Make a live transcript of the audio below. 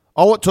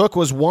All it took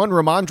was one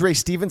Rhamondre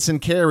Stevenson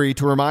carry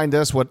to remind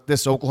us what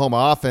this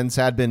Oklahoma offense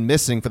had been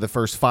missing for the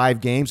first 5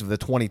 games of the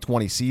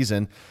 2020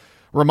 season.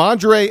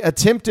 Rhamondre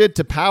attempted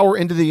to power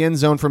into the end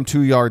zone from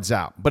 2 yards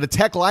out, but a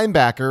Tech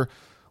linebacker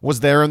was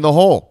there in the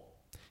hole.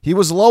 He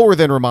was lower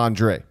than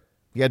Rhamondre.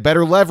 He had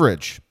better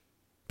leverage,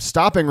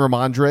 stopping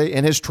Rhamondre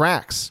in his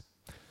tracks.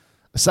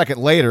 A second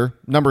later,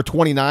 number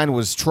 29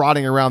 was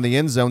trotting around the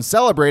end zone,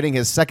 celebrating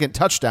his second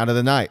touchdown of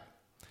the night.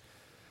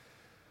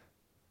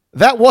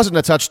 That wasn't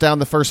a touchdown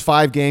the first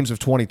 5 games of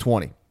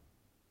 2020.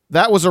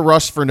 That was a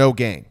rush for no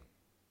gain.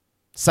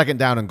 Second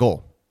down and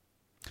goal.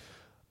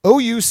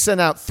 OU sent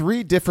out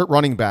 3 different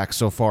running backs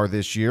so far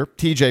this year: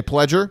 TJ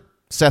Pledger,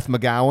 Seth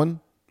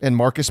McGowan, and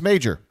Marcus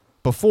Major,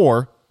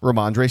 before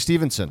Rhamondre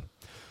Stevenson.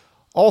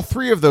 All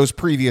 3 of those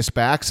previous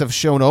backs have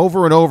shown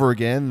over and over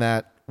again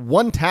that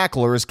one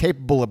tackler is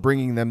capable of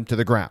bringing them to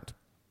the ground.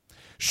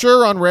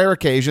 Sure, on rare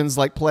occasions,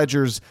 like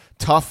Pledger's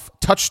tough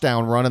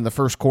touchdown run in the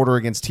first quarter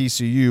against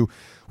TCU,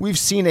 we've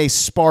seen a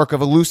spark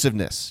of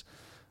elusiveness.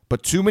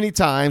 But too many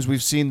times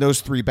we've seen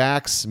those 3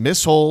 backs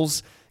miss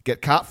holes,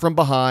 get caught from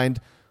behind,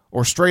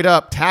 or straight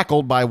up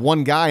tackled by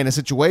one guy in a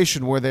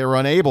situation where they were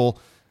unable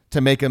to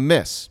make a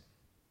miss.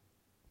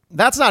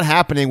 That's not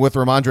happening with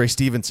Rhamondre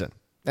Stevenson,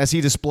 as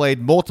he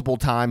displayed multiple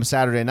times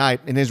Saturday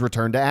night in his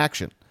return to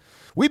action.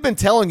 We've been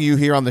telling you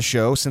here on the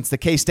show since the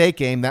K-State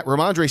game that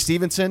Rhamondre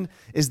Stevenson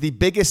is the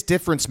biggest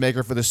difference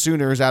maker for the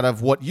Sooners out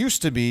of what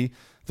used to be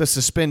the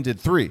suspended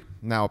 3.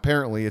 Now,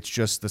 apparently, it's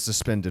just the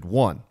suspended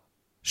 1.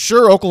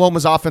 Sure,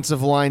 Oklahoma's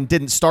offensive line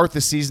didn't start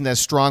the season as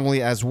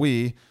strongly as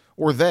we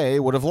or they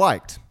would have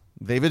liked.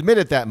 They've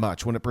admitted that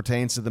much when it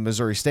pertains to the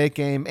Missouri State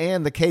game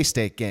and the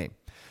K-State game.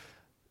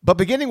 But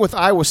beginning with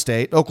Iowa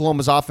State,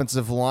 Oklahoma's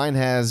offensive line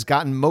has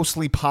gotten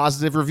mostly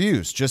positive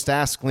reviews. Just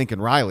ask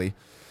Lincoln Riley.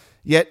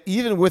 Yet,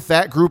 even with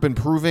that group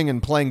improving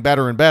and playing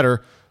better and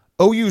better,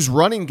 OU's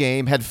running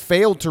game had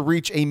failed to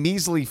reach a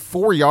measly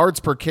 4 yards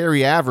per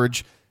carry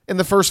average in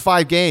the first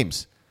 5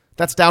 games.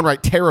 That's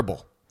downright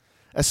terrible,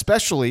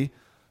 especially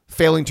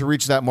failing to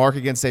reach that mark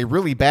against a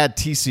really bad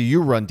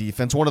TCU run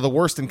defense, one of the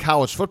worst in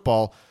college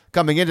football,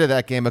 coming into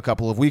that game a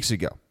couple of weeks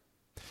ago.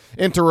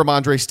 Enter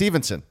Rhamondre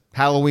Stevenson,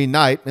 Halloween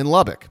night in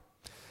Lubbock.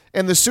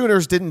 And the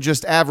Sooners didn't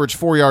just average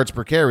 4 yards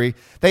per carry,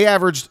 they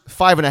averaged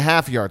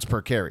 5.5 yards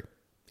per carry.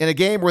 In a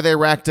game where they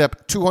racked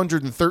up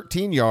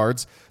 213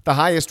 yards, the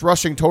highest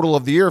rushing total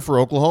of the year for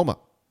Oklahoma.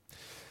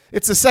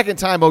 It's the second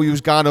time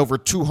OU's gone over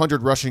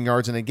 200 rushing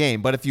yards in a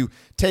game, but if you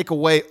take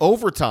away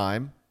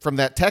overtime from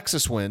that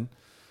Texas win,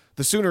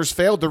 the Sooners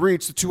failed to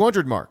reach the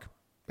 200 mark.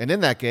 And in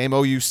that game,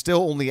 OU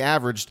still only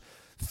averaged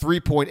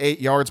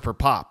 3.8 yards per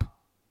pop.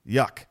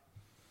 Yuck.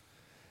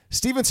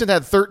 Stevenson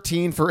had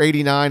 13 for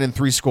 89 and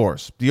 3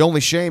 scores. The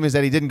only shame is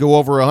that he didn't go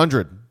over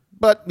 100,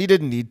 but he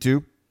didn't need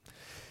to.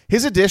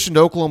 His addition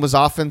to Oklahoma's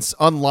offense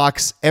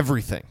unlocks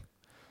everything.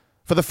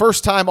 For the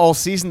first time all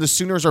season, the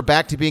Sooners are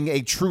back to being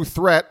a true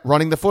threat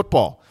running the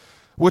football,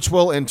 which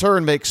will in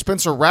turn make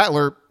Spencer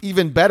Rattler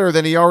even better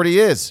than he already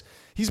is.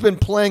 He's been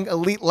playing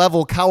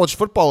elite-level college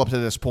football up to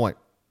this point,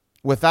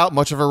 without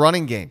much of a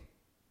running game.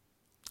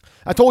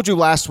 I told you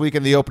last week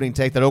in the opening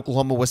take that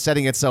Oklahoma was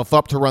setting itself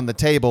up to run the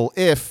table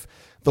if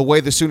the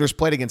way the Sooners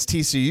played against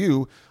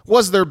TCU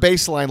was their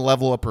baseline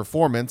level of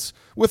performance,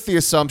 with the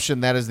assumption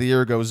that as the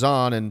year goes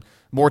on and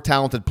more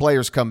talented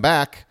players come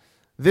back,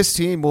 this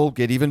team will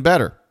get even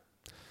better.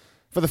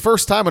 For the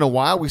first time in a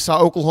while, we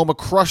saw Oklahoma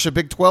crush a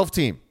Big 12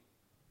 team.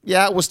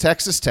 Yeah, it was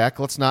Texas Tech.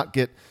 Let's not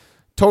get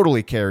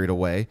totally carried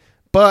away.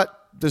 But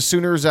the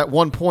Sooners at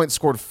one point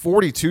scored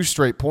 42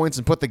 straight points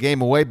and put the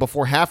game away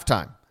before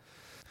halftime.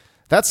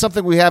 That's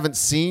something we haven't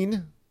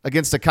seen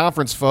against a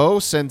conference foe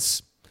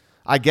since,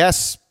 I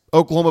guess,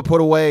 Oklahoma put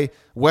away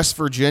West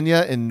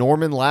Virginia in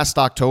Norman last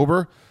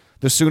October.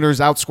 The Sooners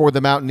outscored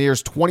the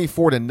Mountaineers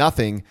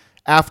 24-0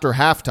 after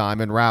halftime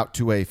en route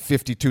to a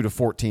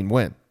 52-14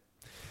 win.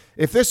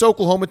 If this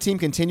Oklahoma team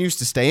continues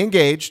to stay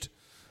engaged,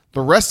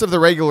 the rest of the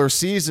regular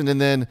season and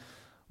then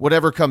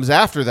whatever comes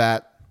after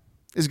that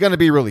is going to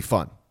be really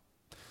fun.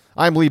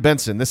 I'm Lee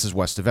Benson. This is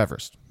West of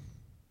Everest.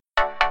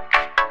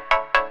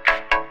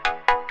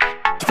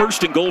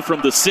 First and goal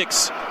from the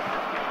 6.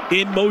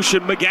 In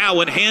motion,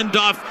 McGowan,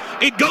 handoff.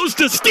 It goes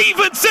to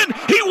Stevenson.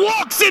 He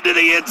walks into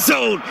the end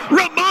zone.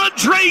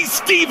 Rhamondre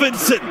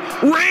Stevenson.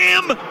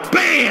 Ram,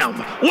 bam.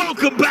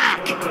 Welcome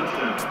back.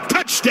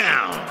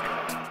 Touchdown.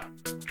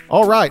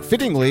 All right,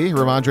 fittingly,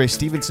 Rhamondre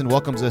Stevenson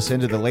welcomes us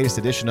into the latest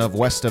edition of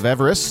West of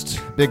Everest.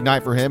 Big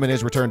night for him in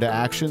his return to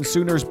action.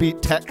 Sooners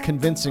beat Tech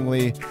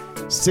convincingly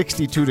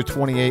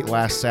 62-28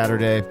 last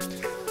Saturday.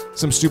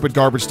 Some stupid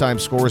garbage time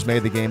scores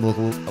made the game look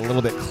a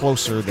little bit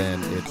closer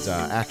than it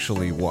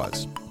actually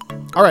was.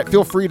 All right,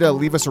 feel free to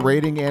leave us a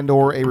rating and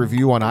or a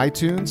review on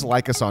iTunes.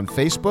 Like us on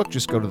Facebook.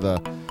 Just go to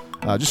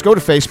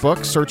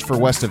Facebook, search for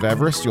West of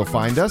Everest. You'll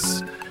find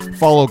us.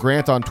 Follow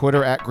Grant on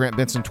Twitter at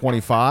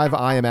GrantBenson25.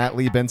 I am at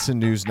Lee Benson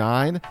News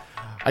 9.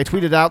 I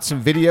tweeted out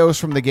some videos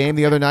from the game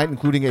the other night,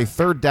 including a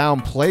third down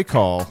play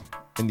call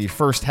in the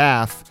first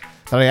half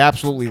that I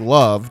absolutely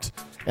loved.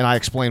 and I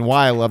explain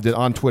why I loved it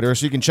on Twitter,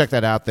 so you can check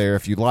that out there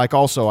if you'd like.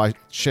 Also, I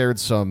shared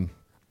some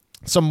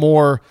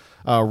more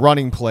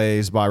running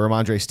plays by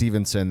Ramondre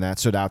Stevenson that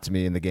stood out to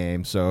me in the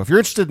game. So if you're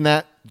interested in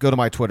that, go to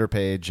my Twitter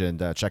page and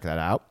check that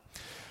out.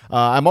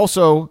 I'm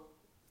also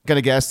going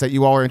to guess that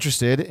you all are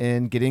interested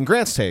in getting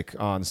Grant's take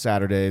on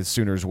Saturday's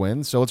Sooners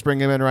win. So let's bring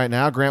him in right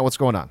now. Grant, what's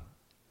going on?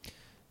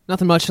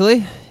 Nothing much,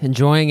 Lee.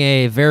 Enjoying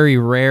a very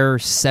rare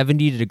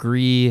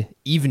 70-degree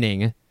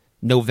evening,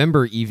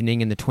 November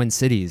evening in the Twin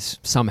Cities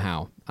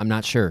somehow. I'm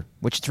not sure,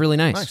 which is really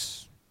nice.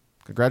 Nice.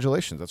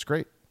 Congratulations. That's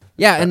great.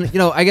 Yeah, and,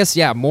 I guess,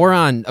 more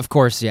on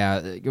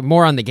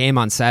the game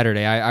on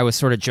Saturday. I was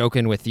sort of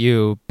joking with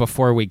you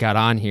before we got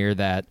on here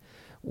that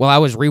while I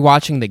was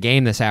rewatching the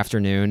game this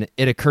afternoon,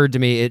 it occurred to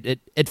me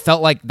it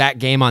felt like that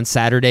game on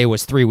Saturday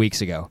was 3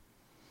 weeks ago.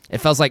 It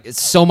feels like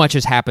so much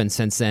has happened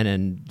since then,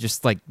 and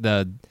just like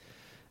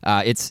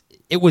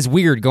it was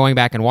weird going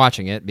back and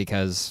watching it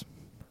because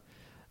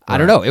I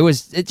don't know.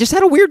 It just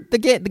had the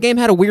game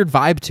had a weird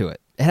vibe to it.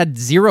 It had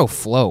zero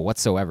flow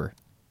whatsoever.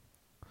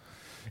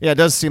 Yeah, it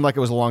does seem like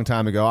it was a long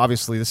time ago.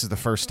 Obviously, this is the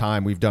first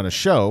time we've done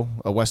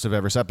a West of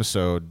Everest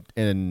episode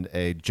in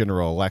a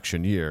general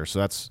election year. So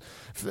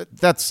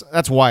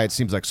that's why it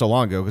seems like so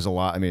long ago, because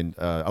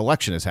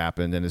election has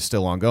happened and is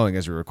still ongoing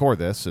as we record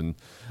this. And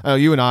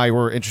you and I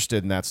were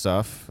interested in that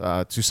stuff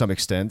to some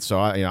extent. So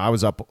I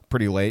was up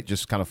pretty late,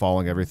 just kind of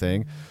following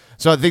everything.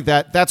 So I think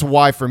that's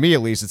why, for me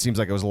at least, it seems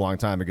like it was a long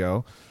time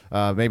ago.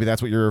 Maybe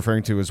that's what you're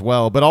referring to as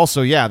well. But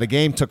also, yeah, the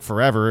game took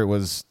forever. It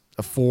was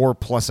a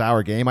 4+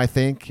 hour game, I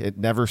think. It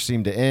never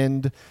seemed to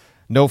end.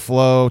 No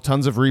flow,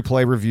 tons of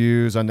replay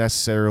reviews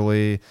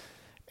unnecessarily.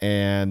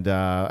 And,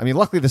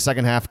 luckily the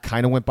second half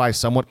kind of went by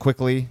somewhat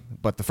quickly,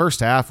 but the first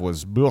half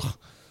was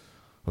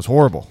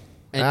horrible.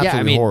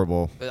 Absolutely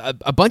horrible.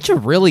 A bunch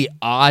of really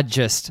odd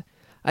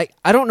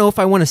I don't know if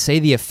I want to say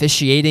the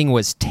officiating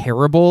was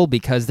terrible,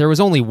 because there was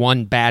only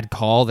one bad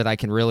call that I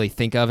can really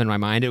think of in my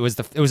mind. It was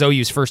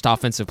OU's first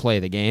offensive play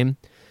of the game.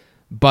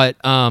 But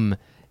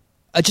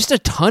just a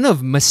ton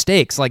of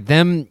mistakes, like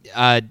them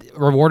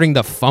rewarding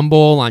the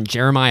fumble on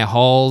Jeremiah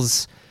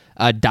Hall's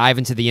dive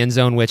into the end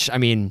zone, which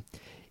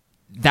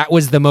that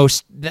was the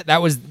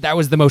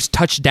most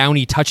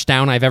touchdowny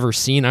touchdown I've ever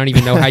seen. I don't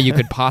even know how you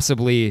could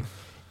possibly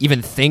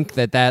even think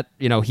that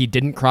he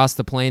didn't cross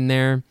the plane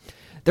there.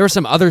 There were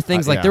some other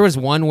things, there was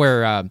one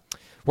where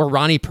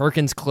Ronnie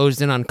Perkins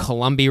closed in on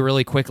Columbia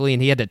really quickly,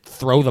 and he had to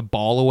throw the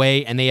ball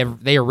away, and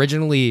they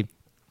originally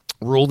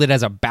ruled it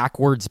as a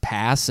backwards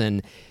pass,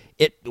 and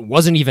it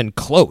wasn't even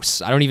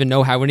close. I don't even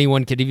know how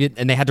anyone could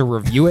and they had to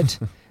review it.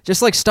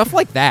 Just like stuff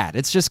like that.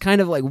 It's just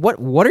kind of like,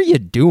 what are you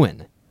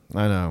doing?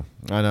 I know.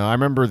 I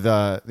remember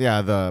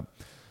the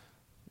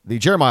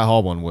Jeremiah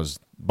Hall one was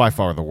by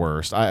far the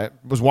worst. I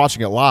was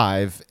watching it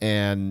live,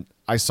 and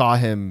I saw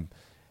him,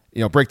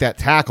 break that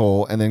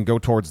tackle and then go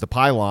towards the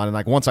pylon.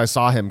 And once I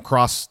saw him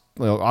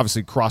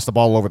obviously cross the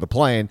ball over the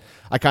plane,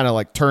 I kind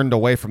of turned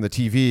away from the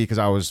TV because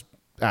I was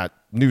at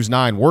News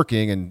 9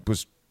 working and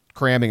was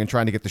cramming and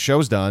trying to get the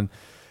shows done.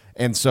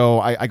 And so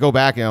I go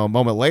back a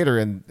moment later,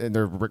 and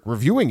they're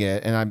reviewing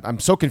it, and I'm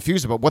so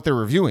confused about what they're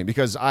reviewing,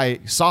 because I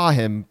saw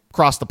him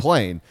cross the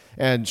plane,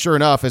 and sure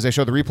enough, as they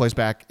show the replays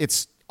back,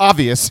 it's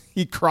obvious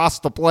he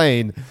crossed the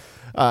plane,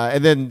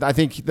 and then I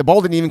think the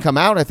ball didn't even come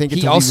out. I think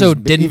he also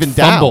didn't even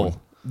fumble.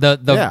 Down.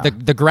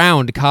 The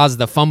ground caused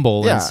the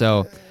fumble, and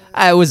so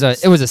it was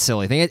a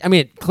silly thing.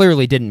 It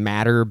clearly didn't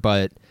matter,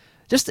 but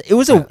it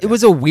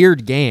was a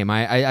weird game.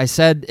 I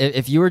said,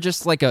 if you were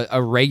just like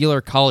a regular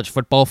college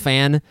football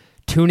fan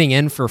tuning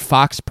in for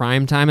Fox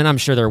primetime, and I'm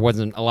sure there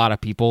wasn't a lot of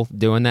people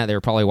doing that. They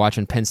were probably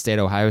watching Penn State,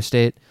 Ohio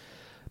State.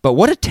 But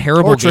what a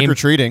terrible game. Or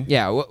trick-or-treating.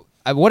 Yeah,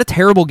 what a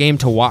terrible game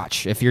to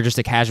watch if you're just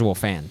a casual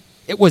fan.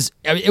 It was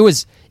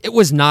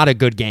not a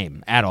good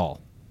game at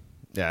all.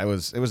 Yeah, it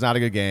was not a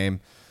good game.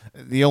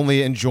 The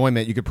only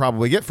enjoyment you could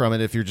probably get from it,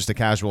 if you're just a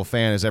casual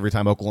fan, is every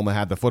time Oklahoma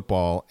had the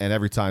football and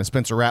every time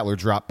Spencer Rattler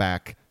dropped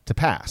back to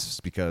pass,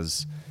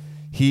 because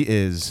he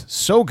is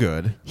so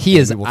good. He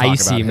is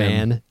icy,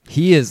 man.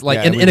 He is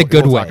in a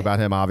good way. We'll talk about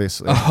him,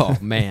 obviously. Oh,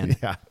 man.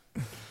 Yeah.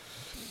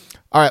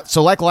 All right,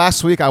 so like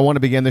last week, I want to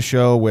begin the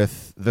show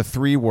with the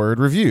 3-word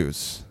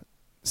reviews.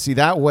 See,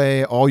 that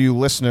way, all you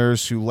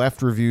listeners who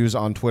left reviews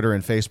on Twitter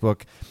and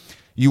Facebook,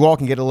 you all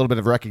can get a little bit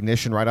of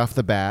recognition right off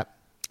the bat,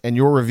 and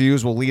your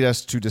reviews will lead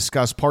us to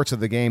discuss parts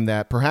of the game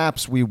that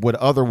perhaps we would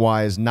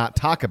otherwise not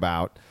talk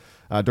about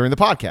during the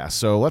podcast.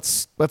 So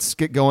let's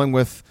get going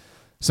with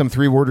some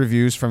 3-word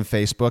reviews from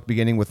Facebook,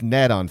 beginning with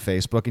Ned on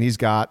Facebook, and he's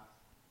got,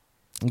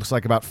 looks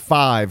like, about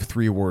 5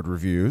 3-word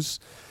reviews.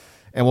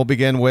 And we'll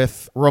begin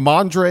with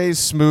Ramondre's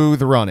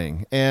smooth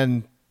running.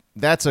 And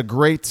that's a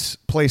great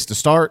place to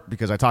start,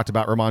 because I talked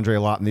about Ramondre a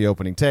lot in the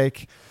opening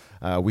take.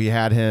 We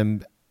had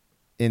him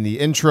in the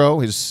intro.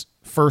 His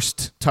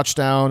first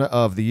touchdown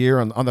of the year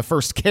on the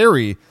first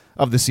carry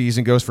of the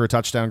season goes for a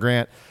touchdown.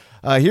 Grant,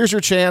 here's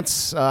your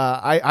chance.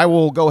 I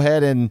will go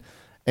ahead and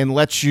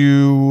let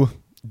you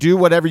do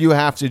whatever you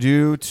have to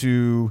do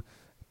to,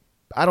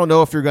 I don't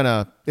know if you're going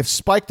to, if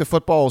Spike the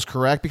Football is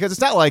correct, because it's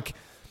not like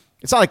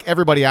it's not like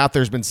everybody out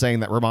there has been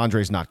saying that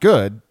Ramondre's not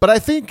good, but I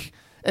think,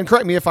 and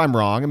correct me if I'm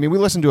wrong, I mean, we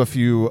listen to a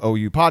few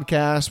OU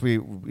podcasts.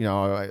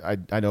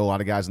 I know a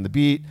lot of guys on the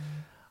beat.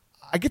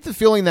 I get the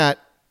feeling that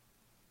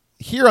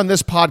here on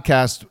this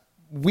podcast,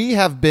 we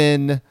have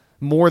been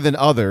more than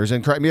others,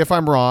 and correct me if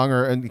I'm wrong,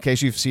 or in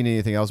case you've seen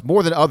anything else,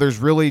 more than others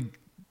really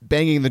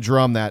banging the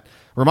drum that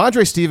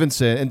Rhamondre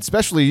Stevenson, and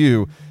especially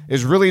you,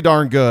 is really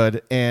darn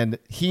good, and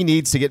he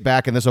needs to get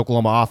back in this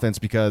Oklahoma offense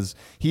because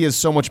he is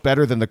so much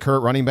better than the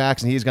current running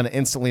backs, and he's going to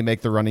instantly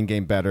make the running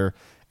game better.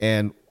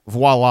 And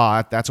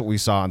voila, that's what we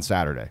saw on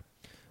Saturday.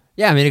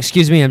 Yeah, I mean,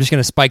 excuse me, I'm just going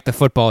to spike the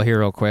football here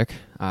real quick.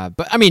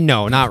 But I mean,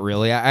 no, not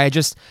really.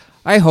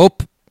 I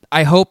hope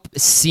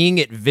seeing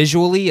it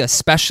visually,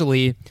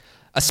 especially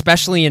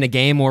in a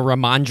game where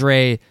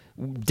Rhamondre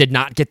did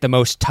not get the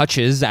most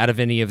touches out of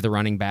any of the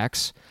running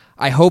backs.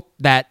 I hope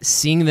that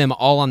seeing them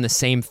all on the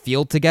same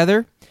field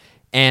together,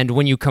 and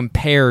when you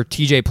compare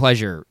TJ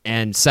Pleasure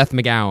and Seth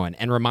McGowan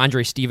and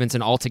Rhamondre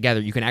Stevenson all together,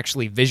 you can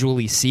actually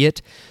visually see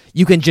it.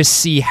 You can just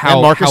see how...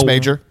 And Marcus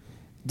Major.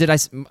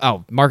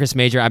 Marcus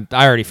Major. I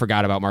already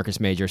forgot about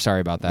Marcus Major.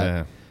 Sorry about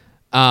that.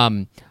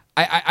 Yeah.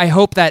 I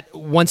hope that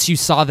once you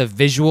saw the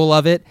visual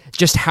of it,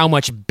 just how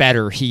much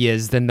better he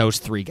is than those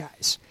three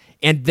guys.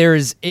 And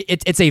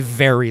it's a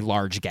very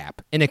large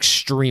gap, an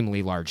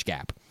extremely large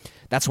gap.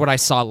 That's what I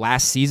saw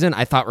last season.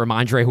 I thought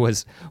Rhamondre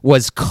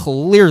was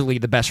clearly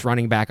the best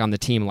running back on the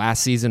team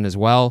last season as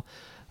well.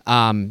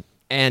 And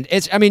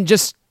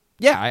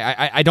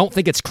I don't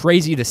think it's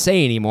crazy to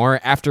say anymore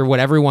after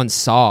what everyone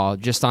saw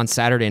just on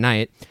Saturday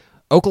night.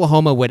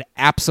 Oklahoma would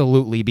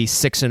absolutely be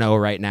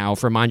 6-0 right now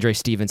if Rhamondre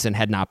Stevenson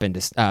had not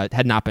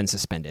been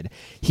suspended.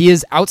 He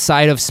is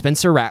outside of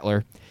Spencer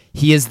Rattler.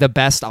 He is the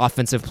best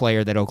offensive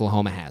player that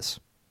Oklahoma has.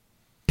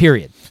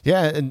 Period.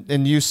 Yeah,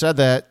 and you said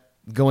that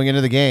going into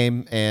the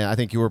game, and I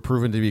think you were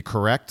proven to be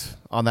correct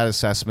on that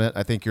assessment.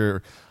 I think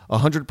you're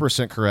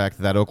 100% correct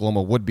that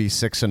Oklahoma would be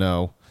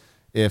 6-0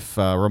 if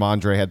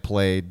Rhamondre had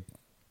played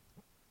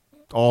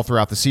all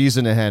throughout the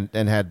season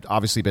and had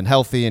obviously been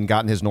healthy and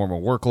gotten his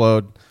normal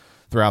workload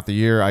throughout the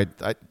year.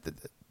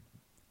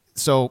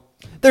 So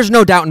there's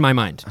no doubt in my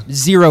mind.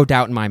 Zero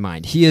doubt in my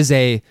mind. He is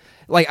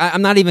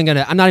I'm not even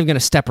gonna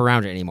step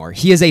around it anymore.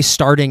 He is a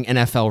starting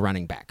NFL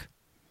running back,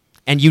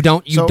 and you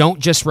don't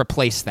just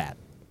replace that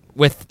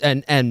with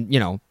and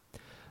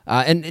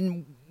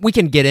we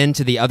can get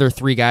into the other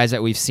three guys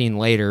that we've seen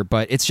later,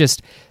 but it's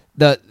just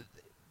the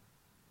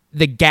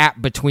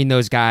gap between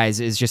those guys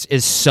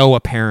is so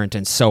apparent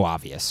and so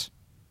obvious.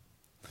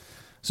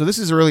 So this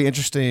is a really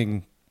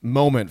interesting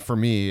moment for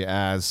me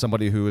as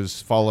somebody who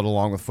has followed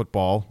along with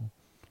football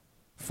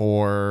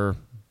for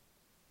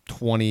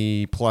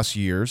 20 plus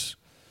years.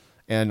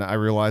 And I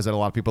realize that a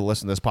lot of people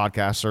listen to this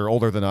podcast are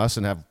older than us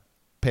and have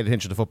paid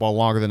attention to football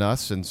longer than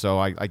us. And so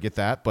I get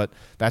that, but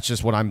that's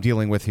just what I'm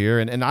dealing with here.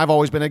 And I've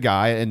always been a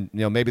guy, and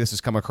maybe this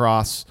has come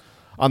across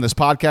on this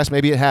podcast.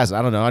 Maybe it hasn't.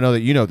 I don't know. I know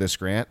that you know this,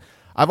 Grant.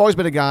 I've always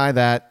been a guy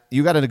that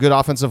you got a good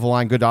offensive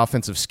line, good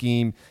offensive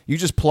scheme. You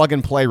just plug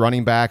and play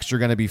running backs, you're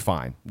going to be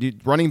fine.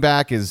 Running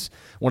back is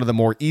one of the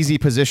more easy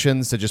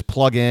positions to just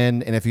plug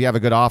in. And if you have a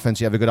good offense,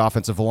 you have a good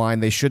offensive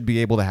line, they should be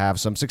able to have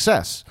some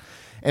success.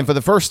 And for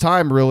the first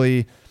time,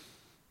 really,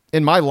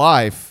 in my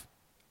life,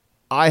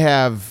 I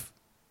have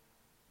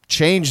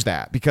changed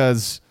that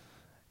because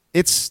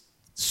it's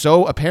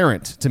so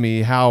apparent to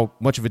me how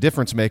much of a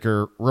difference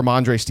maker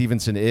Rhamondre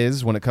Stevenson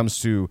is when it comes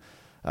to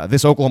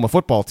this Oklahoma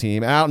football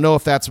team. And I don't know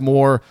if that's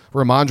more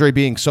Rhamondre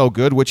being so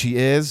good, which he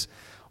is,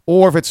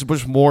 or if it's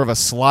just more of a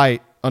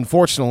slight,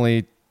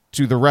 unfortunately,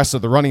 to the rest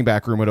of the running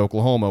back room at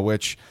Oklahoma,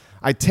 which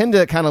I tend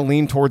to kind of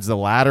lean towards the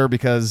latter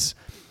because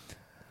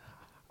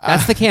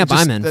that's the camp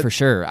I'm in for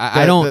sure.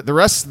 I don't. The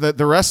rest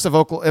of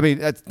Oklahoma. I mean,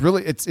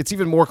 it's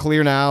even more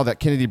clear now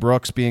that Kennedy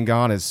Brooks being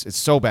gone is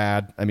so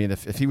bad. I mean,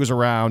 if he was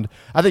around,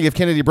 I think if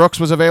Kennedy Brooks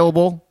was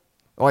available,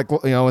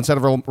 instead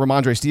of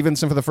Rhamondre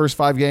Stevenson for the first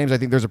 5 games, I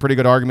think there's a pretty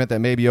good argument that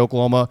maybe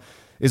Oklahoma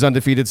is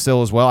undefeated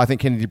still as well. I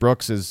think Kennedy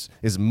Brooks is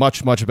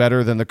much, much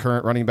better than the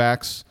current running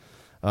backs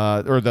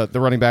or the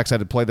running backs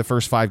that had played the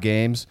first 5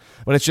 games.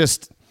 But it's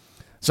just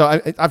so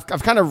I've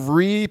kind of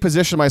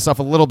repositioned myself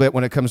a little bit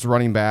when it comes to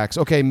running backs.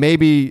 Okay,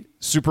 maybe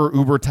super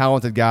uber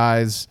talented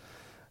guys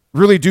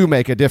really do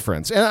make a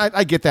difference, and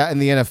I get that in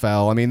the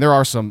NFL. I mean, there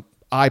are some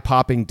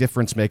eye-popping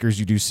difference makers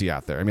you do see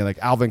out there. I mean, like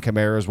Alvin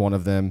Kamara is one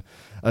of them.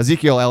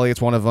 Ezekiel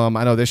Elliott's one of them.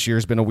 I know this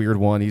year's been a weird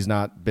one. He's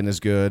not been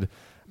as good.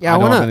 Yeah, I'm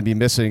going to be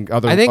missing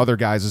other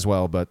guys as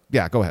well. But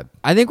yeah, go ahead.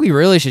 I think we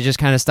really should just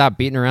kind of stop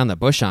beating around the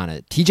bush on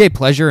it. TJ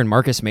Pleasure and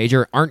Marcus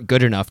Major aren't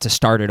good enough to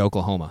start at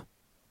Oklahoma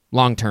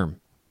long term.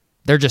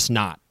 They're just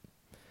not.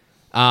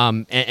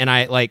 And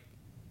I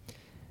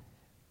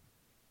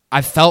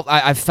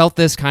felt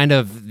this kind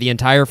of the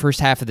entire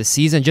first half of the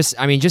season.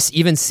 Just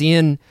even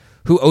seeing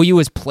who OU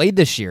has played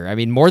this year. I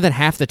mean, more than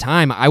half the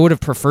time, I would have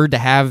preferred to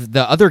have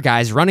the other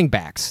guys running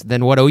backs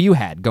than what OU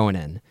had going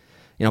in.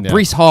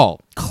 Breece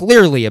Hall,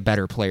 clearly a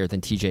better player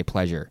than TJ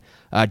Pleasure.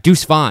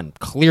 Deuce Vaughn,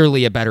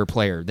 clearly a better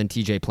player than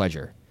TJ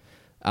Pleasure.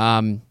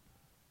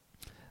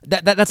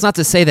 That's not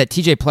to say that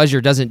TJ Pleasure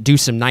doesn't do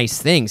some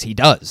nice things. He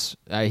does.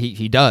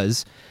 He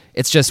does.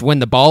 It's just when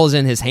the ball is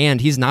in his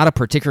hand, he's not a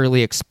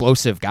particularly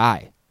explosive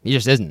guy. He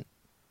just isn't.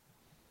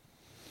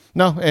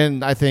 No,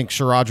 and I think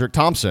Sherodrick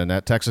Thompson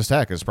at Texas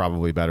Tech is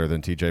probably better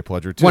than TJ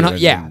Pleasure too. I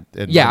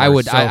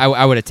would.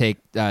 I would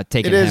have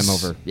taken him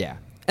over. Yeah,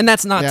 and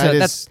that's not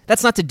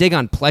that's not to dig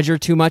on Pleasure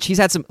too much. He's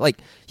had some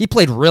he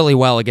played really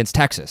well against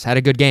Texas. Had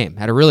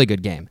a really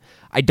good game.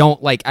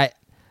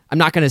 I'm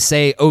not going to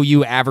say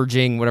OU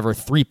averaging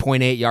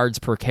 3.8 yards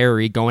per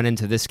carry going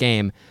into this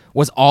game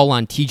was all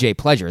on TJ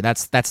Pleasure.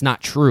 That's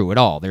not true at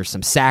all. There's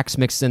some sacks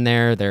mixed in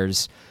there.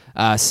 There's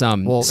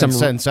some and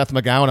Seth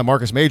McGowan and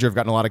Marcus Major have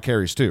gotten a lot of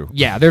carries too.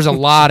 Yeah, there's a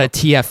lot of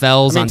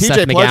TFLs on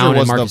Seth McGowan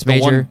and Marcus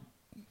Major.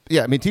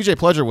 TJ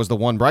Pleasure was the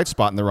one bright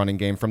spot in the running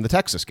game from the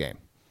Texas game.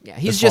 Yeah,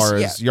 he's as far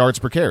as yards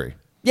per carry.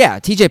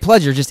 Yeah, TJ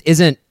Pleasure just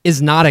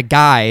is not a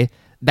guy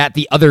that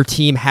the other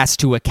team has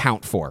to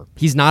account for.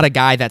 He's not a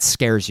guy that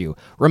scares you.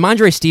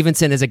 Ramondre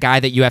Stevenson is a guy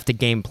that you have to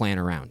game plan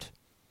around.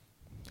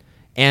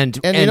 And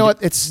you know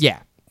what? It's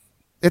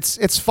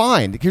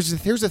fine. Here's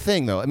the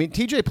thing though. I mean,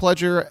 TJ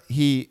Pleasure,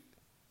 he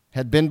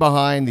had been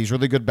behind these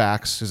really good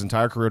backs his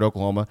entire career at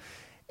Oklahoma.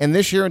 And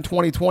this year in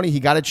 2020, he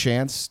got a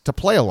chance to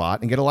play a lot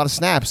and get a lot of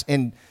snaps.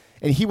 And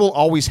he will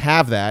always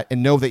have that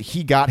and know that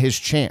he got his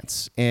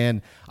chance.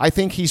 And I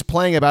think he's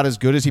playing about as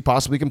good as he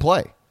possibly can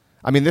play.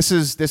 I mean, this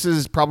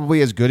is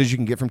probably as good as you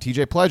can get from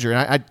TJ Pleasure. And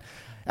I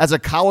as a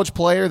college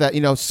player that,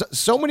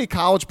 so many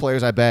college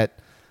players, I bet,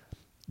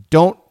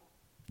 don't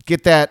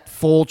get that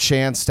full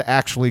chance to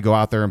actually go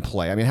out there and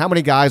play. I mean, how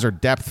many guys are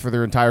depth for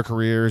their entire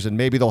careers, and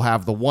maybe they'll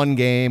have the one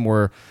game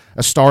where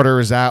a starter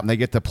is out and they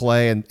get to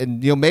play, and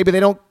maybe they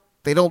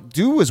don't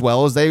do as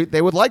well as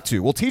they would like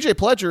to. Well, TJ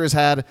Pleasure has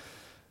had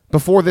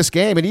before this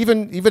game, and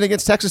even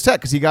against Texas Tech,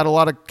 because he got a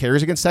lot of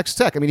carries against Texas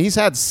Tech. I mean, he's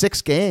had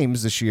 6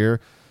 games this year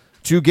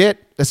to get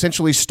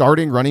essentially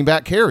starting running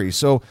back carries.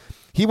 So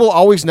he will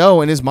always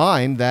know in his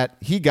mind that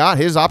he got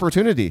his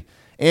opportunity.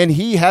 And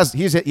he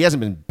hasn't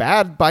been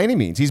bad by any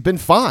means. He's been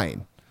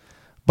fine.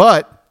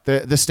 But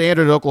the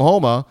standard at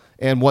Oklahoma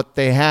and what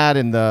they had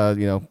in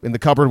the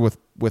cupboard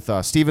with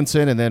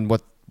Stevenson, and then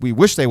what we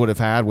wish they would have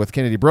had with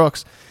Kennedy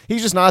Brooks,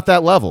 he's just not at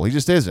that level. He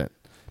just isn't.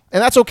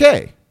 And that's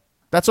okay.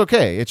 That's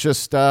okay. It's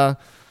just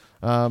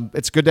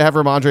it's good to have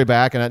Ramondre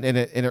back, and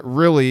it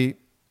really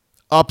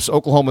ups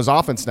Oklahoma's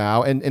offense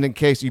now. And in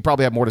case you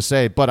probably have more to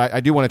say, but I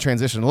do want to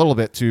transition a little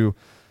bit to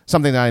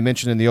something that I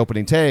mentioned in the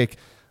opening take.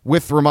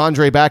 With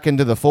Ramondre back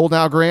into the fold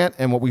now, Grant,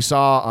 and what we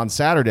saw on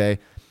Saturday,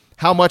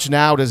 how much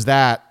now does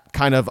that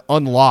kind of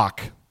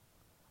unlock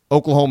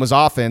Oklahoma's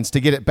offense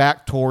to get it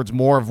back towards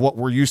more of what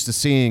we're used to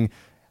seeing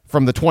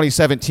from the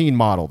 2017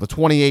 model, the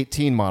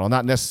 2018 model,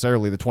 not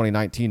necessarily the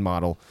 2019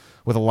 model,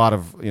 with a lot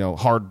of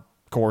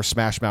hardcore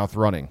smash mouth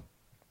running?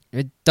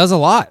 It does a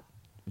lot.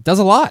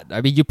 I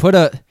mean, you put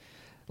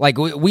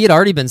we had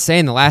already been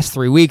saying the last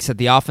 3 weeks that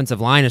the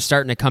offensive line is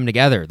starting to come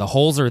together. The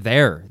holes are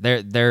there.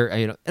 They're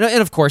and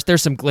of course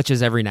there's some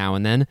glitches every now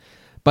and then,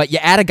 but you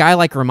add a guy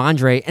like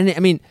Ramondre, and I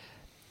mean,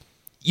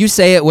 you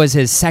say it was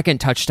his second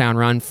touchdown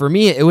run. For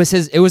me, it was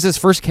his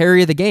first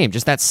carry of the game,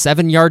 just that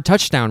 7-yard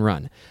touchdown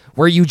run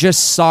where you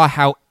just saw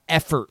how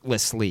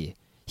effortlessly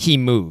he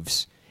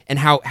moves and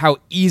how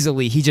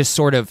easily he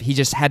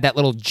just had that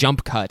little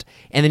jump cut,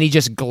 and then he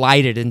just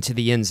glided into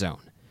the end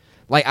zone.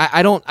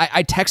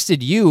 I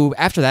texted you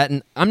after that,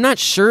 and I'm not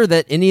sure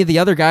that any of the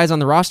other guys on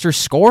the roster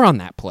score on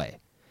that play.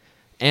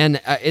 And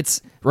it's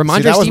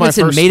Ramondre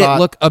Stevenson made it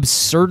look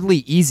absurdly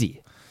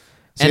easy.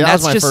 And that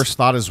was my first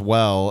thought as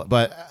well.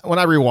 But when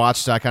I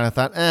rewatched it, I kind of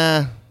thought,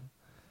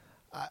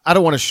 I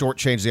don't want to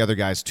shortchange the other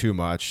guys too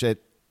much.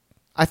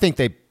 I think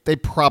they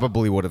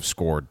probably would have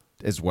scored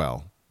as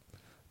well.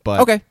 But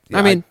okay, yeah,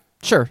 I mean.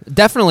 Sure,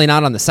 definitely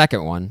not on the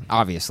second one,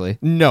 obviously.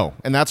 No,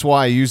 and that's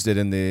why I used it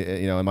in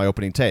the in my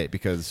opening tape,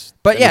 because.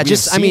 But yeah,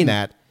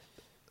 that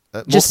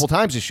multiple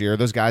times this year,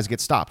 those guys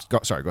get stopped.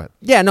 Sorry, go ahead.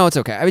 Yeah, no, it's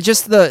okay. I mean,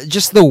 just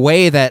the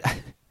way that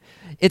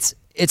it's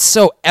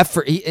so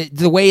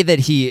the way that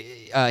he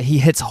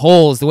hits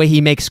holes, the way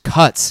he makes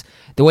cuts,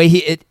 the way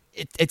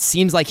it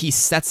seems like he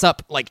sets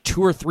up like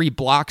 2 or 3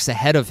 blocks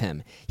ahead of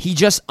him. He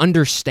just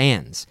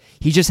understands.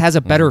 He just has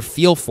a better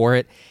feel for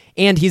it.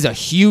 And he's a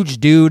huge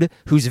dude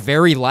who's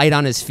very light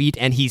on his feet,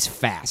 and he's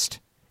fast.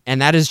 And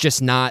that is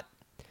just not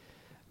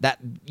that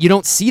you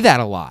don't see that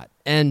a lot.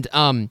 And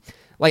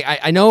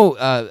I know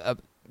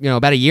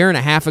about a year and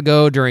a half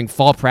ago during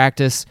fall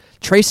practice,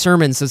 Trey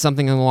Sermon said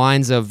something along the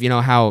lines of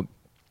how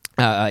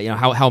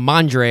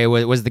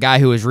Mondre was the guy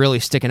who was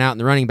really sticking out in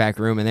the running back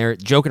room, and they're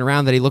joking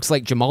around that he looks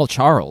like Jamal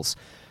Charles.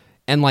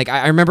 And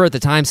I remember at the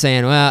time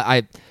saying,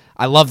 well,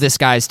 I love this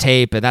guy's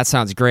tape, and that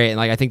sounds great. And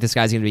I think this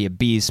guy's going to be a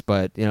beast,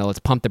 but let's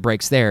pump the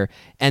brakes there.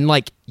 And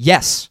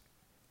yes,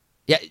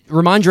 yeah,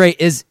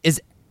 Ramondre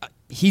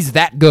he's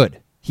that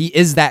good. He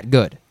is that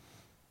good.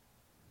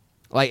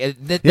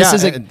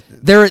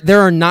 There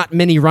are not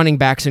many running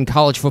backs in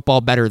college football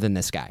better than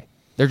this guy.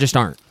 There just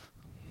aren't.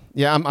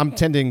 Yeah, I'm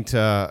tending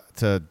to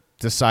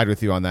side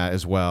with you on that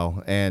as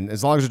well. And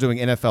as long as we're doing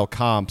NFL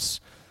comps,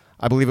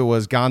 I believe it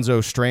was Gonzo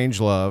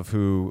Strangelove,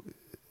 who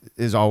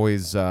is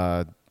always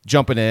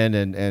jumping in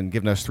and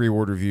giving us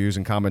 3-word reviews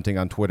and commenting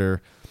on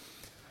Twitter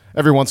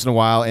every once in a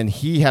while. And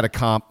he had a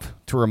comp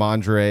to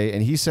Ramondre,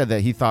 and he said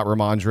that he thought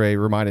Ramondre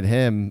reminded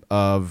him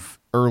of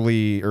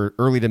early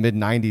to mid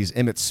 90s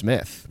Emmitt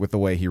Smith with the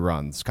way he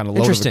runs, kind of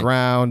low to the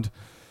ground.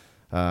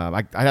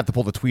 I'd have to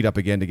pull the tweet up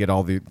again to get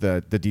all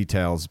the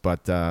details,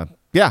 but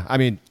yeah, I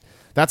mean,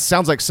 that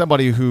sounds like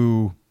somebody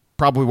who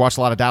probably watched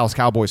a lot of Dallas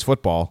Cowboys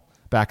football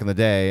back in the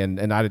day,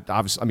 and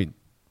obviously, I mean,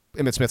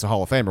 Emmitt Smith's a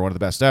Hall of Famer, one of the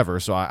best ever,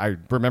 so I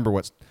remember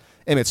what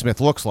Emmitt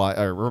Smith looks like,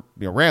 or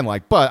ran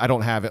like, but I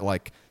don't have it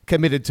like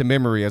committed to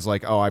memory as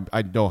like, oh,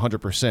 I know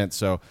 100%.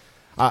 So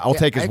I'll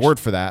take his word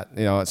for that.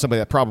 Somebody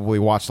that probably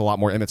watched a lot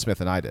more Emmitt Smith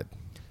than I did.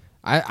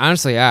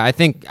 I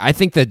think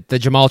that the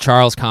Jamal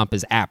Charles comp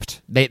is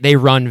apt. They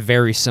run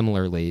very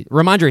similarly.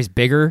 Ramondre's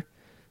bigger,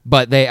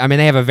 but they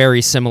have a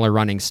very similar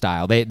running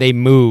style. They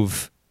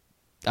move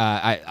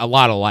a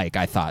lot alike.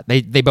 I thought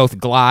they both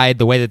glide.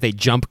 The way that they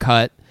jump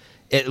cut,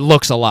 it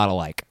looks a lot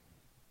alike.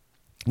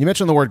 You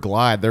mentioned the word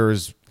glide. There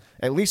was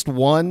at least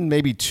one,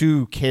 maybe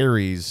 2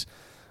 carries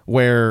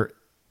where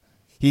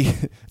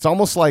it's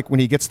almost like when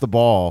he gets the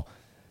ball,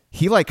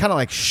 he kind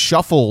of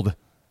shuffled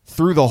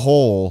through the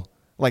hole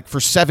like for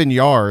 7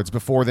 yards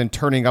before then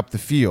turning up the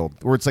field,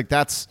 where it's like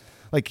that's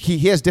like he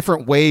has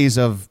different ways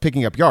of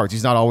picking up yards.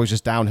 He's not always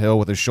just downhill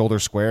with his shoulder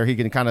square. He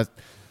can kind of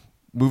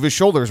move his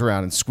shoulders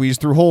around and squeeze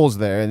through holes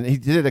there, and he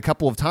did it a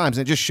couple of times,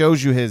 and it just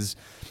shows you his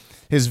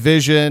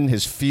vision,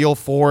 his feel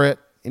for it.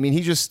 I mean,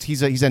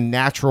 he's a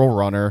natural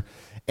runner,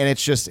 and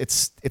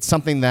it's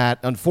something that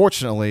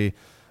unfortunately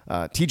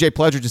TJ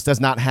Pledger just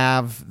does not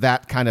have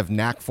that kind of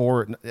knack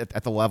for it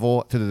at the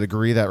level to the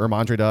degree that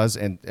Ramondre does,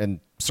 and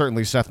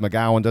certainly Seth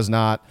McGowan does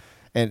not,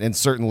 and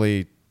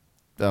certainly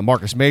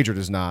Marcus Major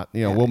does not.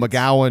 Will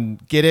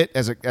McGowan get it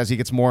as he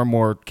gets more and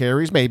more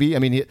carries? Maybe. I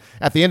mean,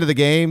 at the end of the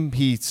game,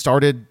 he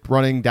started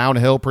running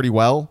downhill pretty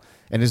well,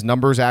 and his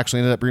numbers actually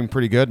ended up being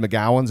pretty good.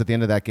 McGowan's at the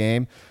end of that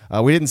game.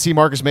 We didn't see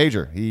Marcus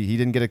Major. He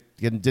didn't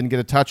get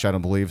a touch, I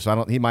don't believe.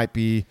 So he might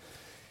be.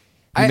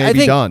 He may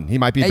be done. He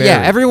might be buried.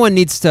 Yeah, everyone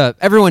needs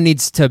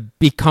to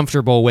be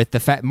comfortable with the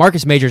fact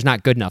Marcus Major's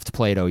not good enough to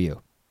play at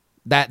OU.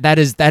 That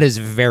is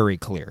very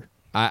clear.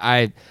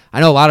 I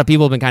know a lot of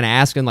people have been kind of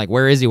asking, like,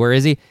 where is he? Where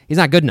is he? He's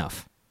not good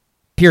enough.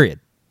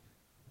 Period.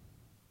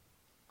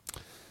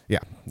 Yeah,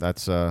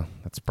 that's probably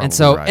and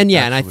so right. And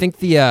yeah, and I think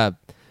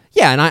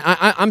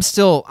I'm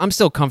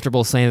still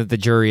comfortable saying that the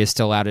jury is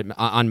still out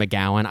on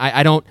McGowan.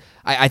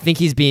 I think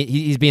he's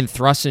being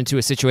thrust into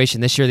a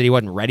situation this year that he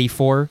wasn't ready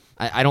for.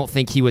 I don't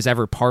think he was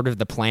ever part of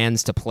the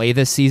plans to play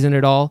this season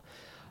at all.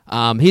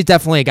 He's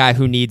definitely a guy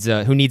who needs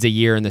a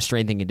year in the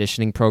strength and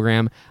conditioning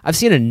program. I've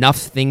seen enough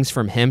things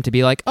from him to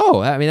be like,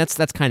 oh, I mean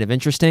that's kind of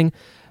interesting.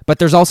 But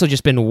there's also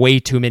just been way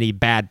too many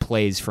bad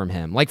plays from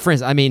him. Like, for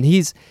instance, I mean,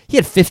 he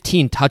had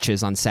 15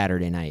 touches on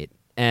Saturday night,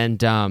 and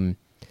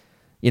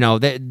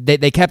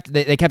they kept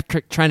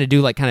trying to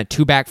do like kind of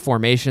 2-back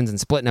formations and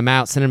splitting them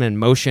out, sending them in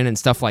motion and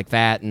stuff like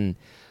that. And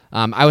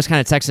I was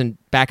kind of texting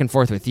back and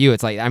forth with you.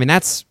 It's like, I mean,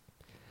 that's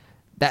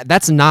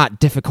not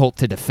difficult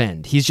to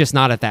defend. He's just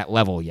not at that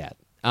level yet.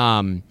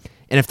 And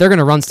if they're going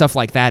to run stuff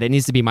like that, it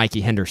needs to be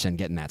Mikey Henderson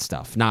getting that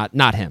stuff,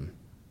 not him.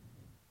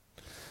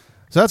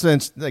 So that's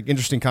an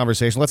interesting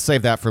conversation. Let's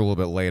save that for a little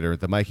bit later,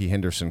 the Mikey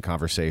Henderson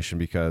conversation,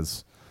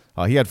 because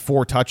he had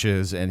 4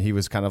 touches and he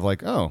was kind of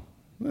like, oh,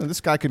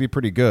 this guy could be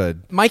pretty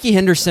good. Mikey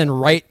Henderson,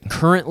 right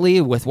currently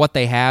with what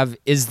they have,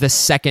 is the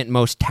second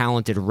most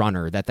talented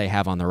runner that they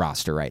have on the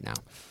roster right now.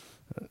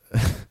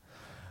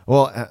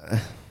 Well,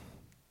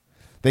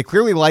 they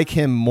clearly like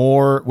him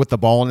more with the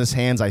ball in his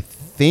hands, I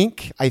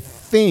think,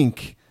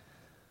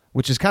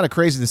 which is kind of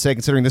crazy to say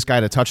considering this guy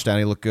had a touchdown,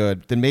 he looked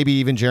good, than maybe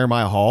even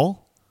Jeremiah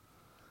Hall.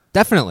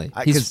 Definitely.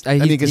 He looks Hall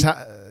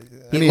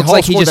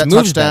like he just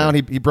moves touchdown.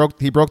 He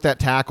broke that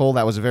tackle.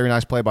 That was a very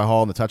nice play by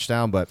Hall in the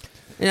touchdown. But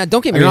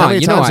don't get me wrong. How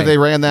many times have they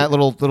ran that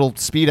little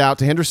speed out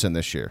to Henderson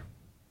this year?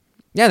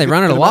 Yeah, they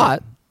run it a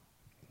lot.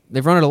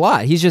 They've run it a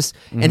lot. He's just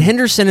and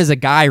Henderson is a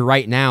guy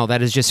right now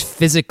that is just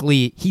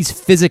physically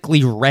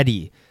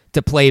ready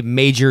to play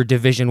major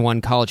Division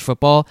I college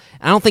football.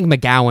 I don't think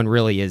McGowan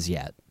really is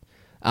yet.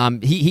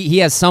 He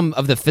has some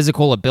of the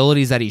physical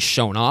abilities that he's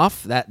shown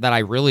off that I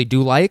really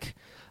do like.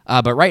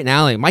 But right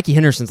now, like, Mikey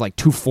Henderson's like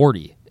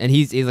 240, and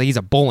he's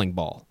a bowling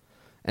ball.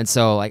 And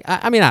so, like,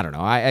 I mean, I don't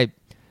know.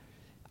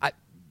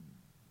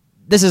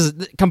 This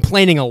is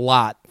complaining a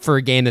lot for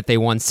a game that they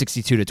won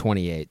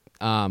 62-28.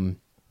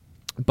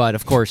 But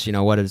of course,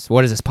 what is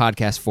this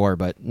podcast for?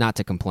 But not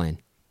to complain.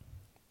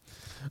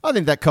 I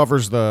think that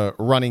covers the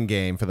running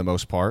game for the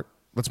most part.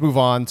 Let's move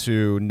on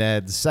to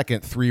Ned's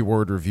second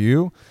 3-word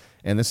review,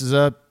 and this is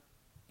a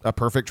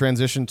perfect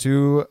transition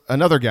to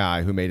another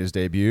guy who made his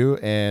debut.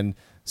 And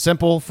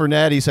simple for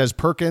Ned, he says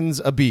Perkins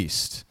a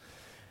beast.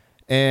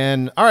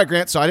 And all right,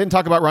 Grant, so I didn't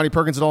talk about Ronnie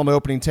Perkins at all in my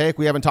opening take.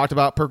 We haven't talked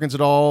about Perkins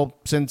at all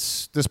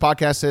since this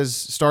podcast has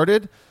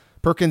started.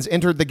 Perkins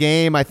entered the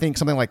game, I think,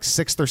 something like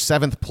 6th or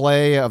 7th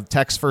play of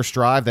Tech's first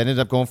drive. That ended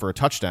up going for a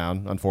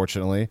touchdown,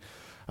 unfortunately.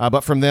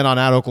 But from then on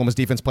out, Oklahoma's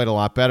defense played a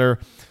lot better.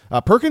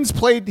 Perkins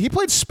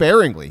played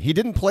sparingly. He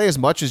didn't play as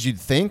much as you'd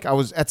think.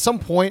 At some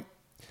point,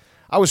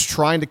 I was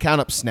trying to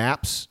count up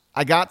snaps.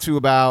 I got to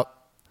about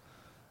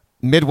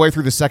midway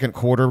through the second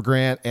quarter,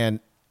 Grant, and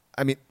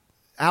I mean,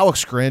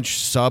 Alex Grinch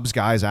subs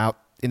guys out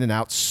in and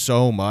out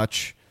so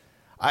much.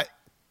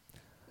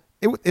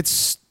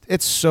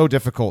 It's so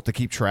difficult to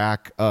keep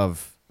track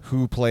of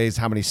who plays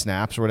how many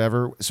snaps or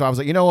whatever. So I was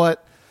like, you know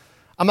what?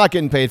 I'm not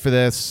getting paid for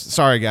this.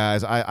 Sorry,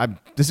 guys.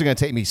 This is going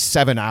to take me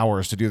 7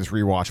 hours to do this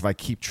rewatch if I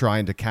keep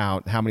trying to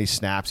count how many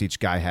snaps each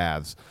guy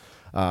has.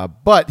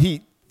 But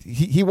he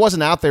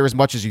wasn't out there as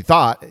much as you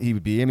thought he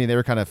would be. I mean, they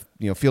were kind of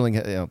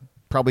feeling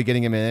probably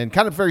getting him in,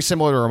 kind of very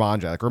similar to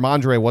Ramondre. Like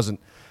Ramondre wasn't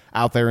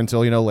out there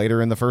until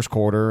later in the first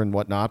quarter and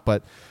whatnot.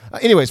 But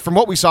anyways, from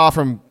what we saw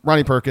from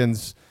Ronnie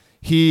Perkins,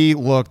 he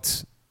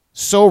looked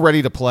so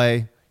ready to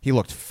play. He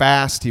looked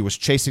fast. He was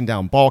chasing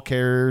down ball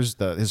carriers.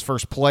 His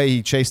first play,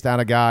 he chased down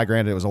a guy.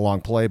 Granted, it was a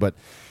long play, but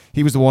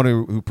he was the one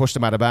who pushed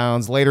him out of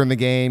bounds. Later in the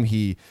game,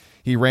 he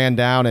ran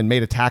down and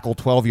made a tackle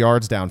 12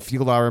 yards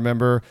downfield, I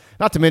remember.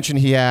 Not to mention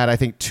he had, I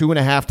think,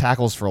 2.5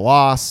 tackles for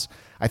loss.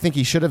 I think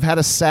he should have had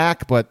a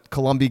sack, but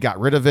Columbia got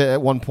rid of it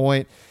at one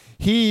point.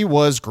 He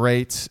was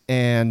great,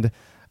 and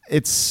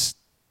it's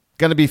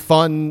going to be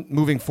fun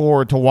moving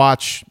forward to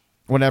watch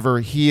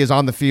whenever he is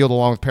on the field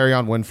along with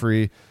Perion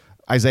Winfrey,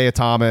 Isaiah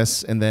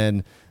Thomas, and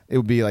then it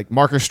would be like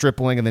Marcus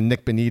Stripling, and then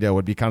Nick Benito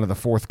would be kind of the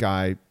fourth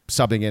guy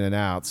subbing in and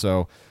out.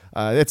 So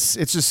it's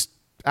just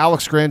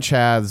Alex Grinch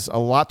has a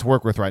lot to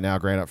work with right now,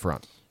 Grant, up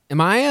front. Am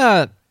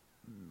I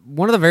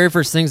one of the very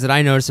first things that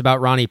I noticed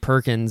about Ronnie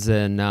Perkins,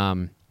 and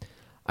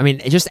I mean,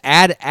 just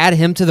add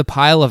him to the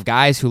pile of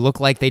guys who look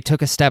like they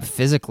took a step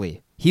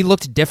physically. He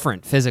looked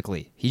different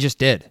physically. He just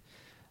did.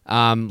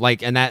 And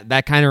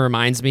that kind of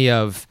reminds me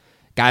of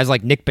guys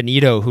like Nick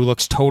Benito, who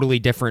looks totally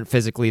different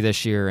physically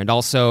this year, and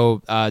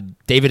also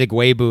David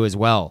Igwebu as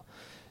well.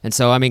 And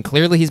so, I mean,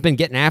 clearly he's been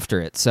getting after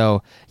it.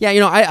 So, yeah,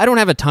 I don't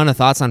have a ton of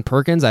thoughts on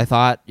Perkins. I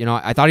thought he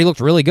looked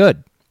really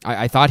good.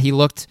 I thought he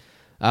looked,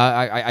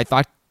 I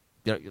thought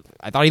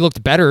he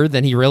looked better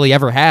than he really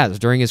ever has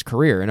during his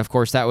career. And of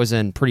course, that was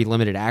in pretty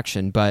limited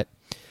action. But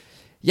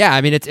yeah,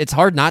 I mean, it's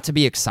hard not to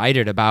be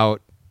excited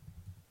about.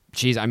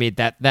 Geez, I mean,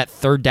 that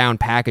third down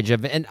package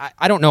and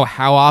I don't know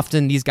how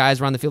often these guys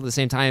were on the field at the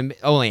same time,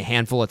 only a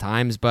handful of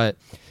times, but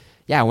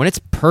yeah, when it's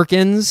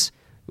Perkins,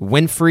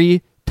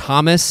 Winfrey,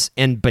 Thomas,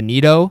 and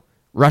Benito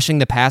rushing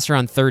the passer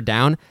on third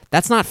down,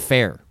 that's not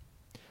fair.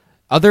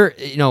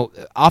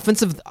 The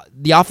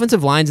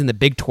offensive lines in the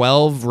Big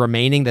 12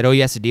 remaining that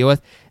OU has to deal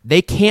with,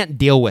 they can't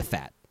deal with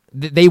that.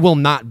 They will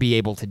not be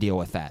able to deal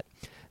with that.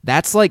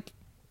 That's like,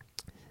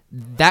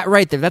 that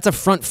right there, that's a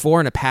front four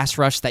and a pass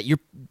rush that you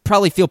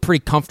probably feel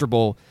pretty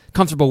comfortable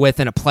with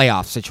in a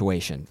playoff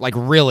situation, like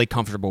really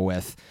comfortable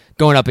with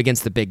going up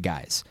against the big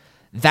guys.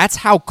 That's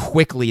how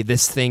quickly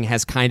this thing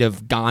has kind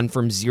of gone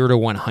from 0 to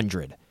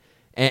 100.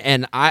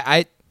 And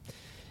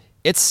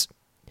it's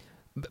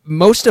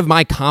most of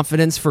my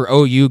confidence for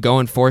OU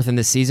going forth in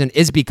this season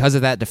is because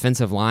of that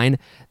defensive line.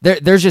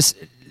 There's just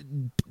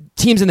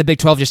teams in the Big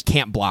 12 just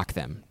can't block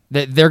them.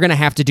 They're going to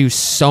have to do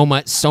so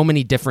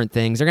many different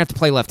things. They're going to have to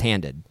play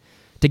left-handed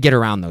to get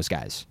around those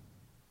guys.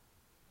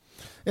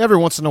 Every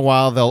once in a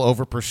while, they'll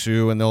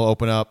over-pursue and they'll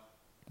open up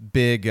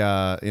big,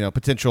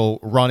 potential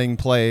running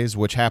plays,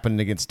 which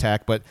happened against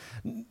Tech. But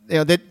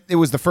it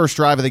was the first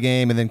drive of the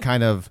game, and then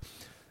kind of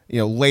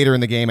later in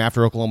the game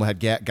after Oklahoma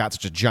had got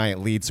such a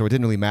giant lead, so it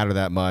didn't really matter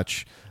that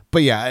much.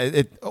 But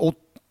yeah,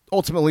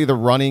 ultimately the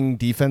running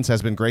defense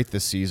has been great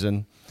this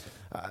season.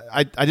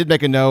 I did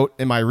make a note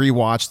in my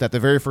rewatch that the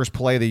very first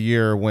play of the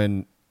year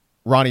when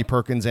Ronnie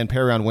Perkins and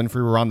Perion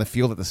Winfrey were on the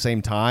field at the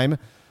same time,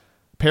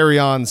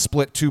 Perion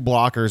split 2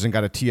 blockers and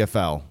got a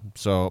TFL.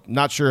 So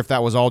not sure if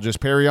that was all just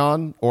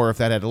Perion or if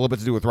that had a little bit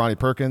to do with Ronnie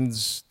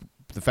Perkins,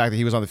 the fact that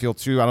he was on the field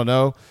too. I don't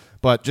know.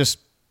 But just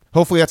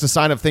hopefully that's a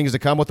sign of things to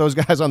come with those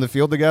guys on the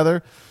field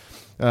together.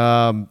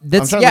 I'm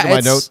trying to look at my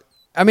note.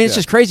 I mean, it's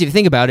just crazy to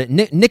think about it.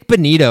 Nick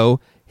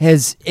Benito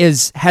has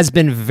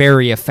been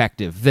very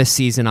effective this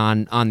season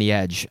on the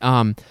edge.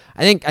 I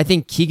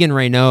think Keegan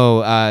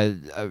Raynaud,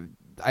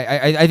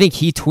 I think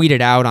he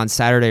tweeted out on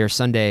Saturday or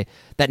Sunday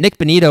that Nick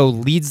Benito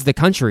leads the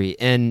country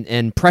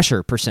in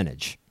pressure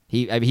percentage.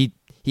 He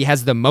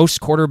has the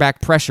most quarterback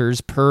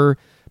pressures per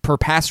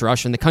pass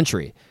rush in the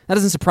country. That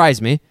doesn't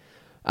surprise me.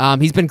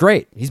 He's been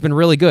great. He's been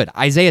really good.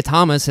 Isaiah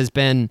Thomas has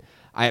been,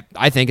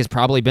 I think, has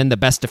probably been the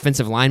best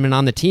defensive lineman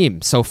on the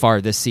team so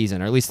far this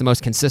season, or at least the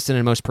most consistent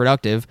and most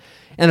productive.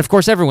 And of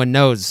course, everyone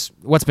knows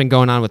what's been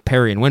going on with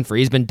Perion Winfrey.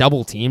 He's been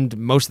double teamed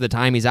most of the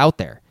time he's out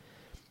there.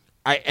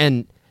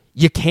 And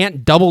you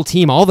can't double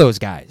team all those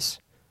guys.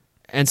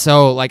 And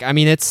so,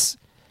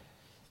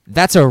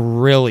 that's a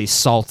really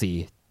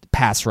salty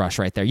pass rush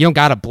right there. You don't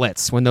got to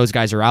blitz when those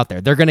guys are out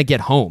there. They're going to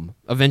get home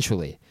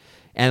eventually.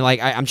 And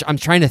I'm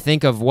trying to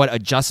think of what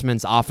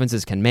adjustments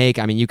offenses can make.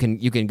 I mean, you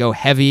can go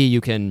heavy. You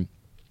can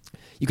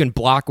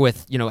block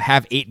with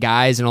have 8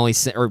 guys and only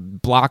or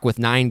block with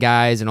 9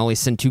 guys and only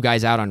send 2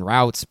 guys out on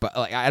routes. But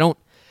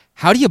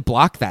How do you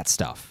block that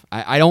stuff?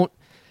 I don't.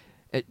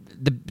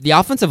 The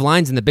offensive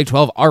lines in the Big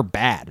 12 are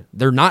bad.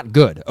 They're not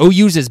good.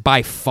 OU's is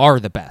by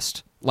far the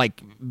best,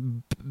 like,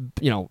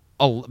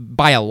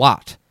 by a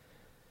lot.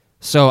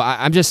 So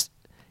I'm just,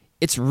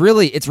 it's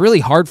really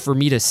hard for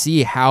me to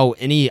see how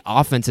any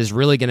offense is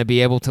really going to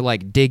be able to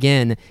like dig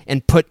in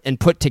and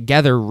put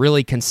together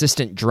really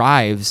consistent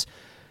drives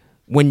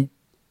when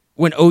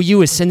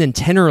OU is sending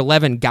 10 or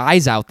 11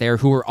 guys out there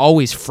who are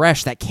always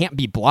fresh that can't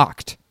be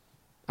blocked.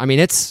 I mean,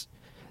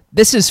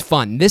 this is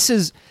fun. This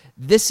is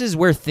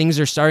where things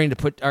are starting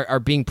to are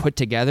being put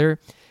together,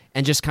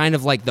 and just kind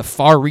of like the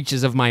far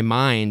reaches of my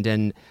mind,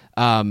 and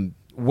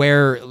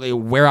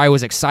where I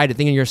was excited,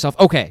 thinking to yourself,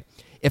 okay,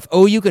 if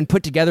OU can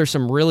put together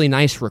some really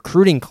nice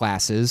recruiting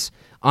classes,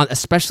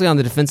 especially on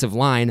the defensive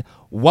line,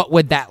 what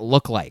would that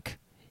look like?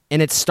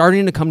 And it's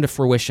starting to come to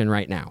fruition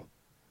right now.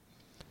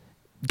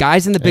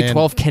 Guys in the Big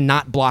 12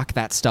 cannot block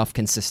that stuff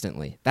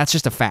consistently. That's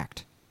just a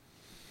fact.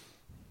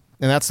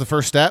 And that's the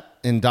first step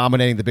in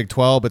dominating the Big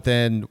 12. But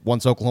then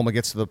once Oklahoma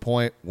gets to the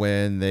point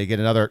when they get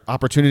another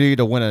opportunity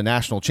to win a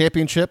national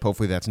championship,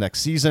 hopefully that's next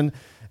season,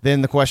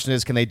 then the question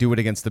is, can they do it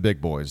against the big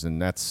boys? And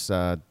that's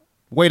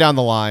way down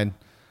the line.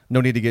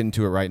 No need to get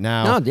into it right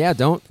now. No, yeah,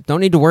 don't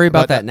need to worry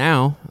about that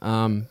now.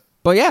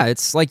 But yeah,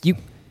 it's like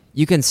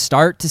you can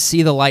start to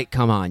see the light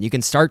come on. You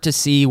can start to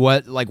see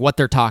what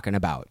they're talking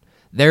about.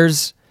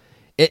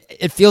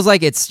 It feels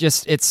like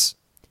it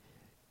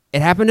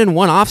happened in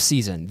one off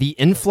season. The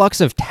influx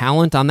of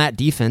talent on that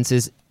defense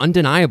is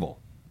undeniable.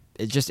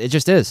 It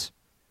just is.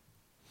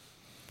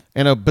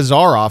 And a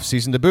bizarre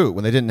offseason to boot,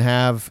 when they didn't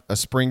have a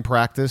spring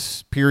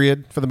practice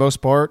period for the most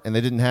part, and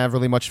they didn't have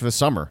really much of a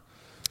summer.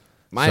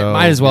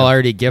 Might as well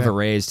already give a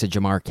raise to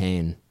Jamar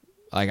Cain.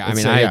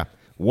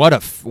 What a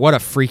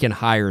freaking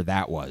hire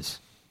that was.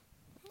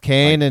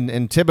 Cain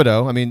and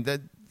Thibodeau. I mean,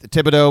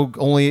 Thibodeau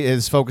only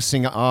is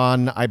focusing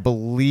on, I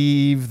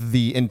believe,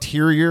 the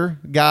interior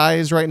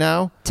guys right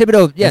now.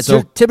 Thibodeau, yeah,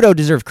 Thibodeau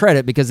deserved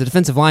credit because the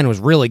defensive line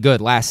was really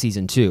good last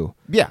season too.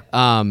 Yeah.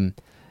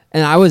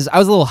 And I was a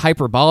little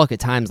hyperbolic at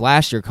times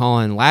last year,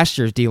 calling last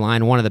year's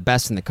D-line one of the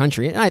best in the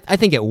country. And I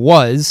think it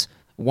was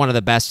one of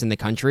the best in the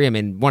country. I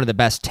mean, one of the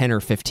best 10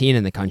 or 15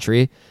 in the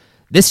country.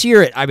 This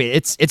year,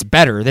 it's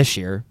better this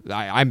year.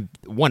 I'm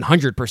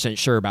 100%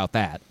 sure about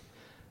that.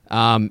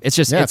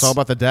 It's all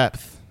about the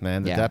depth,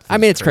 man. The depth. I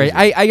mean, it's crazy.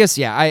 I guess,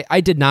 yeah.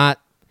 I did not.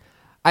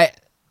 I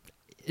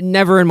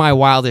never in my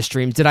wildest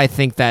dreams did I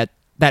think that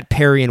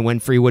Perry and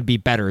Winfrey would be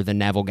better than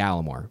Neville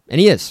Gallimore,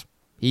 and he is.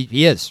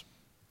 He is.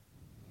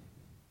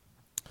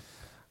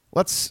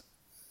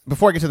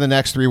 Before I get to the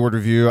next 3-word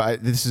review,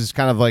 this is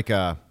kind of like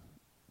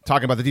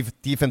talking about the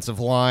defensive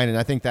line, and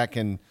I think that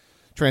can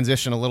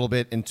transition a little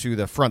bit into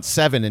the front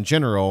seven in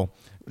general.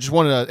 Just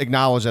wanted to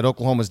acknowledge that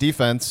Oklahoma's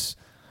defense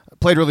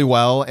played really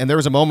well, and there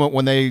was a moment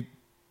when they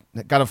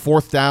got a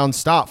 4th down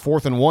stop,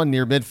 4th and 1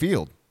 near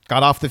midfield,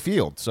 got off the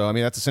field. So, I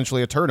mean, that's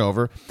essentially a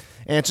turnover,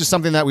 and it's just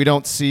something that we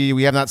don't see.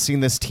 We have not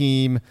seen this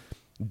team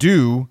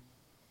do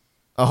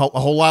a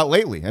whole lot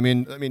lately. I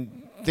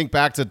mean, think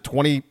back to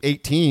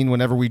 2018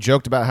 whenever we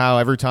joked about how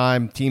every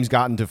time teams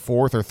got into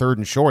 4th or 3rd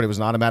and short, it was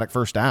an automatic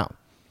first down.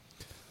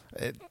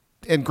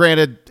 And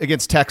granted,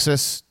 against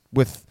Texas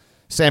with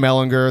Sam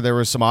Ehlinger, there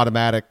was some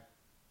automatic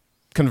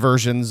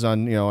conversions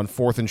on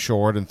 4th and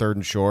short and 3rd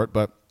and short,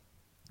 but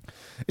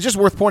it's just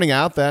worth pointing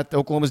out that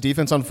Oklahoma's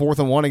defense on 4th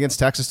and 1 against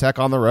Texas Tech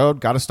on the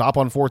road got a stop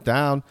on 4th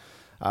down.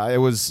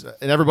 And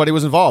everybody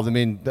was involved. I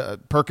mean,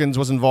 Perkins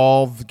was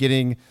involved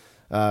getting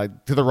to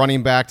the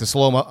running back to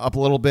slow him up a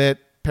little bit.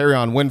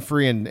 Perrion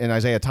Winfrey and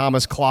Isaiah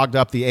Thomas clogged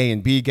up the A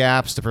and B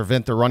gaps to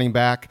prevent the running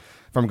back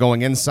from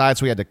going inside,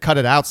 so we had to cut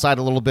it outside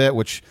a little bit,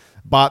 which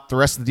bought the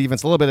rest of the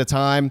defense a little bit of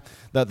time.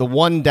 The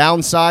one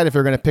downside, if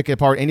you're going to pick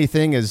apart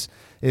anything, is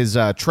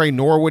Trey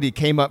Norwood. He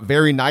came up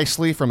very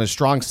nicely from his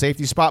strong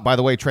safety spot. By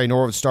the way, Trey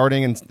Norwood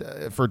starting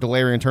for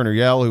Delarian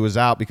Turner-Yell, who was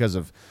out because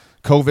of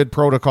COVID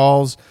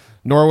protocols.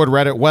 Norwood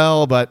read it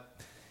well, but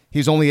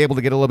he's only able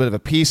to get a little bit of a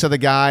piece of the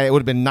guy. It would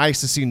have been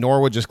nice to see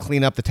Norwood just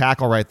clean up the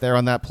tackle right there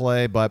on that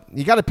play, but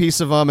he got a piece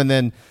of him, and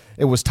then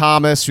it was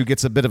Thomas who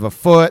gets a bit of a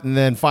foot, and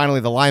then finally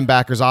the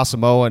linebackers,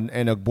 Asamoah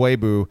and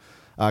Ogbuebu,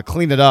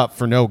 clean it up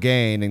for no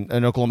gain,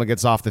 and Oklahoma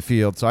gets off the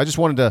field. So I just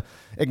wanted to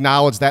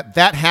acknowledge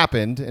that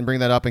happened and bring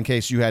that up in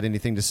case you had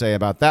anything to say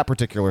about that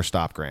particular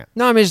stop, Grant.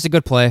 No, I mean, it's a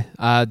good play.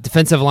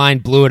 Defensive line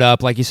blew it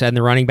up, like you said, and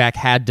the running back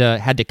had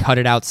to cut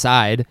it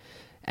outside,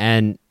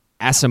 and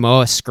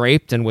Asamoah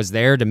scraped and was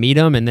there to meet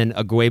him, and then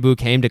Ogbuebu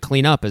came to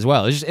clean up as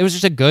well. It was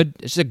just a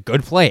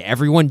good play.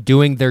 Everyone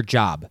doing their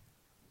job,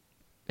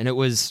 and it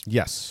was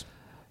yes,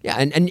 yeah,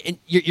 and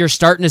you're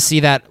starting to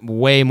see that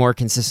way more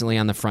consistently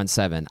on the front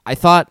seven. I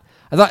thought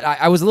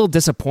I was a little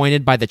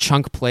disappointed by the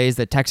chunk plays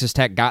that Texas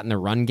Tech got in the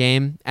run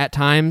game at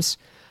times,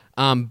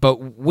 but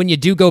when you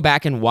do go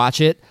back and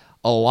watch it,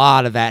 a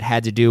lot of that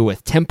had to do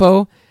with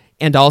tempo,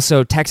 and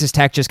also Texas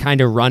Tech just kind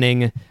of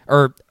running,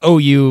 or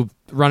OU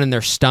running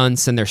their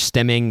stunts and their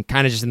stemming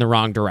kind of just in the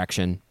wrong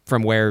direction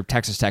from where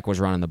Texas Tech was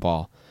running the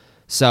ball.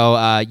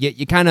 So you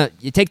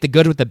take the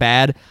good with the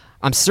bad.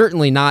 I'm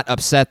certainly not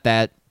upset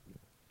that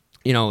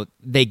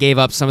they gave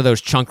up some of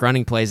those chunk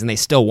running plays and they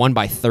still won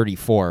by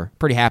 34.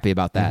 Pretty happy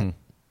about that.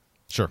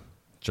 Sure.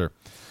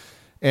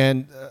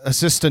 And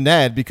assist to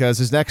Ned, because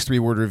his next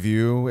 3-word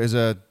review is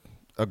a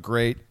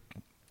great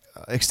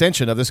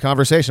extension of this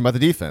conversation about the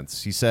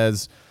defense. He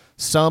says,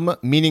 some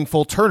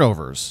meaningful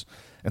turnovers.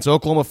 And so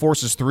Oklahoma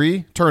forces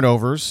 3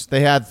 turnovers.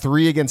 They had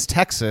 3 against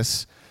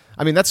Texas.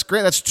 I mean, that's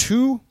great. That's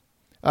two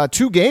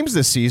games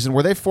this season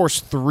where they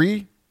forced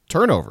 3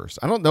 turnovers.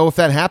 I don't know if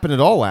that happened at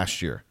all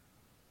last year.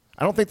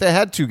 I don't think they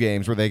had 2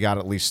 games where they got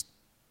at least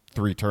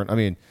 3 turnovers. I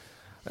mean,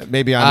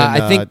 maybe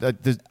I'm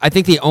in... I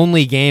think the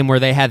only game where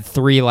they had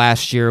 3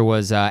 last year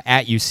was at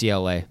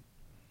UCLA.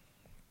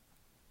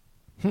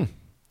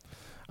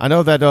 I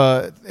know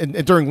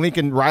that during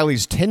Lincoln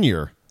Riley's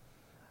tenure,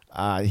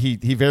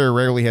 he very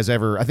rarely has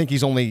ever... I think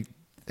he's only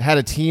had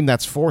a team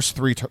that's forced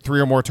 3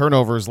 or more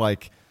turnovers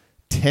like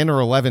 10 or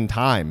 11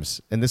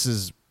 times. And this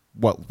is,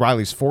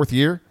 Riley's 4th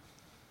year?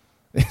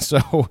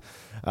 So...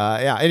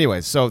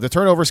 anyways, so the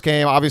turnovers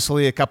came.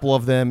 Obviously, a couple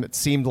of them, it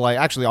seemed like,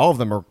 actually all of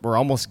them were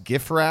almost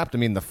gift-wrapped. I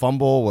mean, the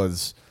fumble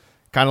was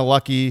kind of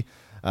lucky.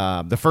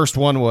 The first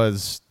one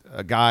was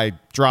a guy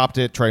dropped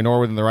it, Trey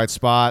Norwood in the right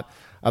spot.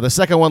 The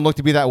second one looked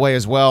to be that way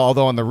as well,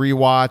 although on the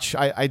rewatch,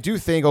 I do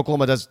think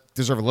Oklahoma does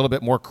deserve a little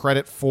bit more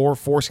credit for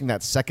forcing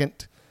that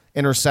second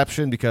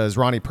interception, because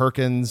Ronnie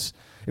Perkins,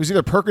 it was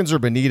either Perkins or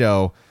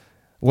Benito,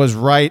 was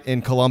right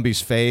in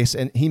Colombi's face,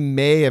 and he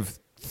may have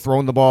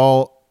thrown the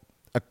ball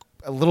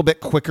a little bit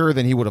quicker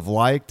than he would have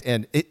liked,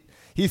 and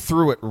he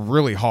threw it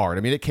really hard.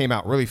 I mean, it came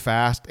out really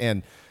fast,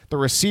 and the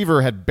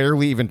receiver had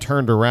barely even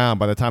turned around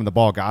by the time the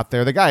ball got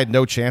there. The guy had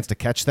no chance to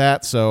catch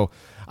that, so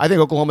I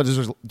think Oklahoma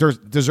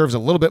deserves a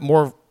little bit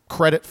more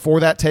credit for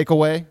that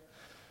takeaway.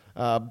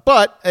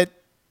 But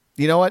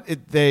you know what?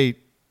 They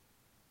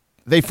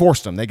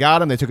forced him. They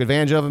got him. They took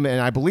advantage of him,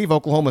 and I believe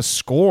Oklahoma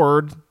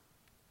scored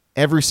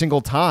every single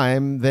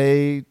time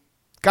they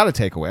got a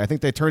takeaway. I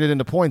think they turned it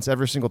into points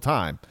every single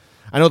time.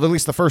 I know at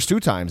least the first 2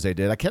 times they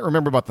did. I can't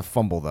remember about the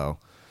fumble, though.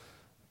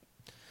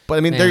 But, I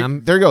mean,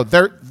 there you go.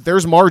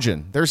 There's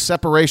margin. There's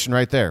separation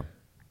right there.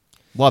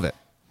 Love it.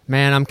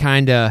 Man, I'm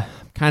kind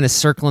of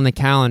circling the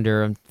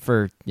calendar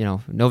for,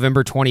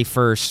 November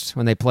 21st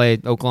when they play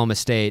Oklahoma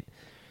State.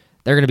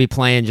 They're going to be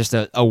playing just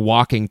a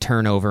walking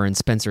turnover in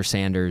Spencer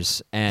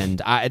Sanders.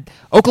 And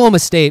Oklahoma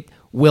State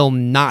will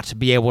not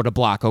be able to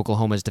block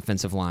Oklahoma's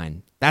defensive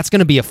line. That's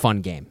going to be a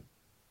fun game.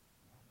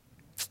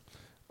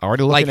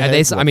 Already looking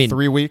ahead,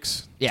 3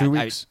 weeks? Yeah, 2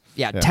 weeks?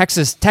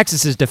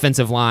 Texas's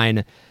defensive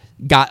line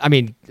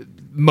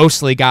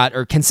consistently got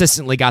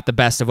the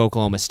best of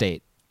Oklahoma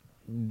State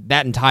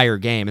that entire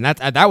game, and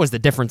that was the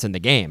difference in the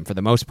game for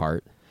the most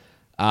part.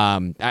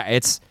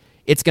 It's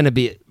going to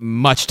be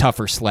much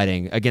tougher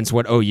sledding against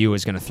what OU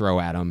is going to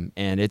throw at them,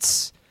 and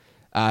it's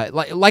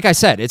like I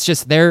said, it's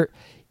just there.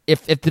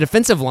 If the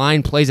defensive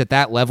line plays at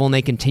that level and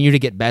they continue to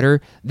get better,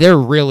 there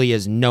really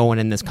is no one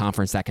in this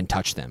conference that can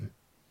touch them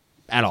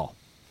at all.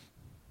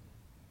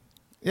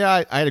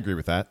 Yeah, I'd agree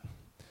with that.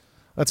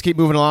 Let's keep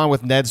moving along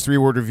with Ned's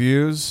 3-word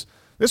reviews.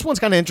 This one's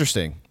kind of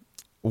interesting.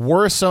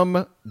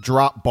 Worrisome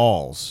drop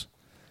balls.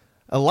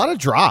 A lot of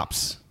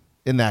drops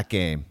in that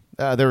game.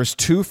 There was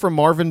 2 from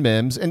Marvin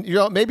Mims, and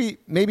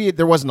maybe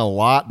there wasn't a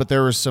lot, but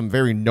there was some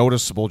very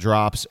noticeable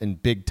drops in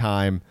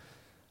big-time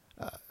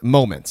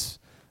moments.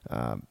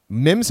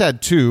 Mims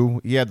had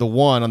 2. He had the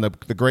one on the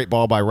great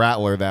ball by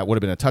Rattler that would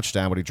have been a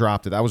touchdown, but he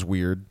dropped it. That was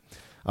weird.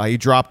 He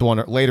dropped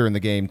one later in the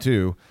game,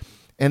 too.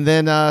 And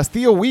then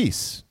Theo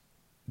Weiss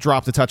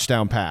dropped a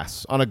touchdown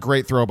pass on a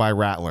great throw by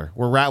Rattler,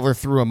 where Rattler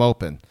threw him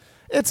open.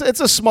 It's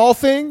a small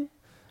thing,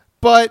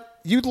 but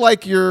you'd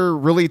like your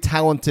really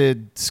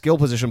talented skill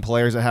position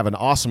players that have an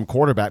awesome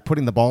quarterback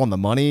putting the ball on the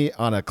money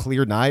on a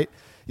clear night.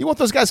 You want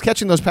those guys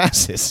catching those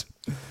passes.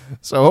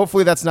 So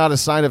hopefully that's not a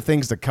sign of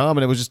things to come,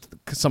 and it was just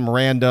some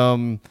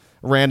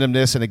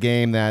randomness in a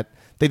game that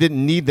they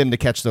didn't need them to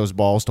catch those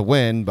balls to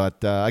win. But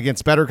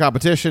against better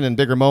competition and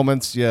bigger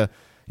moments, you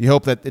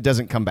hope that it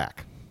doesn't come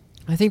back.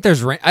 I think there's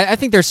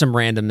some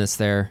randomness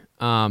there,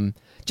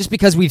 just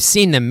because we've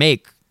seen them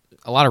make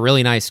a lot of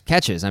really nice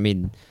catches. I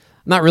mean,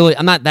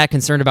 I'm not that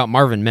concerned about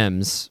Marvin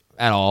Mims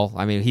at all.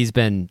 I mean, he's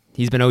been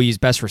OU's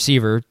best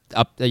receiver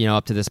up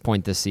to this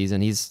point this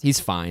season. He's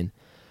fine.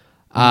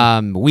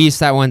 Weiss,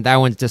 that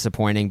one's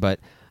disappointing, but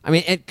I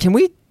mean, can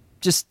we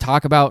just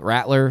talk about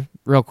Rattler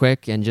real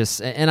quick and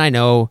I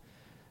know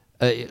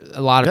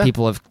a lot of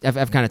people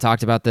have kind of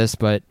talked about this,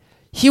 but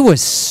he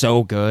was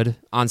so good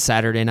on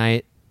Saturday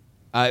night.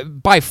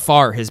 By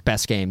far his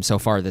best game so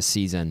far this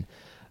season.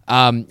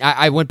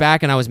 I went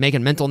back and I was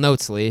making mental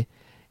notes, Lee,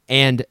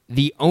 and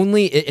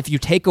if you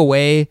take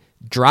away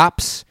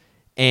drops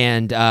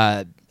and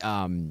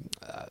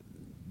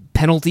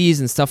penalties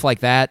and stuff like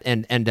that,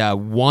 and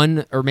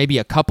one or maybe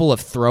a couple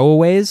of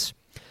throwaways,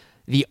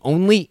 the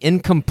only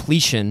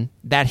incompletion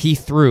that he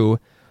threw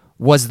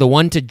was the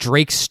one to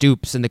Drake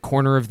Stoops in the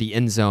corner of the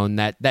end zone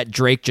that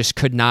Drake just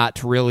could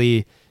not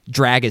really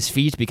drag his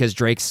feet because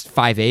Drake's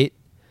 5'8".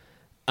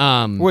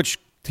 Which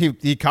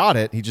he caught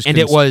it. He just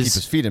couldn't keep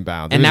his feet in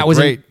bounds. And that was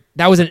an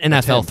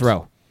NFL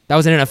throw. That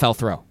was an NFL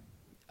throw.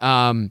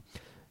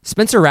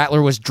 Spencer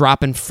Rattler was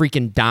dropping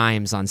freaking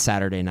dimes on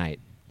Saturday night.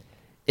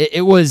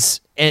 It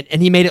was,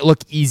 and he made it look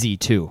easy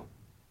too.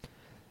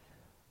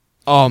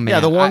 Oh man,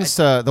 yeah.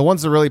 The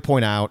ones to really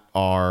point out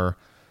are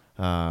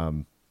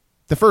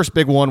the first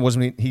big one was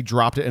when he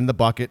dropped it in the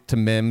bucket to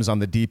Mims on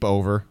the deep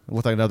over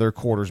with another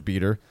quarters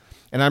beater.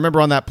 And I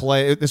remember on that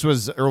play, this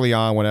was early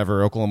on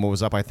whenever Oklahoma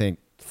was up, I think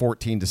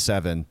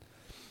 14-7,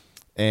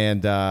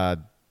 and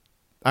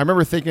I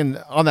remember thinking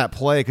on that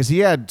play, because he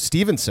had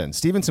Stevenson.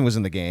 Stevenson was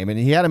in the game, and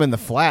he had him in the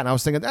flat, and I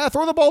was thinking,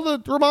 throw the ball to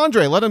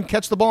Ramondre. Let him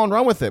catch the ball and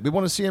run with it. We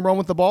want to see him run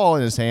with the ball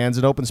in his hands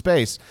in open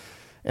space.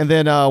 And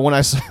then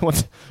once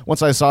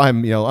I saw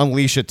him,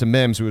 unleash it to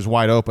Mims, who was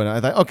wide open, I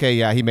thought, okay,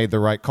 yeah, he made the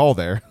right call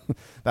there.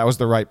 That was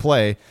the right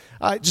play.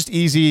 Just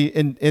easy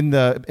in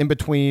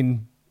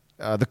between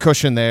the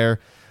cushion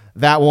there.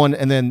 That one,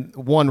 and then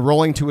one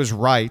rolling to his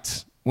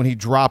right when he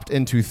dropped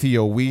into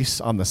Theo Weiss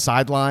on the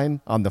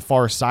sideline, on the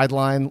far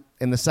sideline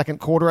in the second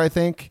quarter, I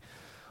think,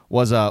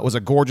 was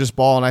a gorgeous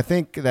ball. And I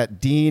think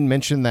that Dean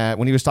mentioned that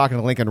when he was talking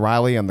to Lincoln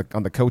Riley on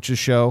the coaches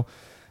show,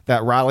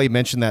 that Riley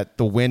mentioned that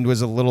the wind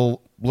was a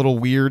little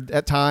weird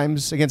at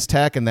times against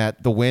Tech, and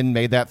that the wind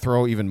made that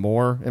throw even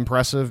more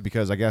impressive,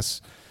 because I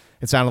guess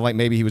it sounded like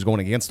maybe he was going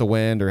against the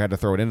wind or had to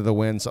throw it into the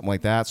wind, something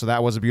like that. So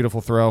that was a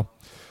beautiful throw.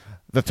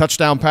 The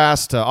touchdown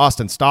pass to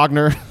Austin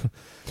Stogner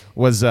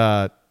was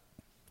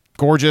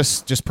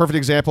gorgeous. Just perfect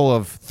example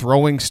of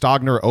throwing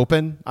Stogner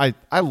open. I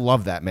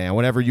love that, man.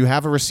 Whenever you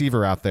have a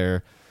receiver out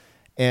there,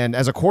 and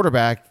as a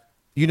quarterback,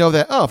 you know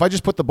that, if I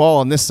just put the ball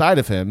on this side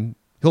of him,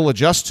 he'll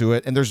adjust to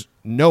it, and there's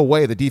no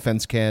way the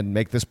defense can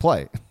make this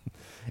play.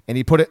 And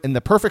he put it in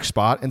the perfect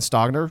spot, and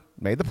Stogner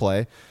made the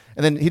play.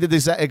 And then he did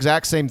the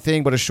exact same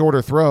thing, but a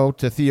shorter throw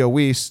to Theo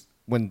Weiss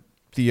when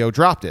Theo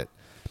dropped it.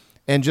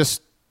 And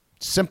just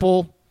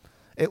simple.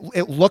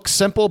 It looks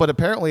simple, but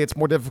apparently it's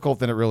more difficult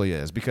than it really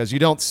is, because you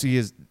don't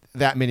see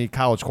that many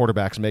college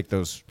quarterbacks make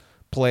those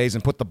plays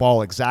and put the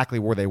ball exactly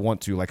where they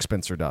want to, like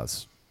Spencer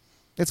does.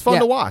 It's fun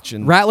to watch.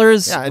 And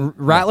Rattler's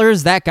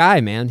that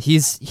guy, man. He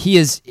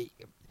is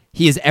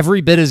every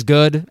bit as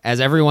good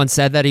as everyone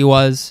said that he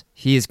was.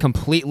 He has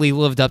completely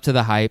lived up to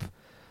the hype.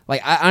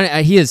 Like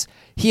he is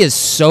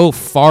so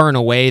far and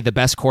away the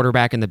best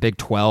quarterback in the Big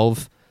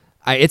 12.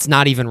 It's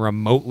not even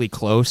remotely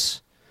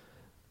close.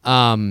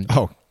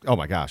 Oh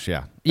my gosh,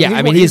 yeah.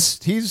 Yeah,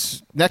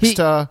 he's next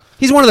to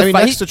he's one of the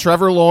next to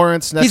Trevor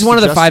Lawrence. He's one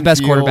of the Justin 5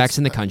 best Fields. quarterbacks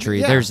in the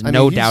country. Yeah, There's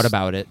no doubt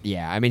about it.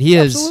 Yeah, I mean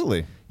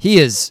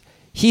he's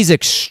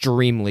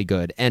extremely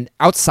good. And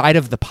outside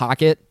of the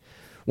pocket,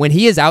 when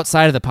he is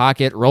outside of the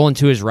pocket, rolling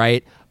to his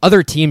right,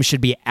 other teams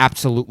should be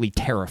absolutely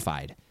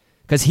terrified,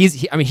 because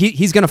he's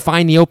going to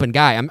find the open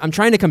guy. I'm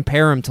trying to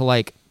compare him to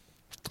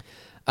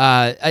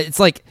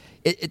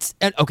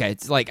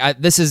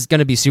this is going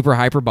to be super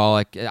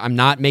hyperbolic. I'm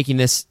not making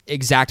this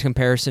exact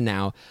comparison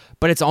now,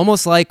 but it's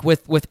almost like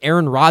with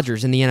Aaron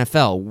Rodgers in the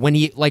NFL. When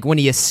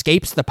he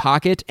escapes the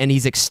pocket and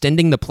he's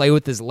extending the play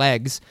with his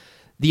legs,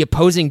 the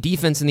opposing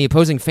defense and the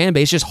opposing fan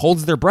base just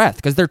holds their breath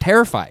because they're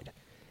terrified.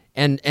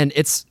 And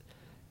it's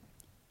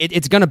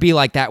going to be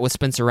like that with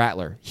Spencer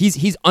Rattler.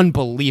 He's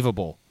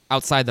unbelievable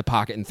outside the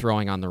pocket and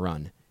throwing on the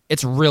run.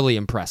 It's really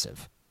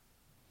impressive.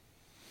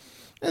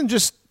 And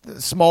just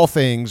small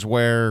things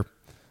where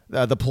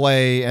the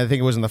play, I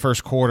think it was in the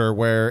first quarter,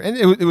 and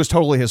it was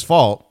totally his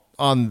fault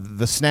on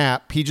the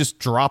snap. He just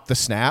dropped the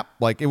snap.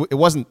 Like it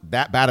wasn't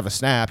that bad of a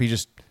snap. He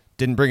just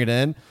didn't bring it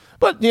in.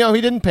 But, he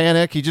didn't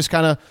panic. He just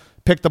kind of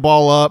picked the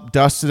ball up,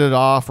 dusted it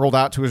off, rolled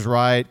out to his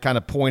right, kind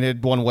of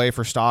pointed one way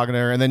for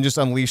Stogner, and then just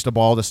unleashed the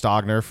ball to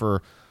Stogner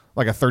for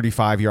like a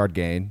 35-yard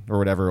gain or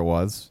whatever it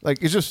was.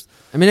 Like, it's just...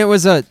 I mean, it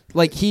was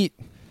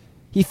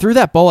he threw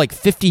that ball like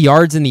 50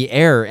 yards in the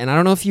air, and I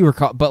don't know if you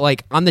recall, but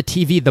like on the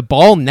TV, the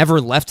ball never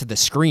left the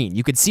screen.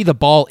 You could see the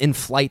ball in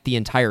flight the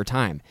entire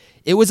time.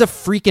 It was a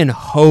freaking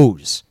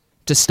hose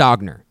to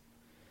Stogner.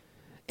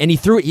 And he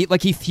threw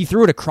it, he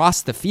threw it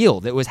across the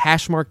field. It was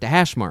hash mark to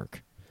hash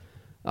mark.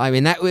 I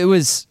mean, it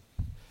was...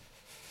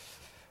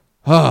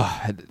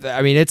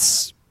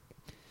 it's...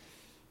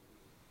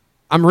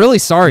 I'm really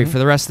sorry for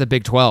the rest of the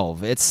Big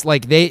 12. It's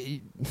like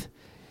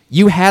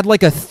you had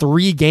like a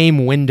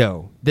 3-game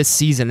window this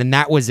season, and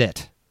that was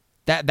it.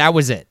 That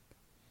was it.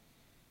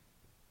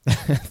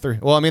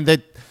 Well,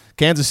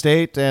 Kansas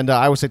State and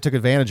Iowa State took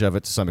advantage of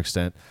it to some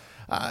extent.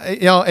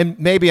 And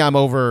maybe I'm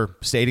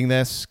overstating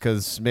this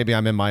because maybe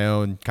I'm in my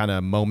own kind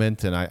of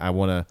moment, and I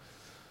want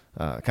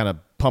to kind of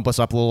pump us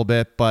up a little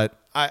bit. But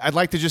I'd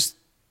like to just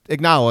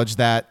acknowledge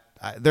that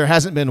there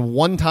hasn't been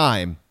one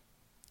time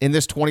in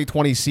this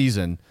 2020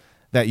 season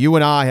that you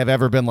and I have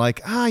ever been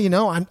like,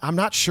 I'm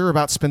not sure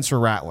about Spencer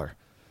Rattler.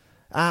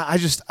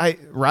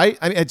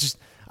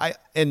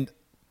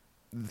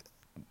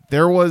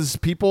 There was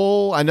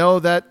people I know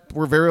that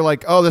were very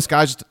like, oh, this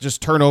guy's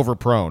just turnover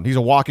prone. He's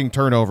a walking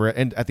turnover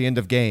at the end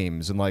of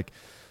games. And like,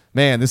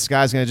 man, this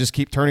guy's going to just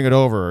keep turning it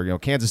over,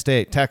 Kansas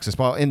State, Texas.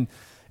 And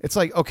it's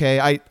like,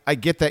 okay, I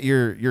get that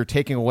you're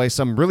taking away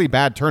some really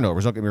bad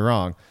turnovers. Don't get me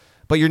wrong.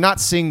 but you're not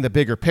seeing the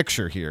bigger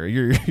picture here.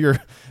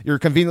 You're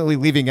conveniently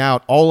leaving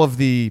out all of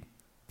the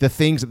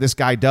things that this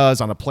guy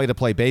does on a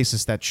play-to-play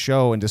basis that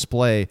show and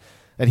display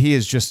that he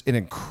is just an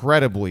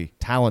incredibly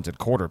talented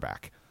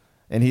quarterback.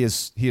 And he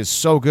is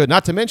so good.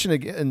 Not to mention,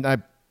 and I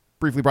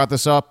briefly brought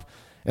this up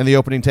in the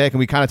opening take, and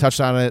we kind of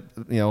touched on it,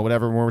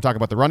 whatever, when we're talking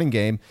about the running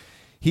game.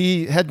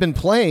 He had been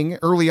playing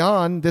early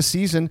on this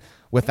season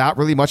without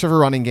really much of a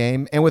running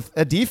game and with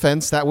a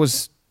defense that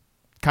was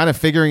kind of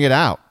figuring it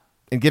out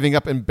and giving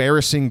up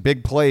embarrassing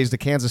big plays to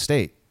Kansas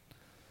State.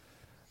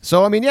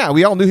 So, I mean, yeah,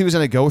 we all knew he was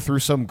going to go through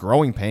some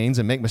growing pains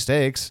and make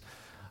mistakes.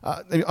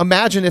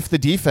 Imagine if the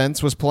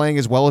defense was playing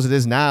as well as it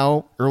is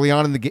now early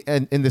on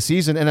in the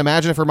season, and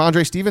imagine if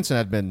Ramondre Stevenson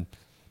had been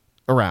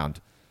around.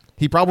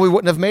 He probably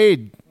wouldn't have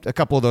made a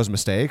couple of those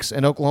mistakes,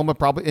 and Oklahoma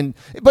probably.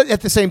 But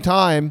at the same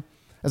time,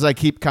 as I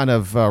keep kind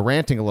of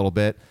ranting a little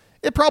bit,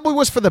 it probably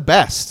was for the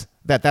best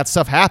that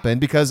stuff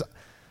happened, because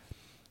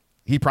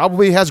he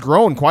probably has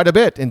grown quite a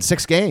bit in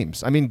 6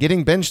 games. I mean,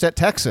 getting benched at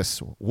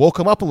Texas woke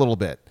him up a little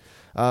bit.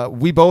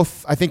 We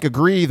both, I think,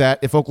 agree that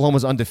if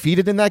Oklahoma's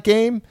undefeated in that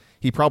game,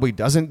 he probably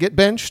doesn't get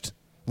benched.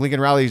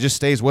 Lincoln Riley just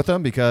stays with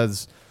him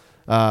because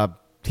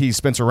he's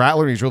Spencer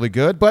Rattler and he's really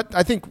good. But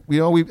I think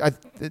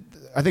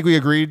I think we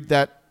agreed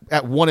that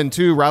at 1 and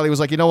 2, Riley was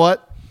like, you know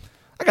what,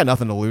 I got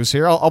nothing to lose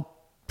here. I'll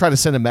try to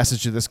send a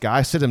message to this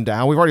guy, sit him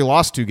down. We've already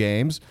lost 2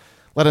 games.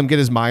 Let him get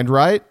his mind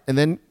right, and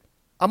then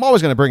I'm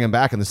always going to bring him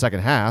back in the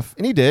second half.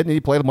 And he did, and he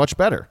played much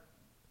better.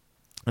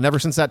 And ever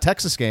since that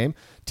Texas game,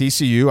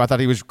 TCU, I thought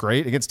he was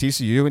great against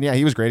TCU, and yeah,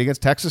 he was great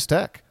against Texas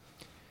Tech.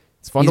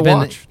 It's fun to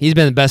watch. He's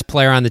been the best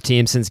player on the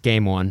team since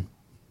game 1.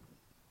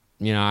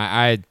 He's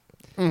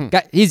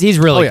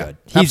really good.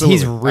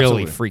 He's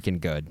really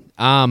freaking good.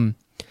 And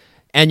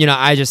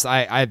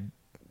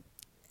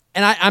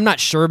I'm not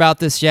sure about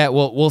this yet.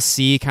 We'll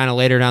see kind of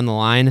later down the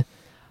line.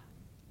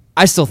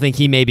 I still think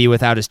he may be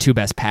without his 2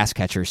 best pass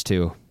catchers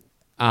too.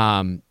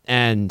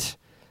 And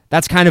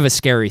that's kind of a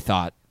scary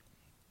thought.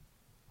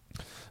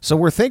 So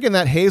we're thinking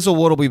that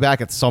Hazelwood will be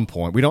back at some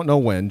point. We don't know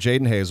when.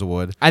 Jaden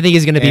Hazelwood. I think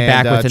he's going to be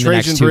back within the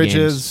next 2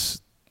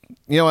 Bridges,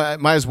 games. I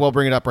might as well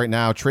bring it up right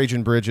now.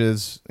 Trajan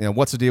Bridges,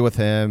 what's the deal with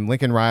him?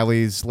 Lincoln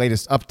Riley's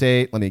latest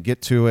update. Let me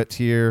get to it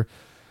here.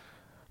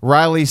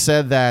 Riley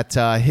said that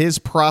his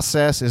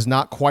process is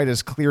not quite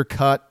as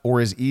clear-cut or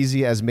as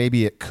easy as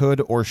maybe it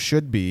could or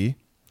should be.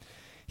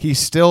 He's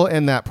still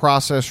in that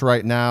process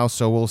right now,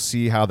 so we'll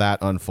see how that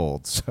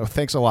unfolds. So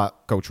thanks a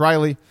lot, Coach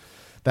Riley.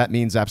 That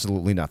means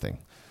absolutely nothing.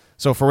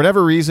 So for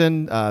whatever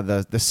reason,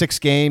 the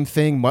 6-game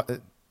thing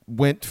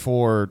went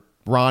for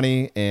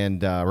Ronnie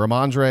and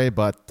Ramondre,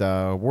 but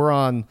we're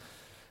on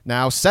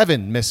now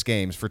 7 missed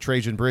games for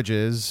Trajan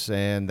Bridges,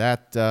 and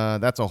that's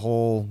a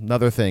whole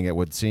nother thing, it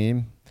would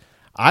seem.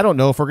 I don't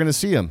know if we're going to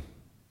see him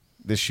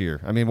this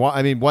year.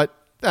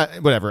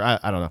 Whatever.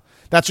 I don't know.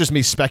 That's just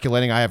me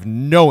speculating. I have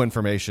no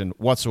information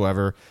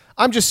whatsoever.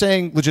 I'm just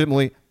saying,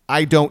 legitimately,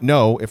 I don't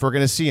know if we're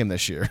going to see him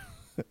this year.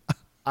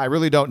 I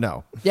really don't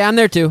know. Yeah, I'm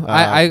there too.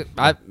 I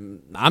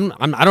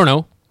don't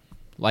know.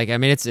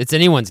 It's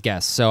anyone's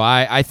guess. So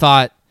I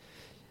thought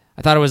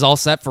it was all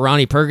set for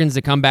Ronnie Perkins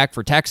to come back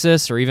for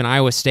Texas or even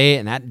Iowa State,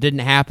 and that didn't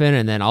happen.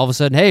 And then all of a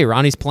sudden, hey,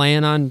 Ronnie's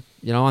playing on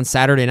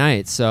Saturday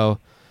night. So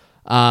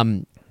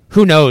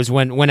who knows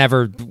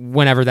whenever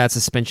that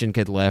suspension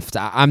could lift.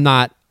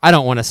 I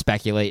don't want to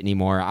speculate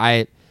anymore.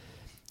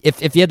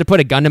 If you had to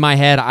put a gun to my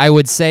head, I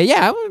would say,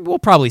 yeah, we'll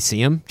probably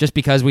see him just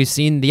because we've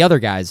seen the other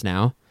guys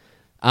now.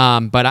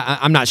 But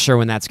I'm not sure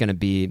when that's going to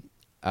be.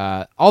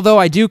 Although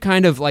I do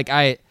kind of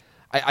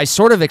I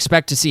sort of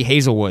expect to see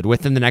Hazelwood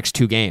within the next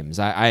 2 games.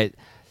 That's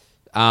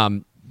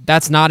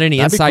not any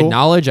inside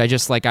knowledge. I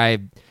just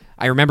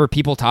I remember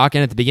people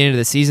talking at the beginning of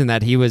the season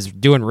that he was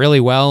doing really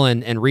well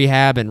in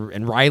rehab,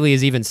 and Riley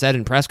has even said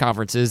in press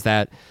conferences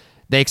that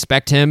they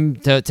expect him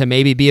to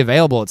maybe be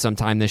available at some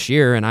time this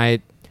year, and I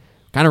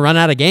kind of run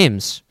out of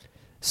games.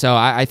 So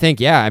I think,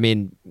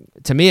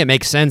 to me it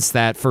makes sense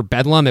that for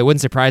Bedlam, it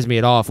wouldn't surprise me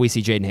at all if we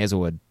see Jaden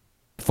Hazelwood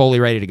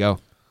fully ready to go.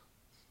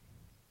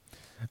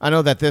 I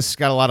know that this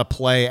got a lot of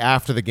play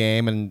after the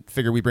game, and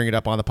figure we bring it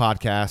up on the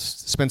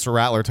podcast. Spencer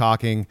Rattler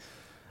talking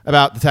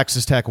about the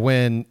Texas Tech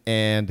win,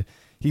 and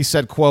he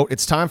said, quote,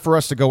 "It's time for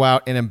us to go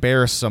out and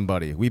embarrass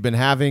somebody. We've been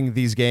having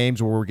these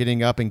games where we're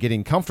getting up and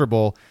getting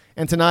comfortable,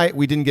 and tonight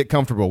we didn't get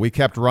comfortable. We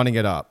kept running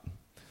it up."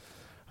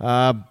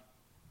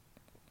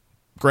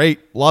 Great.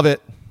 Love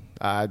it.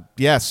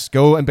 Yes,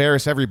 go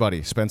embarrass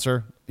everybody,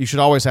 Spencer. You should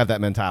always have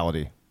that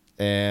mentality.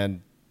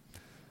 And,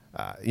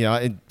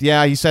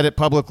 he said it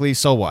publicly.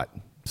 So what?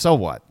 So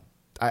what?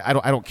 I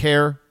don't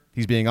care.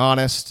 He's being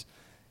honest.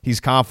 He's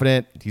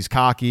confident. He's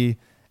cocky.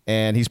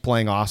 And he's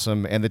playing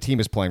awesome, and the team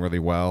is playing really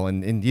well.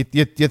 And you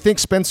think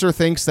Spencer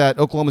thinks that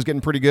Oklahoma's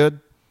getting pretty good?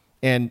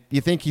 And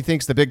you think he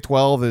thinks the Big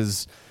 12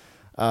 is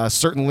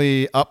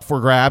certainly up for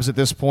grabs at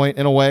this point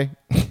in a way?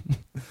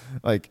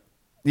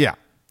 Yeah.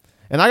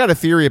 And I got a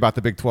theory about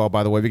the Big 12,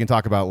 by the way, we can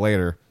talk about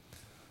later,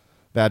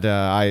 that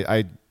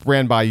I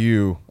ran by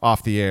you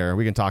off the air.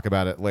 We can talk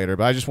about it later,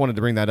 but I just wanted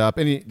to bring that up.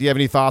 Do you have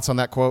any thoughts on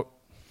that quote?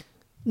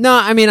 No,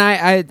 I mean,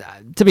 I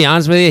to be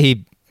honest with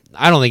you,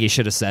 I don't think he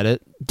should have said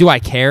it. Do I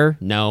care?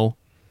 No.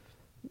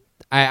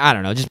 I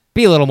don't know. Just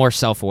be a little more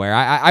self-aware.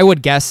 I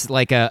would guess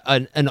like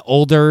an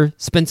older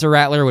Spencer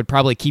Rattler would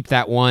probably keep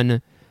that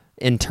one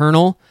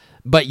internal.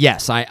 But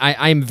yes,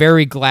 I'm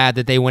very glad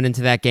that they went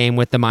into that game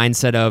with the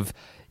mindset of,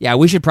 yeah,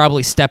 we should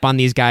probably step on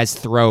these guys'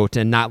 throat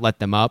and not let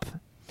them up.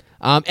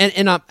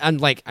 And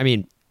like, I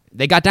mean,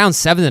 they got down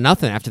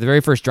 7-0 after the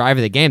very first drive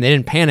of the game. They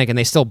didn't panic and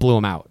they still blew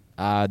them out.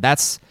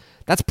 That's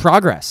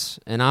progress,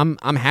 and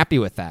I'm happy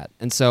with that.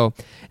 And so,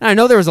 and I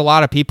know there was a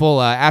lot of people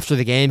after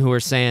the game who were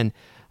saying,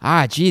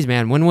 geez,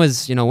 man, when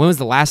was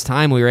the last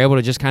time we were able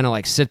to just kind of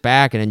like sit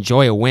back and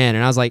enjoy a win?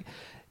 And I was like,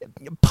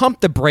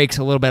 pump the brakes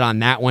a little bit on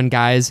that one,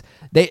 guys.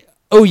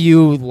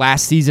 OU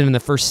last season in the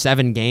first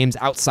 7 games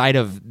outside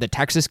of the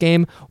Texas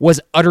game was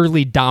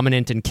utterly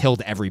dominant and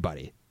killed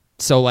everybody.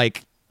 So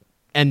like,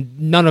 and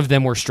none of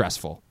them were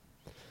stressful.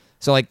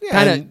 So like,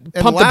 kind of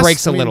pump the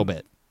brakes a little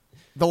bit.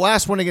 The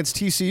last one against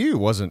TCU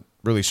wasn't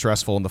really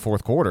stressful in the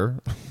fourth quarter.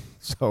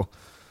 So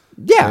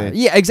yeah,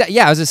 exactly.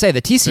 Yeah, I was gonna say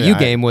the TCU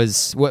game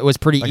was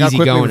pretty easy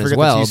going as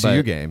well. The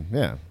TCU game,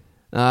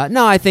 yeah.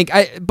 No, I think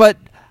but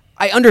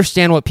I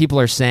understand what people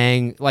are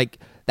saying. Like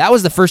that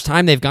was the first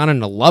time they've gone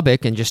into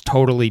Lubbock and just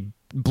totally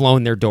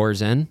blown their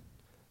doors in.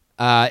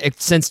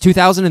 Since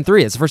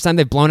 2003, it's the first time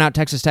they've blown out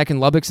Texas Tech and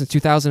Lubbock since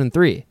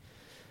 2003.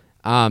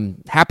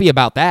 Happy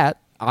about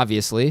that,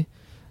 obviously.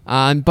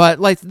 But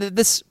like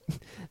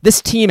this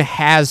team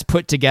has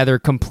put together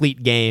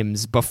complete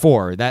games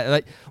before. That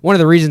like, one of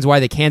the reasons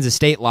why the Kansas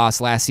State loss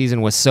last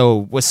season was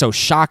so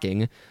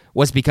shocking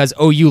was because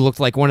OU looked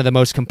like one of the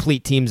most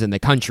complete teams in the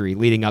country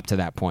leading up to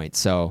that point.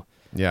 So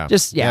yeah,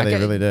 they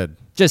really did.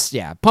 Just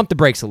pump the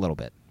brakes a little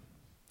bit.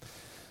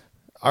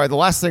 All right, the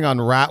last thing on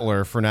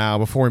Rattler for now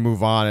before we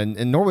move on,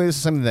 and normally this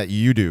is something that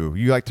you do.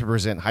 You like to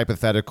present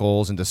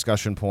hypotheticals and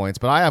discussion points,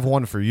 but I have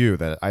one for you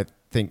that I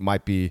think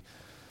might be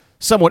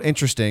somewhat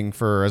interesting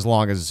for as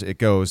long as it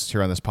goes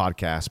here on this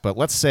podcast. But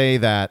let's say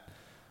that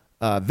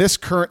this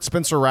current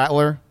Spencer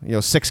Rattler,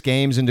 6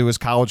 games into his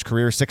college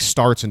career, 6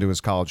 starts into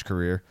his college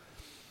career.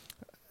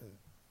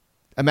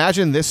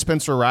 Imagine this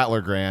Spencer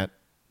Rattler, Grant,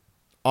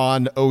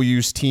 on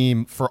OU's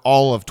team for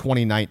all of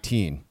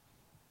 2019.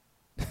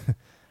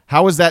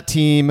 How is that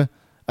team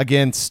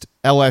against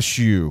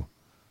LSU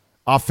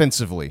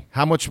offensively?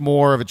 How much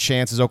more of a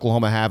chance does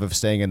Oklahoma have of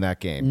staying in that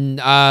game?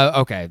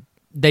 Okay,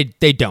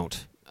 they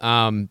don't.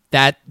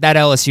 That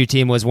LSU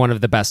team was one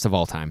of the best of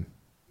all time,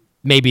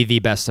 maybe the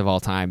best of all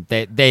time.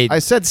 I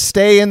said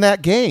stay in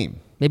that game.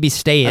 Maybe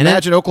stay in.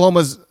 Imagine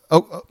Oklahoma's.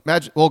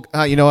 Imagine. Well,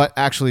 you know what?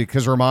 Actually,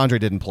 because Ramondre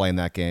didn't play in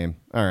that game.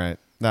 All right,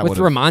 with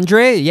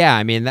Ramondre, yeah.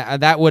 I mean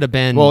that would have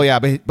been. Well, yeah,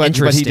 but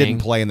he didn't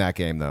play in that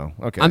game though.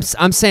 Okay,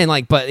 I'm saying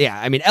like, but yeah,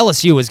 I mean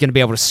LSU was going to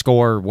be able to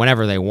score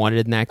whenever they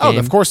wanted in that game. Oh,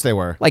 of course they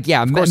were. Like,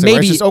 yeah,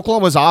 maybe just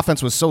Oklahoma's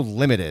offense was so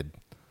limited.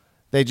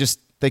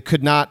 They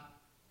could not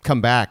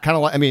come back. Kind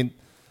of like, I mean.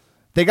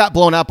 They got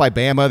blown out by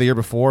Bama the year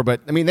before,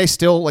 but I mean, they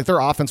still their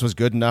offense was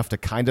good enough to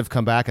kind of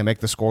come back and make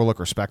the score look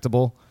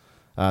respectable.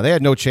 They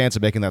had no chance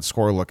of making that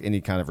score look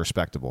any kind of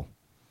respectable.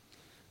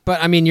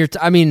 But I mean,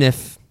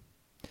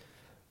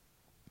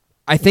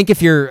 I think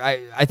if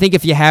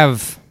you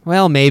have,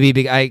 well,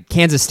 maybe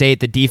Kansas State,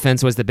 the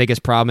defense was the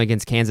biggest problem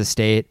against Kansas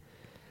State.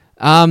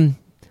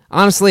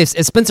 Honestly,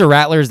 if Spencer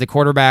Rattler is the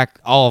quarterback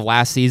all of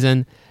last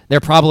season, they're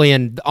probably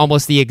in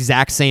almost the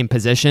exact same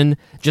position.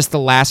 Just the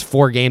last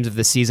 4 games of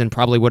the season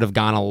probably would have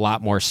gone a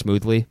lot more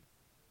smoothly.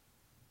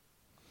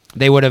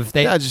 They would have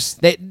they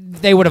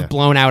would have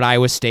blown out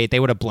Iowa State.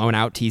 They would have blown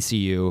out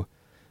TCU.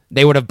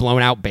 They would have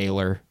blown out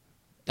Baylor.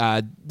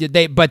 They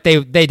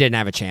didn't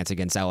have a chance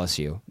against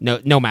LSU.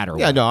 No matter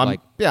what.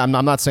 I'm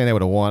not saying they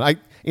would have won.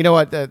 You know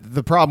what?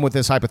 The problem with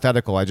this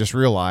hypothetical, I just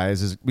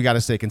realized, is we got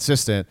to stay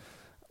consistent.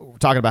 We're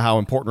talking about how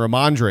important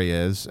Ramondre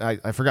is.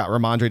 I forgot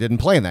Ramondre didn't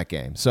play in that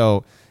game.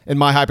 So in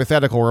my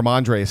hypothetical,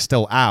 Ramondre is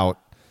still out.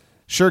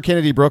 Sure,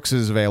 Kennedy Brooks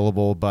is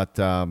available, but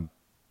that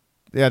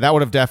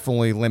would have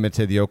definitely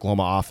limited the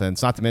Oklahoma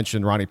offense. Not to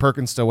mention Ronnie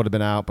Perkins still would have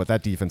been out, but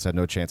that defense had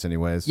no chance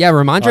anyways. Yeah,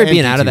 Ramondre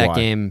being out of that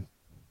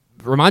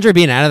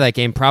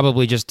game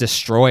probably just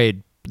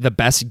destroyed the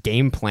best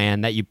game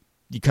plan that you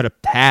could have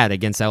had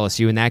against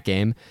LSU in that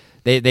game.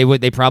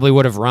 They probably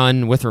would have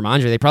run with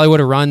Ramondre. They probably would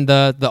have run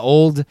the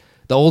old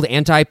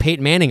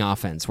anti-Peyton Manning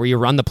offense where you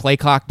run the play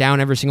clock down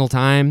every single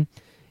time.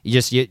 You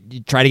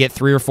try to get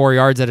 3 or 4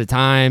 yards at a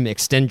time,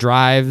 extend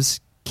drives,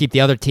 keep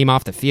the other team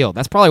off the field.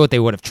 That's probably what they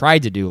would have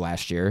tried to do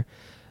last year,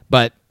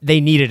 but they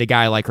needed a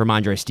guy like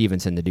Ramondre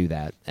Stevenson to do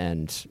that,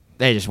 and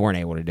they just weren't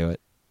able to do it.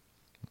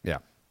 Yeah.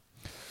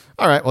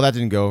 All right. Well, that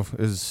didn't go.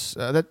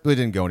 That really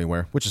didn't go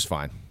anywhere, which is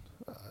fine.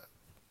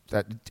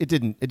 That it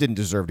didn't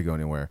deserve to go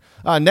anywhere.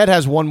 Ned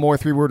has one more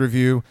 3-word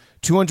review: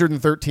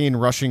 213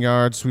 rushing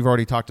yards. We've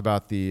already talked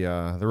about the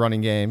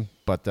running game,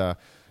 but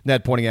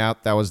Ned pointing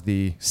out that was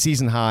the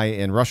season high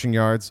in rushing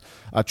yards.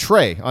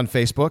 Trey on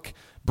Facebook: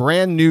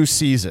 brand new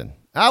season.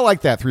 I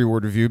like that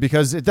 3-word review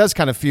because it does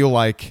kind of feel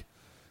like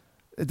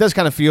it does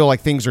kind of feel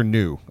like things are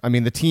new. I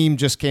mean, the team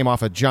just came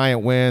off a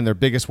giant win, their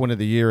biggest win of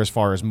the year as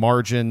far as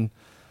margin.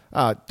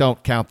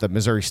 Don't count the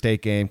Missouri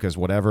State game because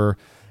whatever.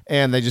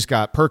 And they just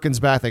got Perkins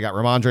back. They got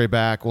Ramondre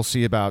back. We'll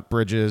see about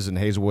Bridges and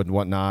Hazelwood and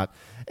whatnot.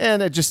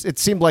 And it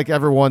seemed like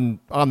everyone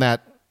on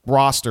that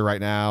roster right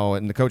now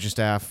and the coaching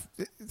staff,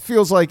 it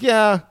feels like,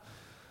 yeah,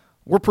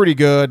 we're pretty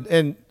good.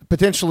 And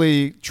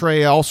potentially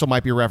Trey also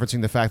might be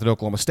referencing the fact that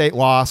Oklahoma State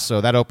lost,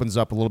 so that opens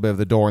up a little bit of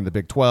the door in the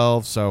Big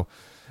 12. So,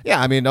 yeah,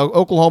 I mean,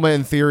 Oklahoma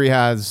in theory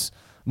has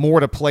more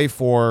to play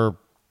for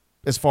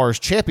as far as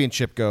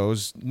championship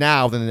goes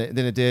now than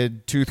it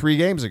did 2-3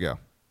 games ago.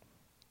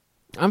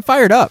 I'm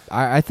fired up.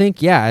 I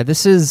think, yeah,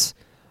 this is,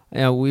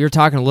 we were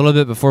talking a little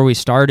bit before we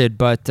started,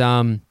 but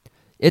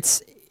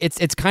it's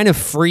kind of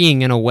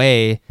freeing in a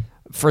way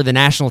for the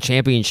national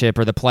championship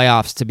or the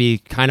playoffs to be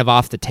kind of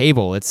off the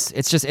table. It's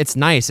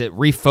nice. It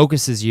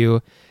refocuses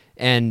you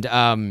and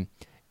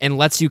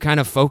lets you kind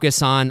of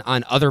focus on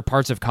other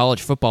parts of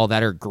college football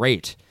that are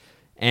great.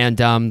 And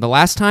the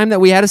last time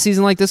that we had a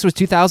season like this was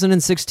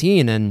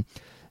 2016, and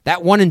that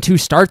 1-2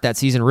 start that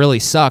season really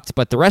sucked,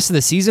 but the rest of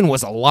the season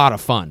was a lot of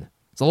fun.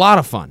 It's a lot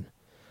of fun.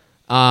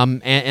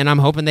 And I'm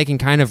hoping they can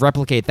kind of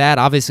replicate that.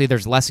 Obviously,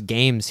 there's less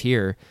games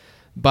here,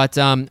 but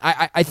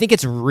I think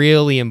it's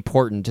really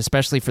important,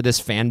 especially for this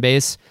fan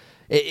base.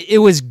 It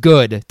was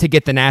good to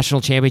get the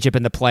national championship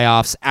and the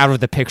playoffs out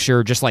of the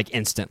picture just like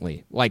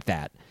instantly, like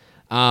that.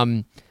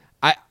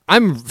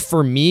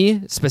 For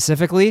me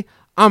specifically,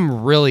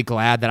 I'm really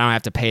glad that I don't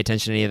have to pay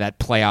attention to any of that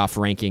playoff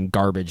ranking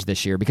garbage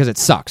this year because it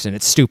sucks and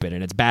it's stupid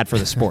and it's bad for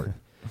the sport.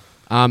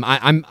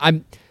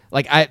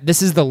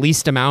 This is the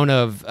least amount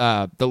of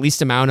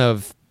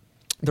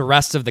the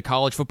rest of the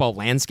college football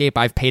landscape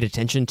I've paid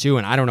attention to,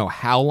 and I don't know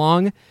how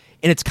long.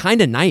 And it's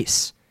kind of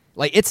nice.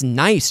 Like, it's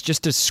nice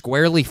just to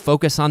squarely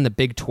focus on the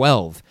Big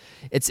 12.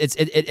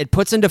 It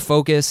puts into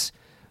focus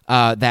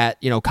that,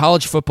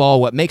 college football,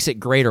 what makes it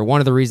great, or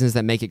one of the reasons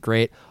that make it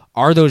great,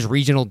 are those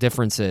regional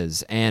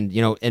differences and,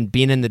 and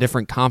being in the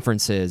different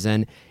conferences.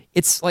 And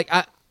it's like,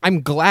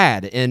 I'm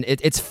glad, and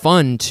it's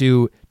fun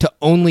to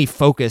only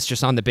focus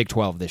just on the Big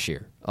 12 this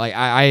year. Like,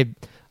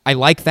 I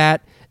like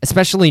that,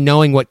 especially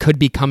knowing what could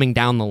be coming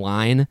down the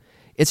line.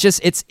 It's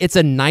just, it's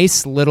a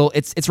nice little,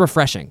 it's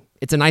refreshing.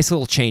 It's a nice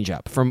little change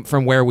up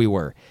from where we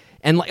were.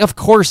 And of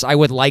course I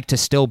would like to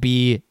still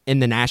be in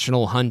the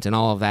national hunt and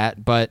all of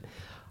that, but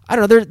I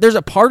don't know, there's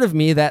a part of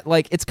me that,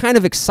 like, it's kind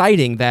of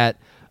exciting that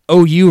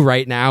OU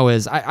right now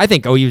is, I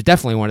think OU is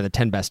definitely one of the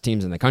 10 best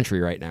teams in the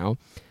country right now.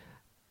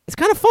 It's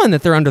kind of fun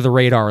that they're under the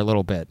radar a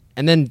little bit.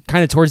 And then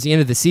kind of towards the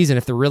end of the season,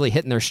 if they're really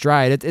hitting their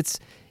stride,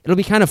 it'll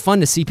be kind of fun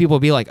to see people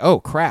be like, oh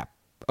crap,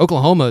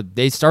 Oklahoma,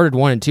 they started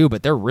 1-2,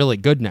 but they're really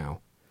good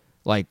now.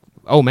 Like,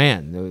 oh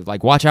man,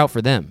 like, watch out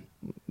for them.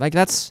 Like,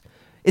 it's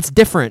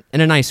different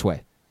in a nice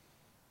way.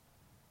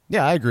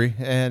 Yeah, I agree.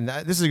 And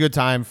this is a good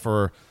time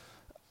for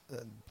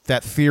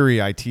that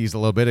theory I teased a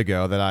little bit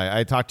ago that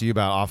I talked to you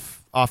about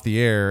off the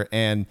air.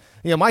 And,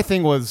 my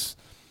thing was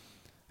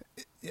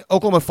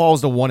Oklahoma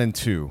falls to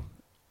 1-2.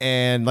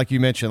 And like you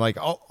mentioned, like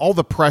all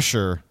the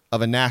pressure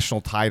of a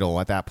national title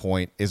at that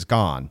point is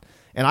gone.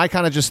 And I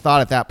kind of just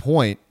thought at that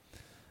point,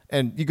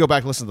 and you go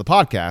back and listen to the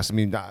podcast, I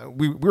mean,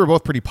 we were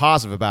both pretty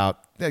positive about,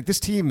 like, this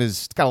team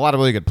has got a lot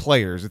of really good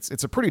players.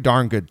 It's a pretty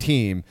darn good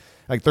team.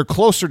 Like, they're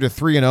closer to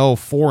 3-0,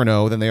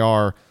 4-0 than they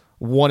are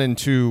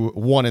 1-2,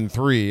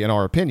 1-3 in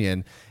our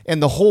opinion.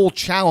 And the whole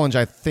challenge,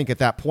 I think, at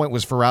that point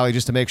was for Riley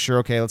just to make sure,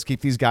 okay, let's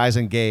keep these guys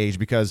engaged,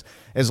 because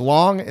as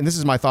long, and this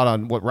is my thought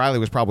on what Riley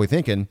was probably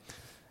thinking,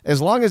 as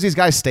long as these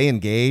guys stay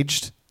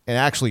engaged and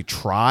actually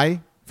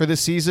try for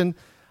this season,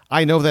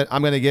 I know that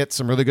I'm going to get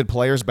some really good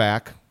players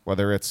back,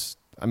 whether it's,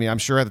 I mean, I'm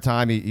sure at the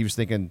time he was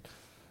thinking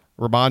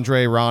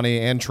Ramondre, Ronnie,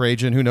 and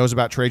Trajan. Who knows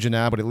about Trajan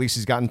now, but at least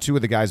he's gotten two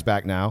of the guys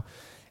back now.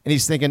 And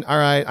he's thinking, all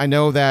right, I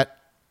know that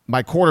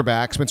my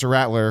quarterback, Spencer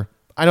Rattler,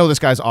 I know this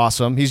guy's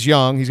awesome. He's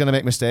young. He's going to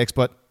make mistakes,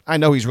 but I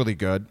know he's really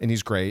good, and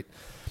he's great.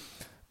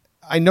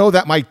 I know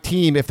that my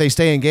team, if they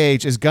stay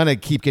engaged, is going to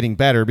keep getting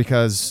better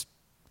because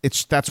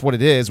that's what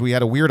it is. We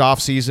had a weird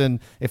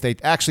offseason. If they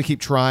actually keep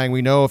trying,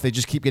 we know if they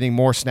just keep getting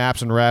more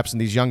snaps and reps and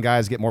these young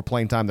guys get more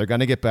playing time, they're going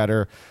to get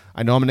better.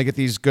 I know I'm going to get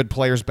these good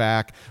players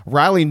back.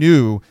 Riley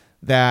knew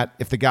that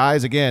if the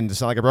guys, again, to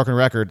sound like a broken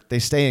record, they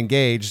stay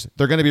engaged,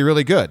 they're going to be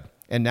really good.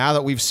 And now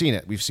that we've seen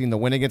it, we've seen the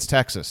win against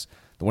Texas,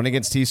 the win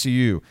against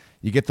TCU,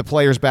 you get the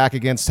players back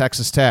against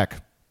Texas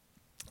Tech,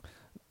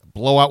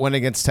 blowout win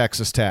against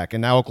Texas Tech,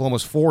 and now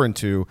Oklahoma's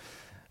 4-2.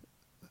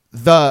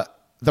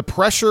 The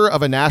pressure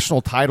of a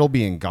national title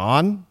being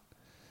gone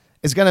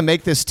is going to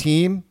make this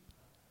team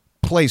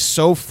play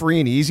so free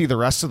and easy the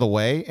rest of the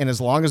way. And as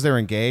long as they're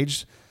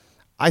engaged,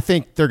 I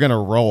think they're going to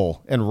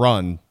roll and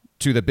run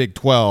to the Big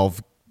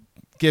 12,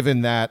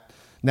 given that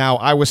now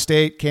Iowa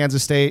State,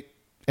 Kansas State,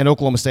 and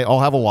Oklahoma State all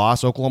have a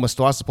loss. Oklahoma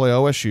still has to play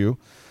OSU.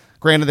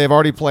 Granted, they've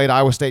already played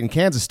Iowa State and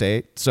Kansas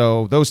State,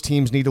 so those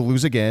teams need to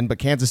lose again, but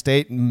Kansas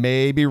State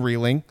may be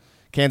reeling.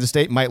 Kansas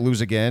State might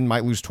lose again,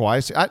 might lose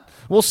twice.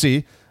 We'll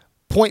see.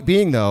 Point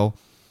being, though,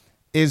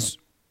 is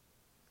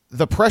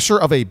the pressure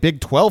of a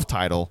Big 12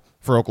 title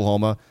for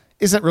Oklahoma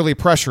isn't really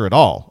pressure at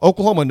all.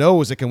 Oklahoma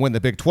knows it can win the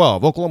Big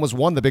 12. Oklahoma's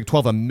won the Big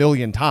 12 a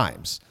million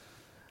times.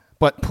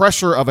 But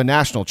pressure of a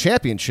national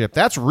championship,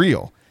 that's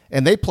real.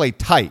 And they play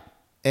tight.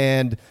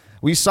 And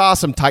we saw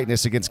some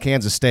tightness against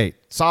Kansas State,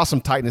 saw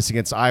some tightness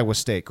against Iowa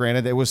State.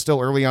 Granted, it was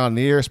still early on in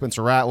the year.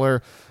 Spencer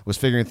Rattler was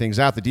figuring things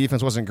out. The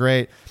defense wasn't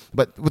great.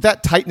 But with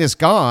that tightness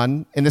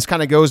gone, and this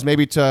kind of goes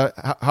maybe to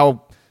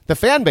how the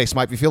fan base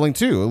might be feeling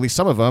too, at least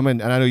some of them,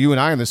 and I know you and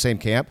I are in the same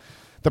camp.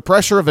 The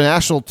pressure of a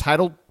national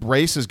title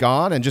race is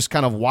gone, and just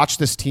kind of watch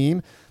this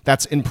team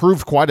that's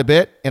improved quite a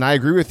bit, and I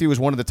agree with you, is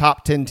one of the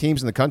top 10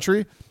 teams in the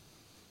country.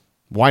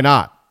 Why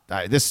not?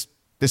 This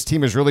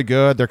team is really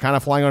good. They're kind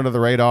of flying under the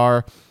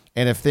radar,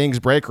 and if things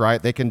break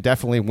right, they can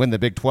definitely win the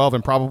Big 12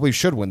 and probably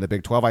should win the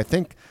Big 12. I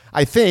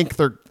think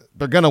they're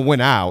going to win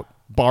out,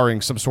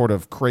 barring some sort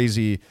of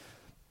crazy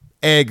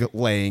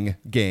egg-laying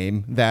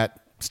game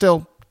that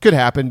still could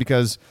happen,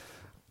 because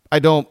I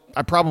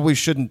probably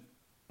shouldn't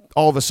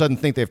all of a sudden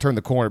think they've turned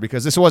the corner,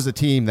 because this was a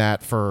team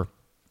that for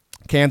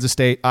Kansas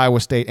State, Iowa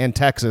State, and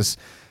Texas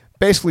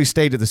basically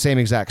stayed to the same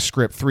exact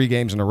script 3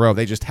 games in a row.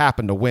 They just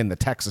happened to win the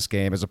Texas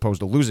game as opposed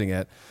to losing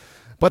it.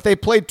 But they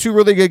played 2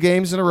 really good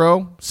games in a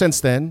row since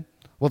then.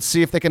 Let's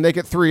see if they can make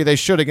it 3. They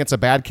should against a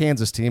bad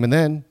Kansas team, and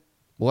then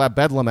we'll have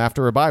Bedlam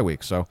after a bye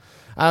week. So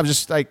I'm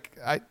just like,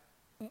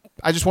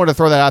 I just wanted to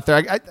throw that out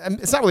there.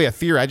 It's not really a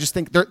theory. I just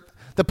think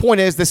the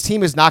point is this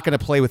team is not going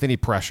to play with any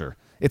pressure.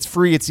 It's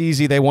free. It's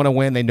easy. They want to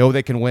win. They know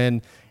they can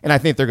win, and I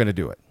think they're going to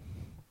do it.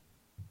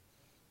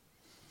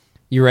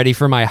 You ready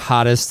for my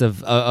hottest of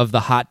the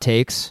hot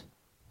takes?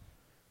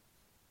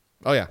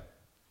 Oh, yeah.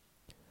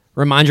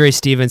 Ramondre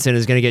Stevenson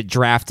is going to get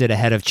drafted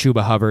ahead of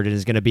Chuba Hubbard and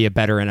is going to be a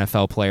better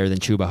NFL player than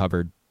Chuba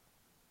Hubbard.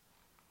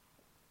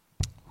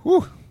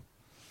 Whew.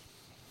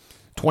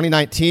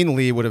 2019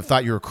 Lee would have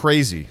thought you were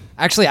crazy.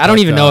 Actually, I don't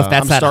even know if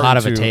that's that hot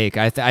of a take.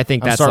 I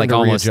think that's like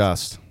almost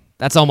readjust.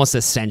 That's almost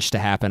a cinch to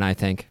happen, I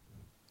think.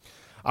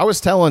 I was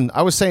saying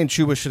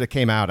Chuba should have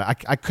came out.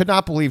 I could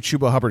not believe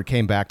Chuba Hubbard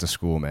came back to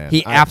school, man.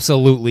 He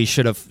absolutely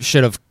should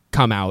have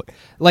come out.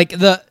 Like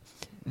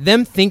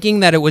them thinking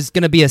that it was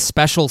going to be a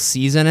special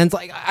season, and it's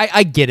like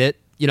I get it.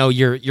 You know,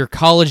 you're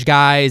college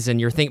guys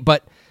and you're thinking,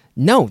 but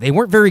no, they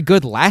weren't very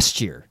good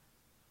last year.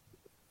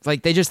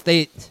 Like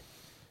they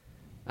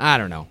I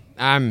don't know.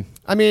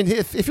 I mean,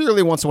 if he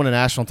really wants to win a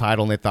national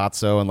title, and they thought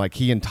so, and like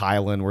he and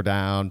Tylen were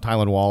down,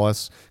 Tylen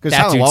Wallace, because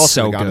Tylen Wallace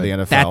so would have gone to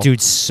the NFL. That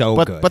dude's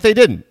so good. But they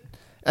didn't.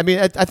 I mean,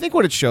 I think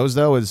what it shows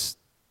though is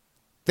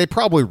they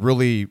probably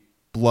really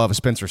love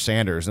Spencer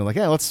Sanders, and like,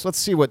 yeah, let's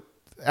see what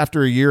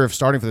after a year of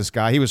starting for this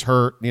guy, he was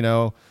hurt, you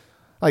know,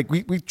 like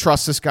we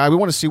trust this guy, we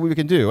want to see what we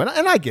can do, and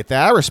I get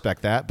that, I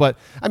respect that, but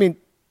I mean,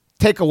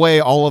 take away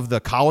all of the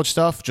college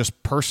stuff,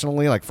 just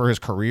personally, like for his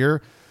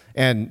career,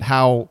 and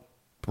how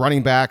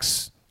running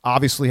backs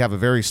obviously have a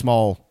very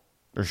small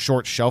or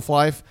short shelf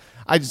life.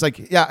 I just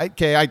like, yeah,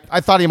 okay,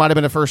 I thought he might have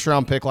been a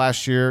first-round pick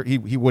last year. He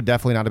would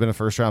definitely not have been a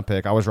first-round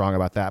pick. I was wrong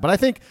about that. But I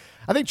think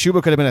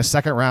Chuba could have been a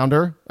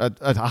second-rounder,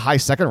 a high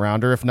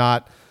second-rounder, if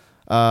not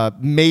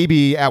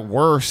maybe at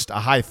worst a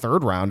high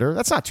third-rounder.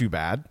 That's not too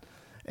bad.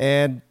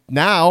 And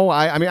now,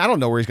 I mean, I don't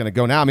know where he's going to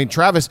go now. I mean,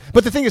 Travis,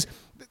 but the thing is,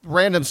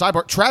 random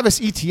sidebar,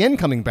 Travis Etienne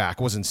coming back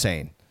was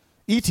insane.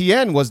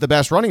 Etienne was the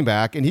best running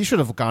back, and he should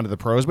have gone to the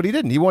pros, but he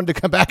didn't. He wanted to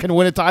come back and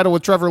win a title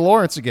with Trevor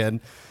Lawrence again.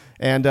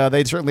 And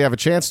they'd certainly have a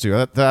chance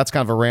to. That's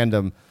kind of a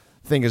random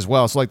thing as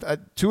well. So, like,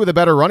 2 of the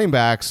better running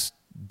backs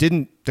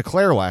didn't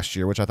declare last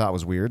year, which I thought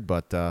was weird.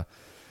 But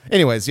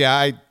anyways,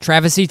 yeah.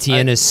 Travis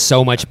Etienne is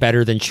so much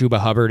better than Chuba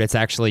Hubbard. It's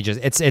actually just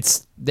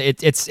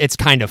it's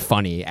kind of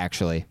funny,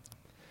 actually.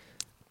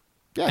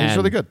 Yeah, he's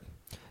really good.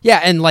 Yeah,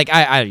 and like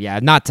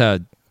not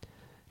to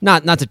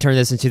turn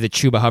this into the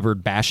Chuba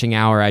Hubbard bashing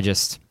hour.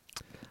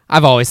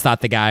 I've always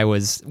thought the guy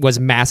was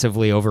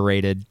massively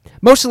overrated.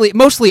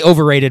 Mostly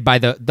overrated by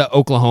the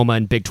Oklahoma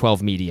and Big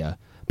 12 media,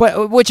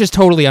 but which is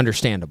totally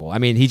understandable. I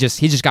mean, he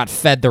just got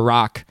fed the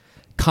rock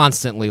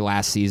constantly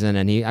last season,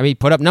 and he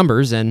put up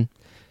numbers. And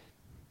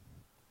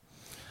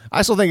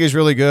I still think he's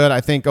really good.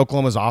 I think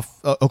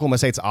Oklahoma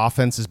State's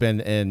offense has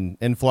been in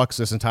influx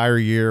this entire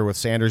year with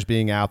Sanders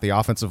being out. The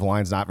offensive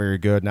line's not very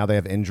good. Now they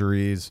have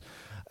injuries.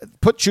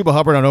 Put Chuba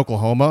Hubbard on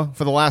Oklahoma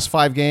for the last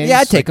 5 games. Yeah,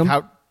 I'd take him.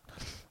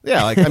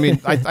 Yeah, like I mean,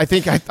 I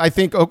think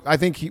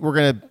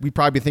we'd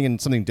probably be thinking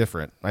something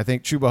different. I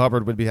think Chuba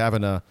Hubbard would be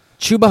having a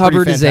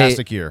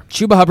fantastic year.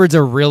 Chuba Hubbard's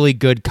a really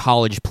good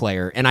college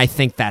player, and I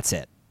think that's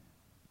it.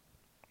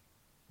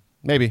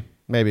 Maybe.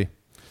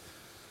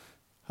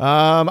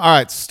 All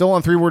right, still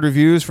on 3-word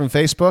reviews from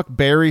Facebook.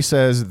 Barry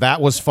says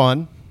that was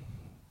fun,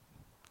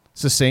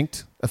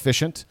 succinct,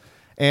 efficient,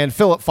 and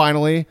Philip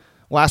finally,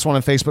 last one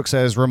on Facebook,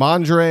 says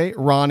Ramondre,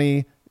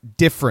 Ronnie,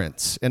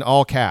 difference in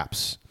all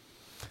caps.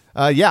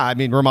 Yeah, I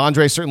mean,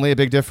 Ramondre certainly a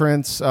big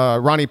difference.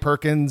 Ronnie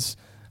Perkins,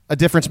 a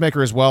difference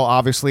maker as well.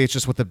 Obviously, it's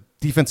just with the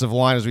defensive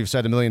line, as we've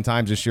said a million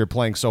times this year,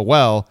 playing so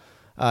well.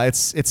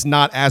 It's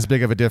not as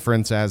big of a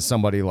difference as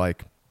somebody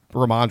like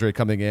Ramondre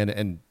coming in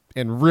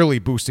and really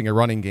boosting a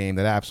running game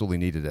that absolutely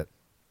needed it.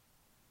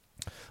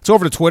 So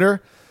over to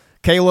Twitter.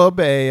 Caleb,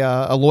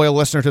 a loyal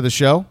listener to the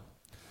show.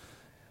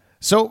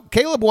 So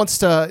Caleb wants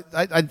to.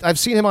 I've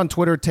seen him on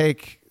Twitter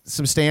take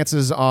some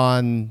stances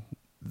on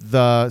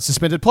the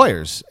suspended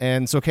players,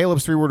 and so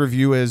Caleb's 3-word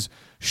review is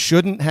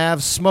shouldn't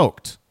have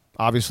smoked.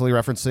 Obviously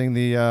referencing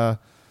the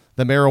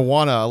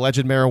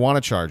alleged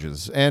marijuana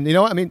charges.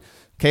 And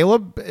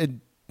Caleb,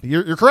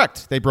 you're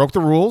correct. They broke the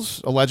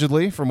rules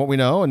allegedly, from what we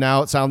know, and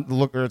now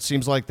it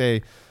seems like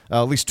they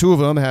at least 2 of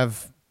them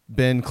have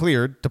been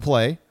cleared to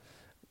play.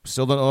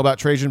 Still don't know about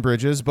Trajan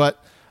Bridges,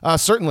 but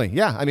certainly,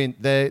 yeah. I mean,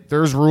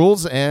 there's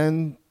rules,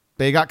 and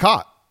they got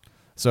caught.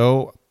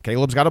 So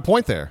Caleb's got a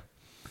point there.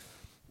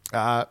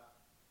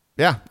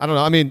 Yeah, I don't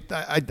know. I mean,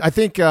 I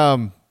think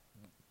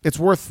it's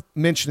worth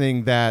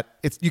mentioning that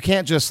you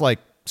can't just like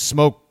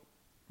smoke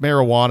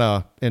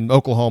marijuana in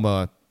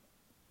Oklahoma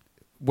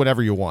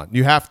whatever you want.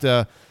 You have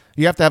to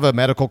have a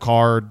medical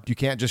card. You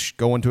can't just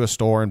go into a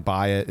store and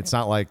buy it. It's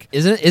not like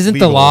isn't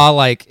legal.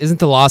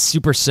 the law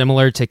super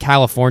similar to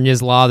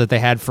California's law that they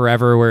had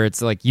forever, where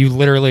it's like you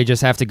literally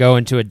just have to go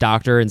into a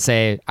doctor and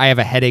say, I have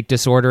a headache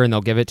disorder, and they'll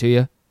give it to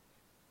you,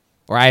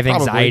 or I have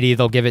anxiety,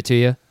 they'll give it to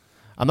you.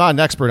 I'm not an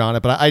expert on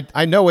it, but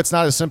I know it's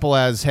not as simple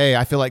as, hey,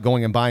 I feel like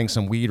going and buying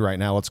some weed right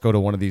now. Let's go to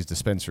one of these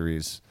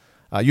dispensaries.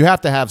 You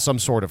have to have some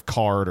sort of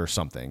card or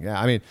something.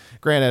 Yeah, I mean,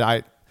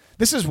 granted,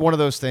 this is one of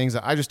those things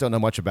that I just don't know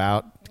much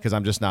about because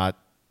I'm just not.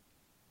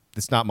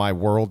 It's not my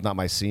world, not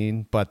my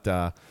scene. But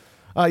yeah,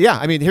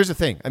 I mean, here's the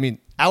thing. I mean,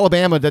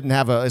 Alabama didn't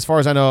have as far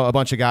as I know, a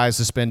bunch of guys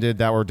suspended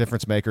that were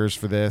difference makers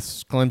for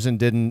this. Clemson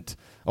didn't.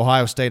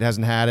 Ohio State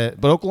hasn't had it,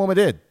 but Oklahoma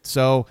did.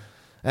 So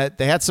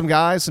they had some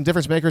guys, some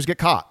difference makers get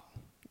caught.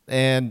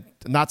 And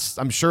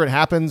I'm sure it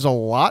happens a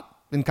lot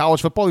in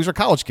college football. These are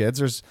college kids.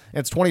 It's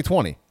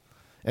 2020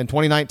 and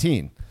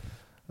 2019.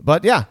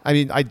 But yeah, I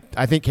mean,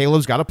 I think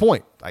Caleb's got a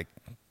point. Like,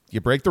 you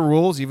break the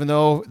rules, even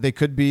though they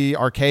could be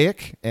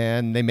archaic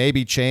and they may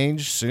be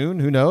changed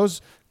soon. Who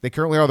knows? They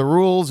currently are the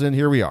rules, and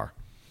here we are.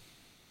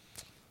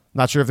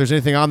 Not sure if there's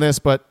anything on this,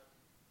 but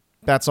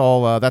that's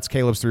all. That's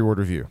Caleb's 3-word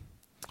review.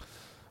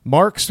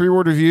 Mark's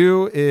 3-word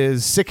review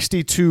is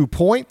 62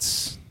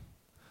 points.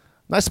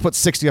 Nice to put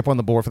 60 up on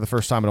the board for the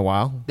first time in a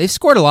while. They've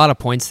scored a lot of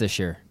points this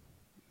year.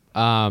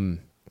 Now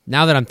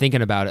that I'm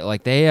thinking about it,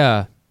 like they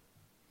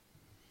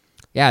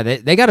got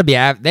to be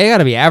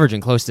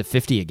averaging close to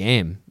 50 a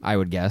game, I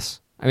would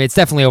guess. I mean, it's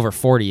definitely over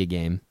 40 a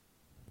game.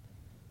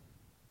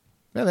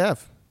 Yeah, they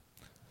have.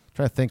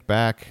 Trying to think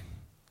back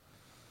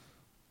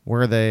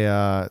where they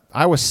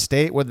Iowa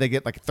State, would they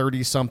get like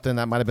 30 something?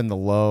 That might have been the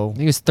low. I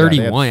think it was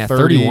 31. Yeah,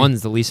 31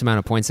 is the least amount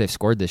of points they've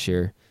scored this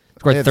year.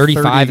 Scored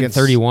 35 and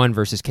 31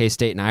 versus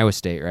K-State and Iowa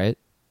State, right?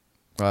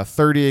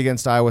 30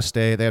 against Iowa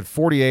State. They had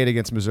 48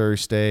 against Missouri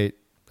State,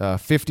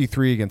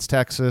 53 against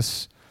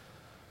Texas,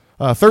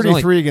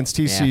 33 against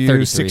TCU,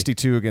 33.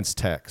 62 against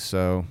Tech.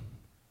 So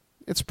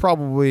it's in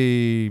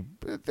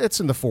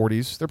the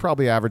 40s. They're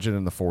probably averaging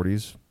in the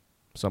 40s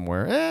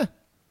somewhere.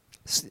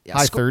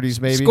 High 30s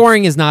maybe.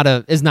 Scoring is not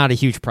a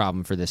huge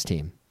problem for this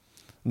team.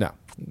 No.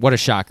 What a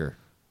shocker.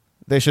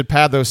 They should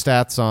pad those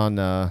stats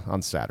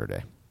on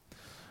Saturday.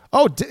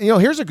 Oh,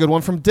 here's a good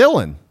one from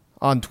Dylan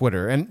on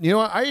Twitter. And,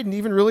 I didn't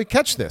even really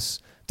catch this.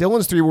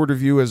 Dylan's 3-word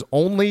review is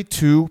only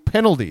 2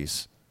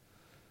 penalties.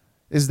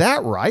 Is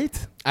that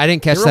right? I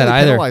didn't catch They're that only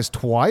either. Penalized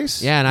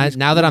twice? Yeah, and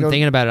now that I'm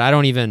thinking about it,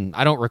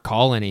 I don't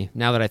recall any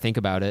now that I think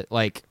about it,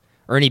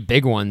 or any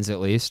big ones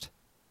at least.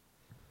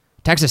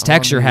 Texas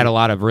Tech sure had a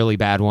lot of really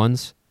bad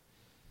ones.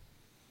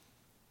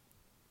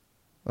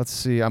 Let's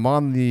see. I'm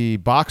on the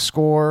box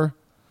score.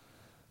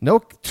 No,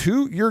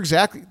 2. You're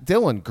exactly,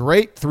 Dylan.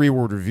 Great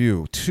 3-word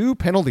review. 2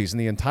 penalties in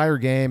the entire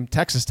game.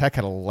 Texas Tech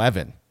had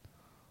 11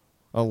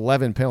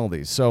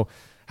 penalties. So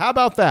how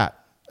about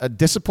that? A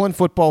disciplined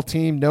football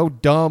team. No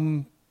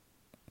dumb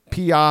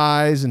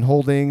PIs and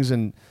holdings,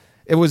 and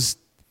it was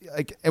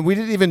like, and we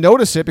didn't even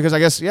notice it because I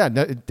guess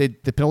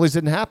the penalties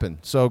didn't happen.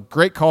 So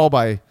great call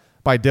by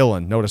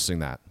Dylan noticing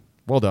that.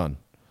 Well done.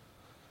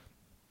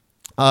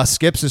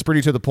 Skips is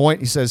pretty to the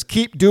point. He says,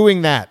 "Keep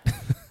doing that."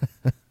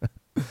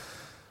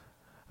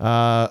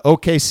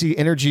 OKC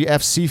Energy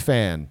FC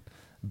fan.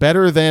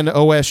 Better than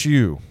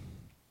OSU.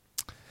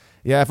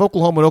 Yeah, if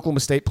Oklahoma and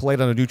Oklahoma State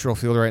played on a neutral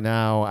field right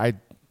now,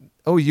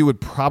 OU would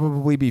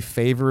probably be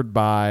favored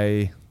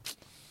by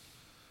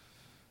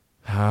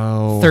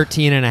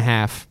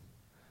 13.5.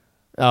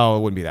 Oh,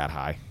 it wouldn't be that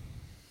high.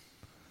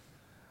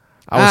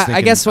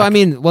 I guess. Well, I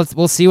mean,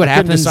 we'll see what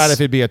happens. Decide if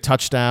it'd be a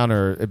touchdown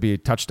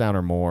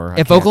or more.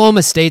 If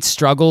Oklahoma State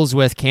struggles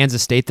with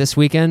Kansas State this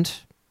weekend,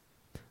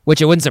 which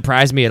it wouldn't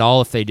surprise me at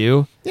all if they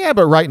do. Yeah,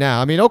 but right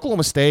now, I mean,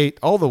 Oklahoma State,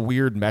 all the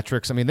weird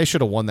metrics, I mean, they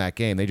should have won that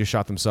game. They just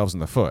shot themselves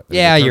in the foot.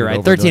 Yeah, you're right.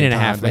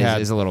 13.5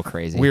 is a little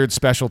crazy. Weird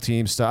special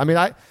team stuff. I mean,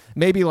 I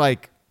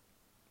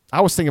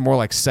was thinking more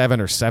like 7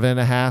 or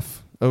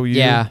 7.5 OU.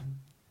 Yeah.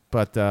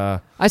 But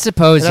I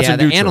suppose, the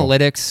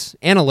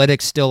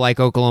analytics still like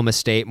Oklahoma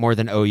State more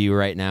than OU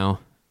right now.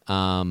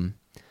 That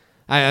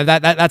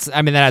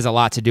has a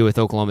lot to do with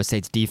Oklahoma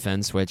State's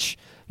defense, which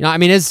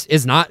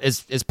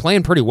is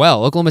playing pretty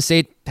well. Oklahoma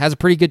State has a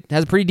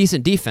pretty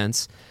decent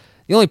defense.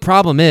 The only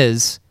problem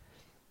is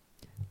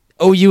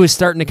OU is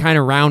starting to kind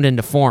of round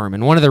into form.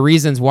 And one of the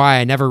reasons why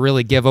I never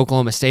really give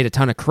Oklahoma State a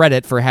ton of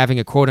credit for having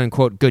a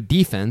quote-unquote good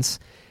defense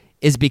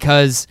is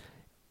because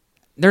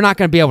they're not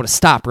going to be able to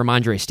stop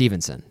Ramondre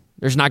Stevenson.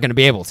 They're just not going to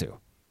be able to.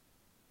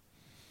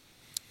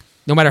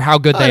 No matter how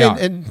good they are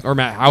or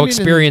how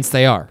experienced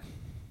they are.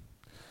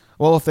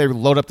 Well, if they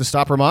load up to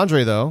stop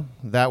Ramondre, though,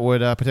 that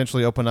would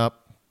potentially open up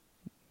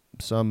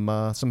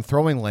some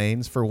throwing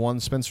lanes for one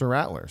Spencer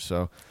Rattler.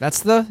 So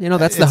that's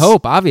the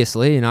hope.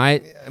 Obviously,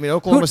 I mean,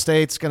 Oklahoma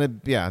State's gonna,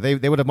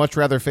 they would have much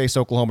rather face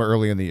Oklahoma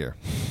early in the year.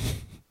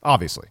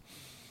 Obviously.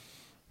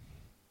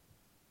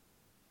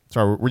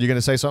 Sorry, were you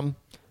gonna say something?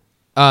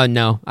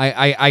 No,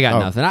 I got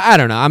nothing. I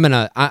don't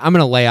know. I'm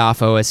gonna lay off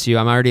OSU.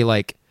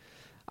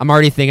 I'm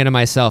already thinking to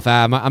myself,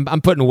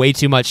 I'm putting way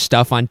too much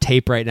stuff on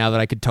tape right now that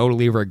I could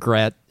totally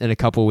regret in a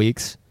couple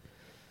weeks.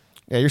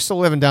 Yeah, you're still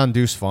living down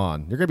Deuce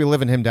Vaughn. You're gonna be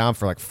living him down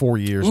for like 4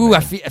 years. Ooh,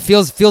 it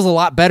feels a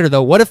lot better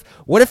though. What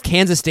if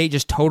Kansas State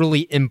just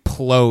totally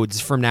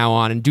implodes from now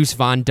on and Deuce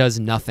Vaughn does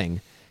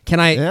nothing? Can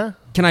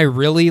I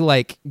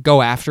really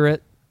go after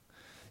it?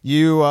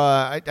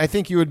 I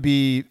think you would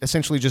be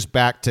essentially just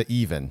back to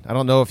even. I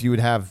don't know if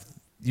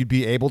you'd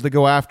be able to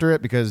go after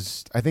it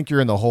because I think you're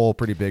in the hole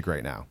pretty big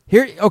right now.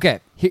 Here's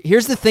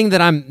the thing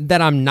that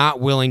I'm not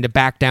willing to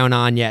back down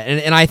on yet,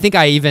 and I think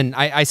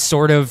I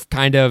sort of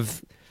kind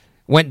of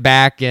went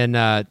back and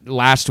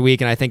last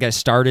week, and I think I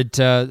started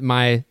to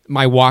my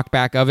walk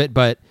back of it.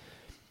 But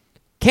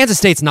Kansas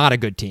State's not a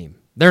good team.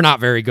 They're not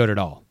very good at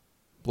all.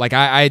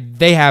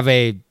 They have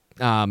a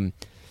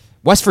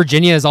West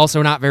Virginia is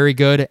also not very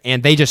good,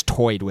 and they just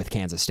toyed with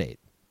Kansas State.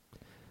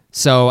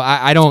 So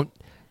I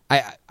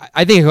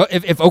think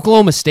if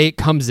Oklahoma State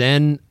comes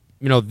in,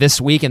 this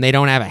week and they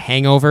don't have a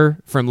hangover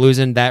from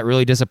losing that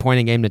really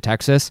disappointing game to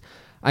Texas,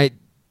 I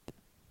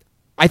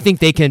think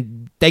they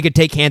could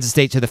take Kansas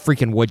State to the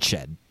freaking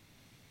woodshed.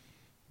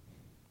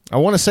 I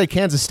want to say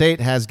Kansas State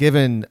has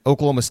given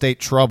Oklahoma State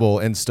trouble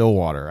in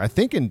Stillwater. I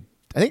think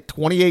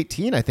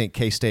 2018, I think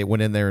K-State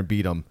went in there and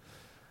beat them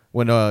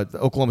when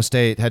Oklahoma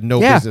State had no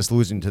business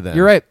losing to them.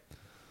 You're right.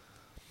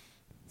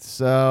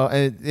 So,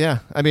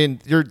 I mean,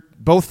 you're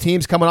both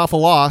teams coming off a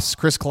loss.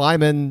 Chris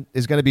Kleiman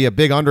is going to be a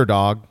big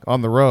underdog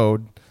on the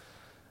road.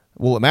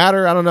 Will it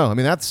matter? I don't know. I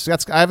mean, that's.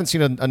 I haven't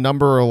seen a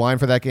number or a line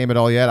for that game at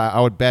all yet. I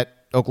would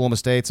bet Oklahoma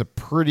State's a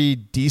pretty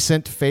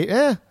decent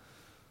favorite.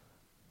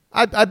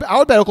 I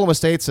would bet Oklahoma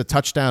State's a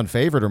touchdown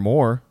favorite or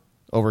more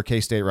over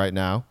K-State right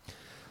now.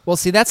 Well,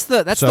 see, that's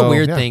the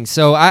weird thing.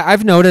 So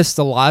I've noticed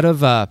a lot of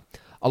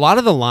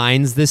the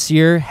lines this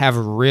year have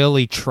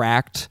really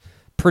tracked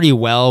pretty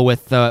well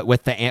with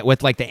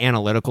the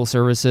analytical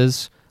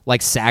services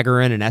like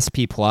Sagarin and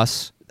SP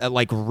Plus.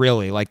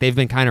 They've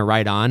been kind of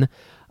right on.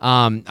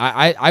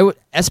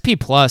 SP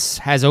Plus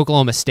has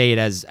Oklahoma State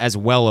as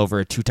well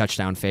over a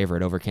 2-touchdown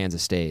favorite over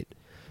Kansas State.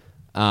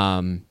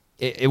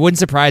 It wouldn't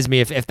surprise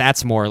me if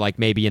that's more like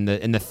maybe in the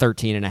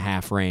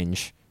 13.5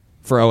 range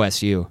for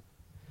OSU.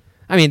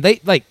 I mean,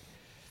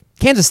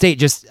 Kansas State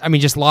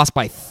just lost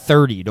by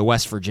 30 to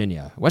West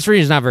Virginia. West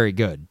Virginia's not very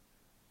good.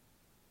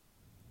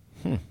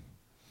 I'm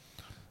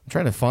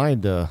trying to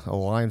find a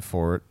line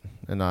for it,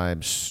 and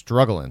I'm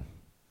struggling.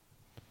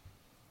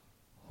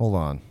 Hold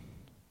on.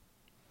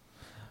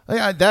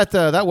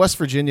 That West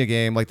Virginia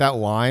game, that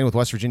line with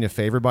West Virginia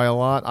favored by a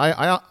lot,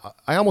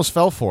 I almost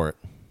fell for it.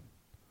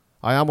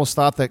 I almost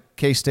thought that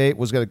K-State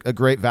was a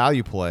great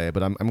value play,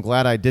 but I'm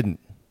glad I didn't.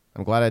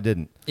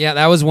 Yeah,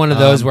 that was one of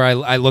those where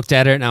I looked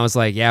at it and I was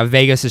like, yeah,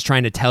 Vegas is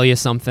trying to tell you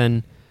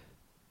something.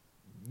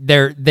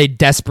 They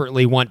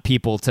desperately want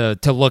people to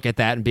look at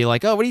that and be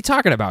like, oh, what are you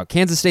talking about?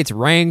 Kansas State's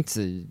ranked.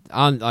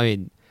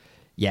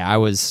 I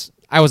was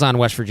on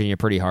West Virginia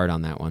pretty hard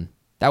on that one.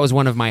 That was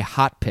one of my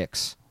hot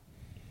picks.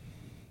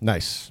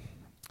 Nice.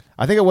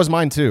 I think it was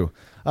mine too.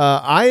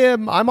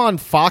 I'm on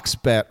Fox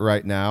Bet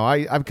right now.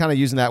 I'm kind of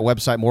using that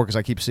website more because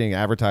I keep seeing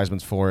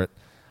advertisements for it.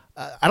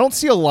 I don't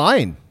see a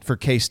line for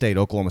K-State,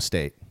 Oklahoma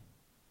State.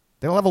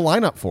 They don't have a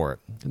lineup for it.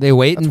 Are they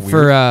waiting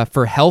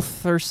for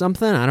health or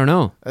something? I don't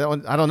know.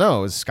 I don't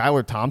know. Is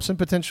Skylar Thompson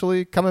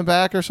potentially coming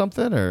back or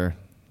something? Or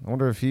I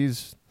wonder if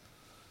he's...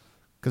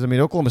 Because,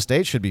 Oklahoma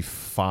State should be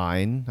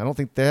fine. I don't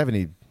think they have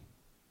any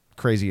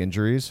crazy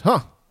injuries.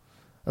 Huh.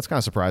 That's kind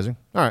of surprising.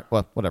 All right.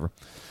 Well, whatever.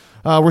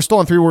 We're still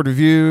on 3-word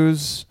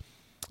reviews.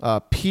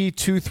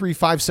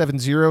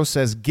 P23570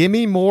 says,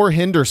 gimme more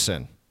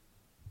Henderson.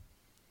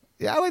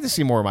 Yeah, I'd like to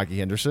see more of Mikey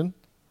Henderson.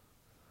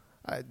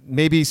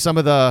 Maybe some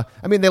of the...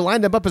 they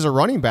lined him up as a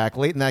running back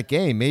late in that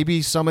game.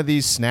 Maybe some of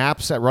these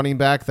snaps at running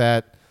back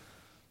that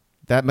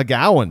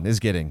McGowan is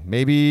getting.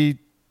 Maybe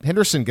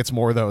Henderson gets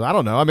more of those. I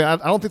don't know. I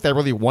don't think they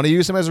really want to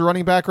use him as a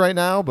running back right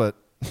now, but...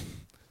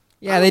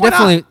 Yeah, they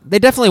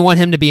definitely want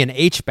him to be an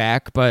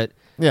H-back, but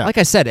like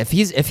I said, if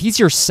he's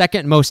your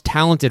second most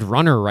talented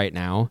runner right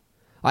now,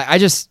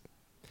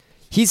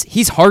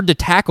 he's hard to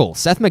tackle.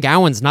 Seth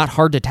McGowan's not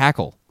hard to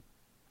tackle.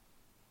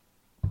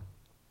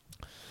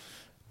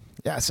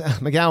 Yeah,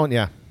 McGowan,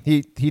 yeah.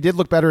 He did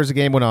look better as the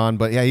game went on,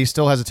 but yeah, he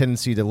still has a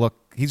tendency to look...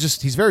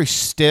 He's very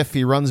stiff.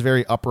 He runs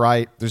very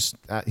upright.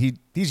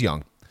 He's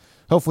young.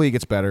 Hopefully he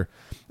gets better.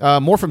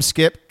 More from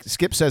Skip.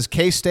 Skip says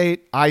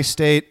K-State,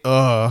 I-State,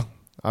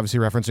 obviously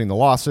referencing the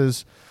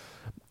losses.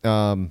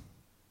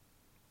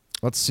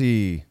 Let's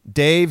see.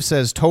 Dave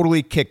says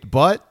totally kicked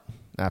butt.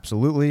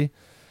 Absolutely.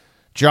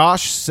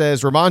 Josh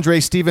says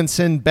Ramondre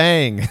Stevenson,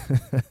 bang.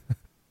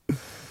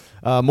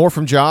 More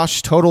from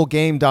Josh. Total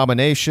game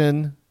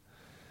domination.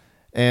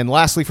 And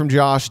lastly from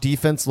Josh,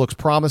 defense looks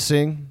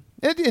promising.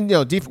 And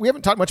we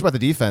haven't talked much about the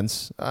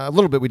defense. A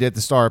little bit we did at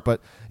the start,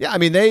 but yeah, I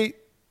mean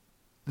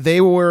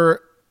they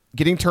were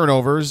getting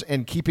turnovers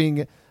and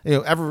keeping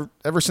ever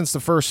since the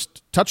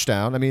first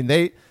touchdown. I mean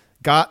they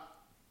got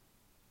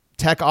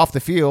Tech off the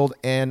field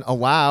and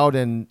allowed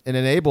and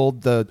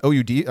enabled the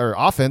OU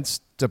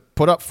offense to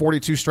put up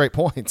 42 straight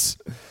points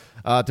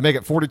to make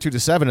it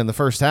 42-7 in the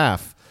first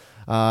half.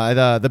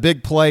 The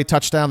big play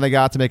touchdown they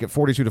got to make it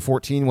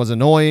 42-14 was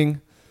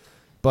annoying,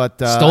 but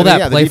stole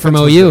that play from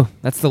OU.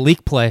 That's the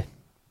leak play.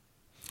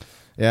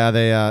 Yeah,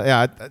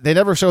 they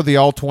never showed the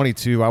all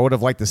 22. I would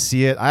have liked to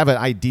see it. I have an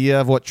idea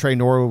of what Trey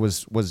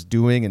Norwood was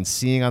doing and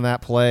seeing on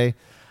that play.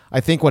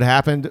 I think what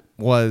happened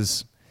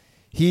was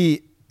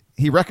he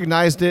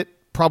recognized it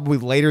probably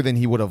later than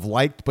he would have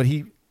liked, but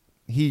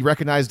he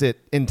recognized it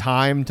in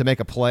time to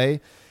make a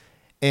play,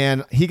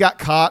 and he got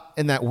caught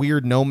in that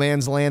weird no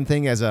man's land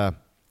thing as a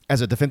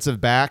defensive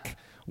back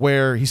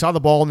where he saw the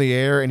ball in the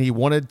air and he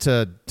wanted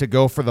to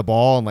go for the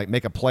ball and like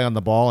make a play on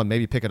the ball and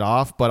maybe pick it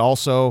off, but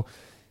also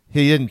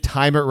he didn't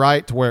time it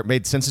right to where it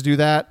made sense to do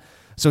that.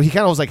 So he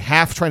kind of was like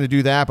half trying to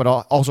do that, but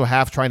also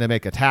half trying to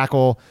make a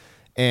tackle.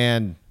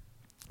 And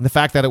the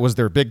fact that it was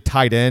their big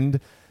tight end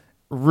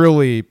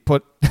really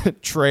put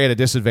Trey at a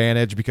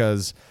disadvantage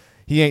because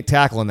he ain't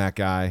tackling that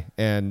guy.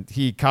 And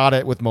he caught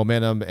it with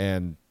momentum.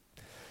 And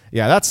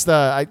yeah, that's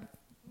the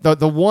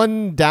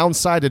one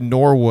downside to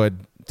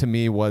Norwood to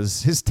me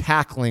was his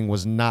tackling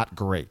was not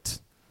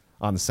great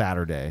on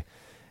Saturday.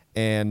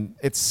 And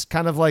it's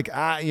kind of like,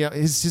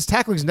 his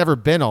tackling's never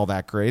been all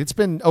that great. It's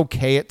been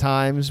okay at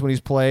times when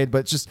he's played,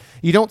 but just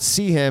you don't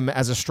see him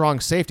as a strong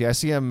safety. I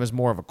see him as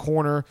more of a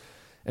corner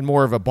and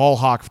more of a ball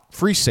hawk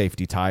free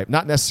safety type.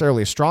 Not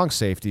necessarily a strong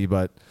safety,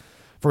 but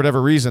for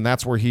whatever reason,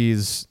 that's where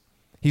he's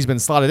been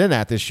slotted in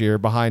at this year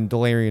behind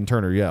Delarian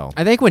Turner-Yell.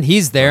 I think when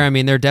he's there, I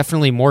mean, they're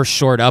definitely more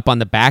shored up on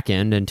the back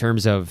end in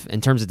terms of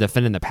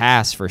defending the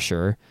pass for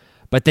sure.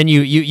 But then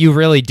you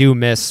really do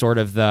miss sort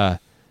of the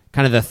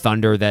kind of the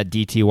thunder that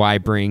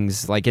DTY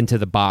brings like into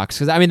the box,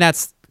 because I mean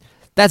that's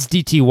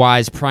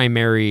DTY's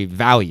primary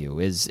value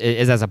is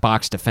as a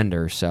box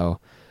defender. So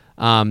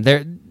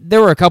there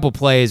were a couple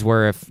plays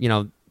where if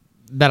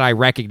that I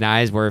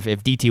recognize where if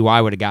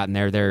DTY would have gotten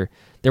there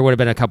would have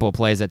been a couple of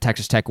plays that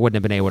Texas Tech wouldn't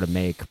have been able to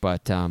make.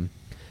 But I'm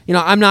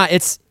not.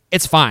 It's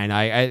fine.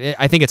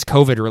 I think it's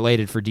COVID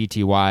related for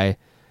DTY.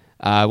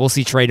 We'll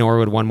see Trey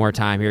Norwood one more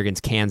time here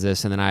against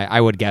Kansas, and then I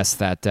would guess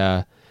that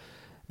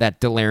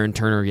Delarian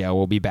Turner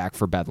will be back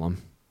for Bedlam.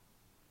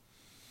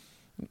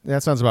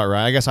 That sounds about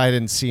right. I guess I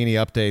didn't see any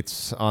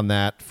updates on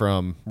that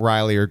from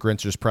Riley or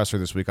Grinch's presser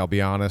this week. I'll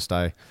be honest.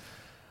 I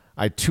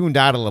tuned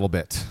out a little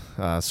bit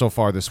so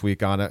far this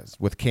week on it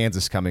with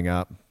Kansas coming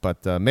up,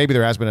 but maybe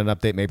there has been an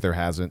update, maybe there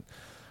hasn't.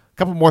 A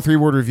couple more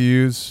 3-word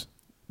reviews.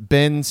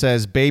 Ben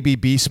says baby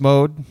beast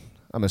mode.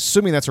 I'm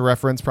assuming that's a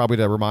reference probably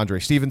to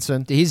Ramondre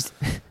Stevenson. He's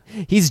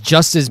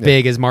just as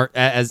big as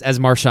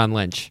Marshawn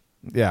Lynch.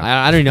 Yeah,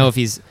 I don't know if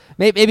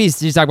maybe he's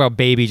talking about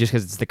baby just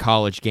because it's the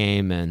college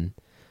game and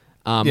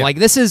like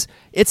this is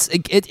it's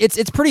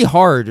pretty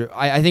hard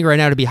I think right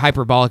now to be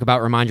hyperbolic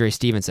about Ramondre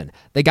Stevenson.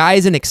 The guy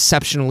is an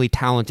exceptionally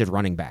talented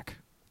running back.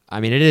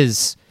 I mean, it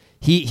is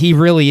he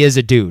really is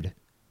a dude.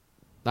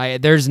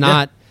 There's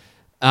not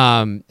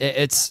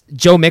it's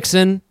Joe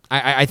Mixon.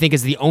 I think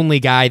is the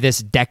only guy this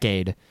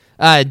decade.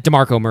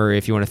 DeMarco Murray,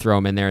 if you want to throw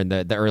him in there in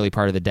the early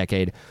part of the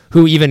decade,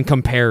 who even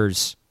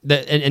compares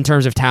in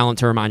terms of talent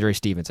to Ramondre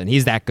Stevenson.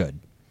 He's that good.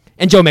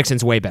 And Joe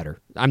Mixon's way better.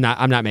 I'm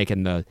not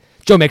making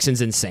Joe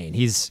Mixon's insane.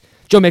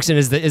 Joe Mixon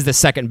is the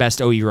second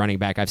best OU running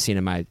back I've seen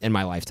in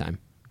my lifetime.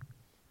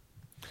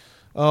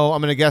 Oh,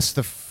 I'm going to guess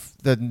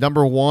the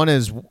number one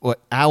is what,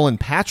 Alan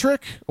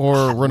Patrick or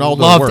Ronaldo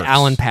Loved Works?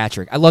 Alan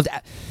Patrick.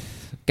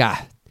 God,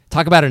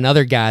 talk about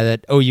another guy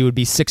that OU would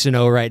be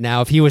 6-0 right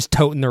now if he was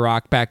toting the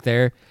rock back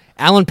there.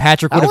 Alan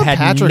Patrick would have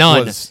had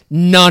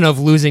none of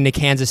losing to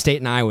Kansas State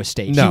and Iowa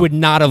State. No, he would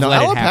not have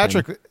let Alan it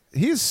happen. Patrick,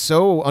 he's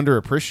so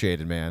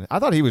underappreciated, man. I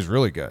thought he was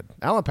really good.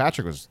 Alan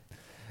Patrick was.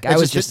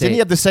 Didn't he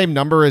have the same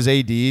number as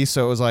AD?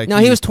 So it was like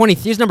he was 20.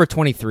 He was number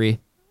 23.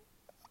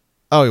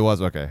 Oh, he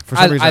was okay. For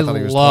some reason, I thought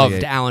he was 28. I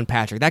loved Alan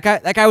Patrick. That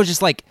guy was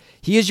just like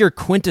he is your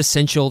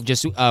quintessential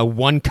just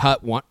one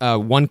cut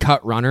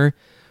runner.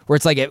 Where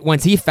it's like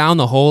once he found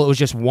the hole, it was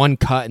just one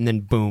cut and then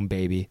boom,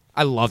 baby.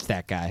 I loved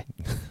that guy.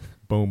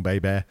 Boom,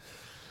 baby.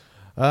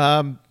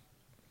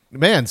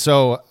 Man,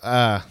 so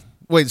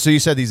wait, so you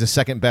said he's the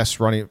second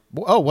best running.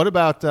 Oh, what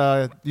about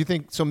you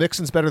think so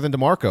Mixon's better than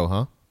DeMarco,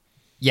 huh?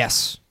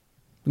 Yes.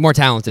 More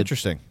talented.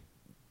 Interesting.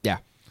 Yeah.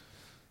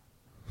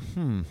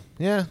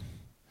 Yeah.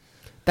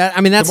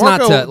 That's not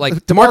to like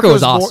DeMarco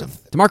was awesome.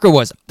 DeMarco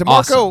was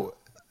awesome.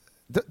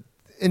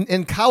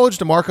 in college,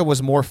 DeMarco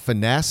was more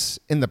finesse.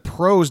 In the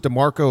pros,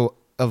 DeMarco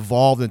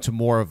evolved into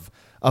more of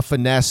a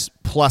finesse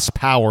plus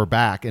power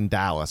back in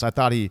Dallas. I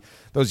thought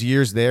those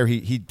years there,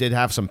 he did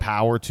have some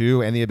power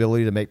too and the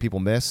ability to make people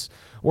miss.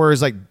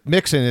 Whereas like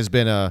Mixon has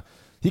been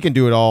he can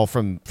do it all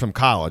from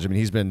college. I mean,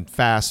 he's been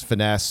fast,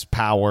 finesse,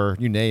 power,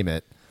 you name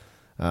it.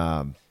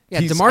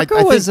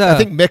 DeMarco I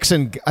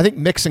think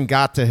Mixon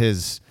got to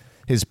his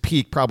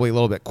peak probably a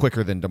little bit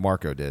quicker than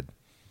DeMarco did.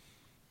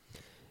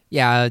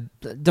 Yeah,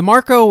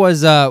 DeMarco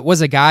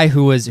was a guy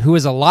who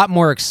was a lot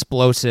more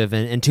explosive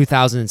in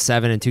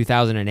 2007 and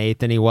 2008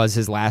 than he was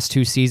his last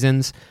two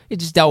seasons. He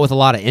just dealt with a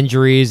lot of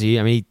injuries.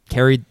 He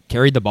carried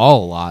the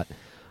ball a lot.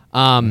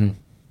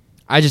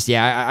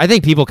 I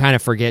think people kind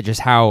of forget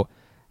just how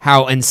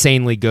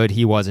insanely good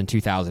he was in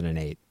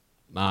 2008.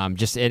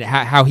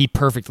 How he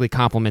perfectly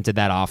complemented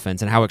that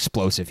offense and how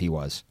explosive he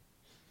was.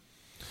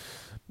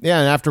 Yeah,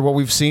 and after what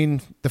we've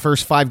seen the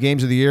first 5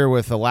 games of the year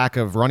with a lack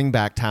of running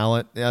back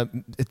talent,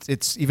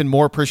 it's even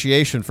more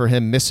appreciation for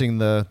him missing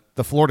the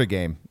Florida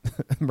game.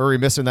 Murray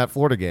missing that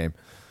Florida game.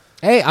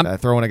 Hey, I'm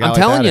throwing a guy I'm like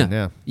telling that you.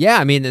 in, Yeah,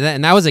 I mean,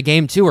 and that was a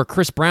game too where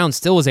Chris Brown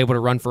still was able to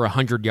run for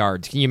 100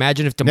 yards. Can you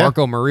imagine if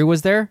DeMarco Murray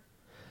was there?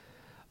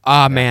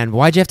 Man,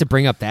 why'd you have to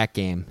bring up that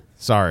game?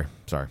 Sorry.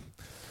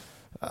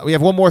 We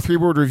have one more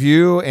 3-word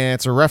review, and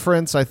it's a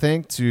reference, I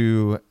think,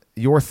 to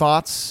your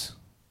thoughts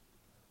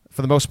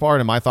for the most part,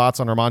 and my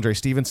thoughts on Ramondre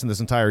Stevenson this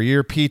entire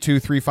year.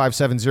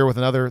 P23570 with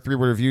another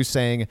 3-word review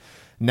saying,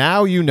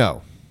 "Now you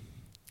know."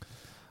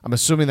 I'm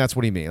assuming that's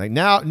what he means. Like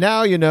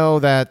now you know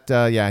that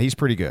he's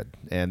pretty good,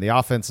 and the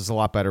offense is a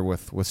lot better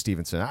with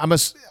Stevenson. I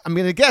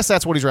guess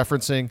that's what he's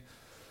referencing.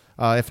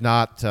 If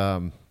not,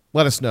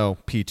 let us know.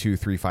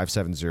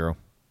 P23570.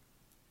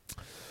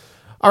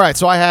 All right,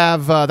 so I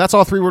have that's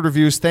all 3-word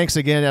reviews. Thanks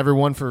again,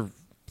 everyone, for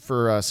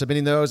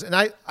submitting those. And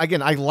I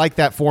like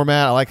that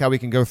format. I like how we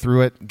can go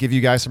through it, give you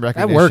guys some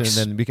recognition, that works.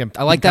 and then we can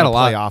I like that a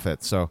lot. Play off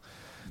it. So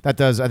that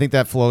does. I think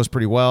that flows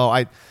pretty well.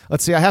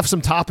 Let's see. I have some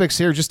topics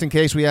here just in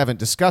case we haven't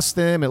discussed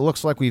them. It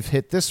looks like we've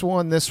hit this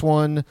one. This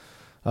one.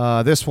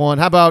 How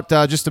about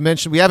just to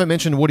mention? We haven't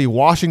mentioned Woody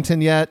Washington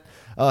yet.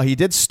 He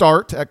did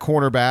start at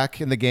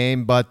cornerback in the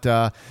game, but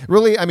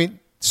really,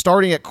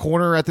 starting at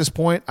corner at this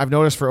point, I've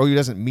noticed for OU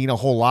doesn't mean a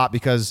whole lot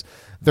because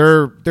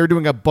they're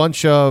doing a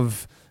bunch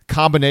of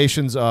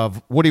combinations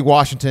of Woody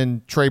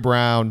Washington, Trey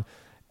Brown,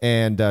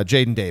 and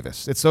Jaden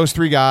Davis. It's those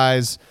 3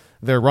 guys.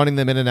 They're running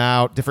them in and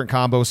out, different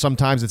combos.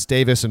 Sometimes it's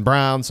Davis and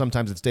Brown.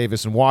 Sometimes it's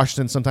Davis and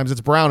Washington. Sometimes it's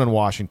Brown and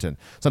Washington.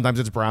 Sometimes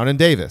it's Brown and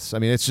Davis.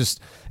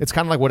 It's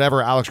kind of like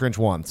whatever Alex Grinch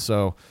wants.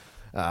 So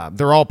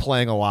they're all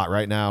playing a lot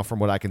right now from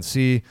what I can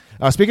see.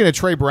 Speaking of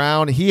Trey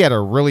Brown, he had a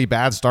really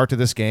bad start to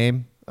this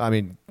game.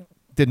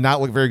 Did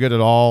not look very good at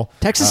all.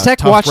 Texas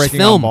Tech watched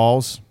film.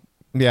 Balls.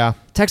 Yeah.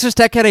 Texas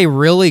Tech had a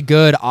really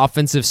good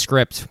offensive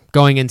script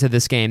going into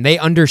this game. They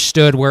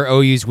understood where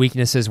OU's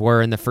weaknesses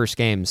were in the first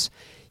games,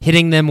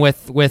 hitting them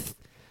with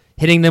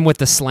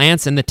the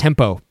slants and the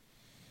tempo.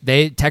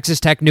 Texas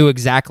Tech knew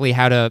exactly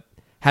how to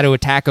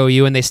attack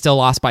OU, and they still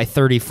lost by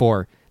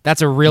 34.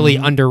 That's a really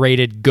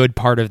underrated good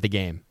part of the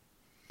game.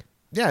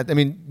 Yeah,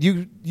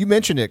 you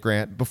mentioned it,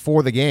 Grant,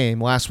 before the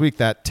game last week,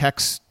 that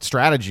Tech's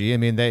strategy.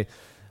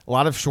 A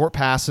lot of short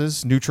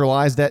passes,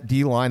 neutralized that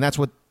D-line. That's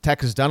what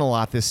Tech has done a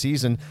lot this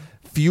season.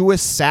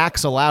 Fewest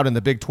sacks allowed in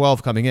the Big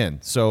 12 coming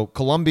in. So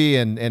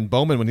Columbia and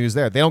Bowman, when he was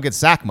there, they don't get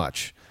sacked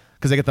much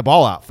because they get the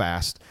ball out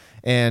fast.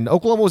 And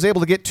Oklahoma was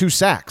able to get 2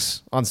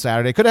 sacks on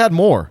Saturday. Could have had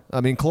more.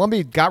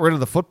 Columbia got rid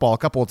of the football a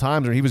couple of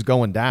times when he was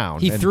going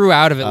down. He threw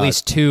out of at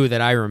least 2 that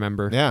I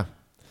remember. Yeah.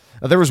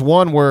 There was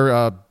one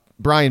where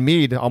Brian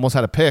Meade almost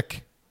had a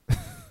pick.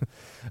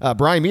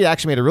 Brian Meade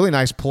actually made a really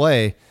nice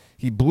play.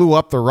 He blew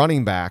up the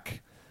running back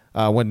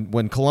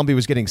when Columbia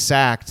was getting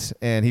sacked,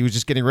 and he was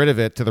just getting rid of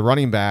it to the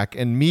running back.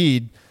 And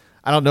Meade,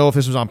 I don't know if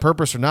this was on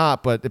purpose or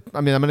not, but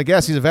I'm going to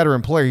guess he's a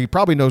veteran player. He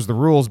probably knows the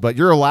rules, but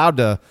you're allowed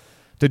to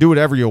do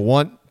whatever you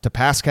want to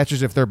pass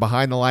catches if they're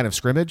behind the line of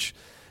scrimmage.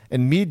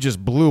 And Meade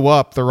just blew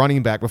up the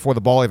running back before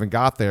the ball even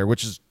got there,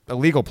 which is a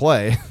legal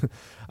play.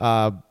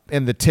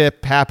 And the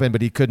tip happened,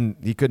 but he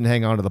couldn't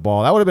hang on to the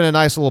ball. That would have been a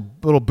nice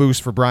little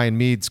boost for Brian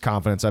Meade's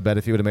confidence, I bet,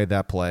 if he would have made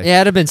that play.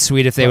 Yeah, it'd have been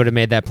sweet if they would have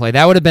made that play.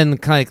 That would have been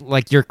kind of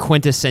like your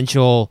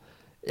quintessential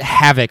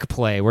havoc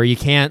play where you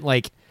can't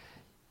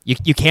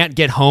you can't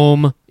get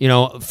home,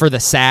 for the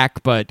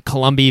sack, but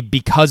Columbia,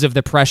 because of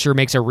the pressure,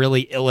 makes a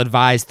really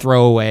ill-advised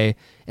throwaway,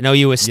 and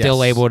OU is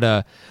still able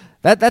to.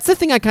 That's the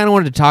thing I kind of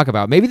wanted to talk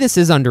about. Maybe this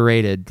is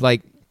underrated,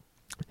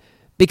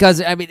 because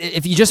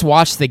if you just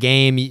watch the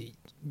game,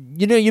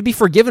 you'd be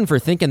forgiven for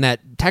thinking that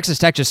Texas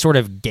Tech just sort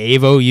of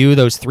gave OU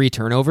those 3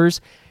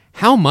 turnovers.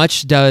 How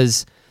much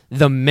does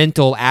the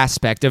mental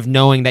aspect of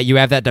knowing that you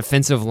have that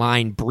defensive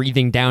line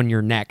breathing down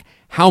your neck,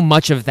 how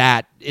much of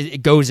that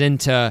it goes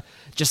into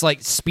just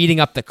speeding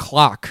up the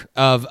clock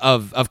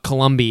of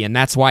Columbia, and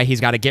that's why he's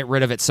got to get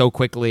rid of it so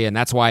quickly, and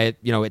that's why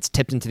it's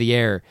tipped into the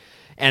air.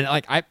 And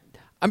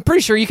I'm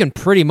pretty sure you can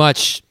pretty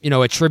much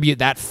attribute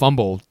that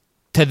fumble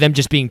to them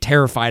just being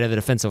terrified of the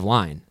defensive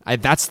line.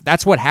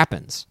 That's what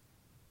happens.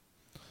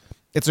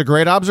 It's a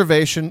great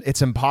observation.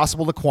 It's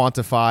impossible to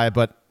quantify,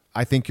 but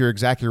I think you're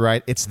exactly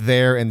right. It's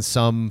there in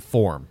some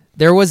form.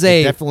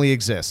 It definitely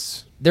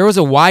exists. There was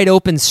a wide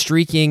open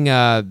streaking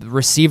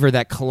receiver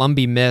that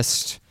Columbia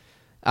missed,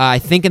 I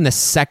think in the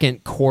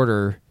second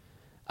quarter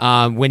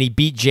when he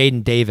beat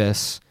Jaden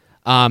Davis.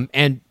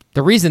 And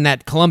the reason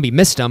that Columbia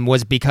missed him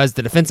was because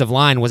the defensive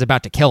line was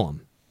about to kill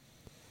him.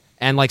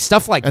 And like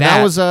stuff like and that.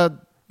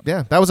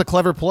 That was a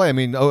clever play. I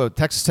mean,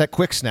 Texas Tech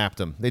quick snapped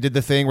him. They did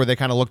the thing where they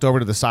kind of looked over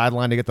to the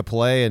sideline to get the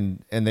play,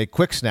 and they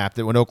quick snapped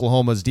it when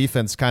Oklahoma's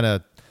defense kind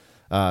of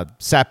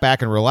sat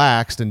back and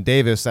relaxed. And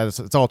Davis,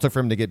 that's all it took for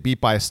him to get beat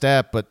by a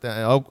step. But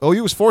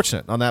OU was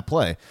fortunate on that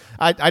play.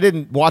 I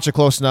didn't watch it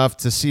close enough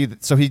to see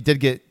that. So he did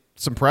get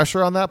some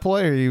pressure on that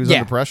play, or he was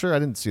under pressure? I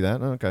didn't see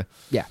that. Oh, okay.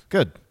 Yeah.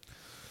 Good.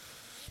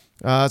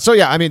 So,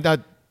 yeah, I mean,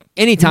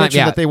 anytime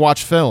that they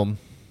watch film.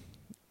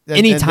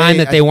 Anytime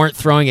that they weren't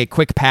throwing a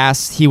quick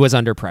pass, he was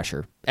under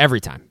pressure. Every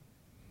time.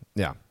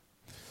 Yeah.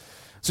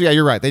 So, yeah,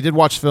 you're right. They did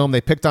watch film.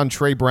 They picked on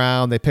Trey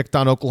Brown. They picked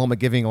on Oklahoma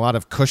giving a lot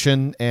of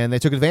cushion, and they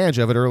took advantage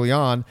of it early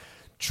on.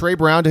 Trey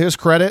Brown, to his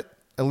credit,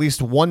 at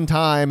least one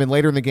time and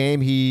later in the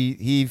game,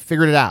 he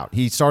figured it out.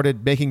 He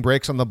started making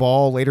breaks on the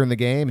ball later in the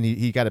game, and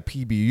he got a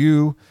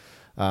PBU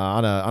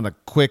on a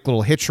quick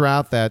little hitch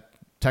route that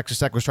Texas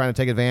Tech was trying to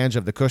take advantage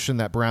of the cushion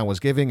that Brown was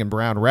giving, and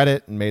Brown read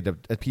it and made a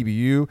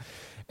PBU.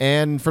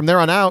 And from there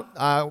on out,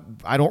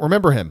 I don't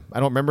remember him.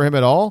 I don't remember him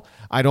at all.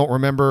 I don't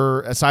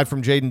remember, aside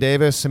from Jaden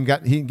Davis, him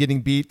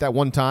getting beat that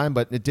one time,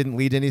 but it didn't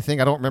lead to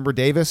anything. I don't remember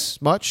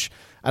Davis much.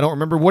 I don't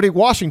remember Woody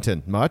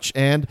Washington much.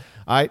 And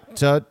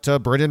to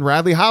Brendan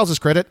Radley Howes'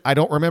 credit, I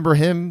don't remember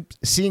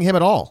seeing him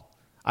at all.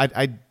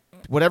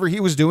 Whatever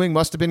he was doing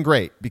must have been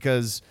great,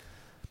 because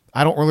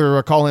I don't really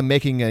recall him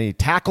making any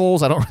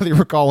tackles. I don't really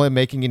recall him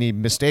making any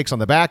mistakes on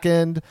the back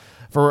end.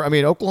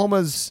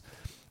 Oklahoma's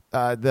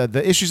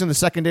the issues in the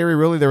secondary,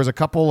 really, there was a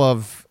couple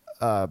of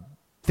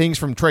things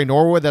from Trey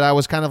Norwood that I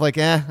was kind of like,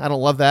 I don't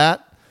love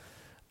that.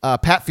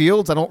 Pat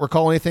Fields, I don't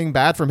recall anything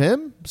bad from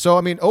him. So,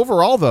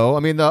 overall, though,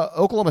 the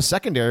Oklahoma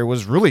secondary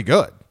was really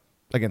good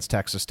against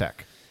Texas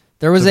Tech.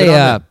 There was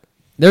an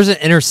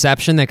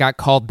interception that got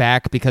called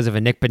back because of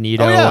a Nick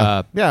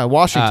Bonito.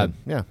 Washington.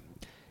 Yeah.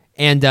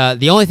 And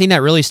the only thing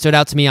that really stood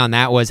out to me on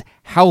that was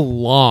how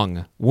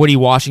long Woody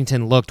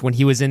Washington looked when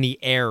he was in the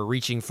air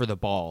reaching for the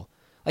ball.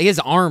 Like, his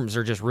arms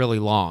are just really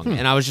long.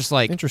 And I was just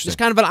like, just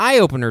kind of an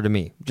eye-opener to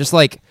me. Just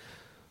like,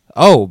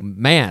 oh,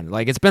 man,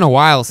 like, it's been a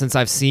while since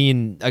I've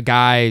seen a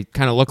guy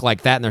kind of look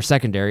like that in their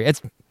secondary.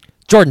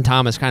 Jordan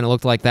Thomas kind of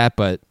looked like that,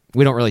 but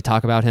we don't really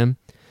talk about him.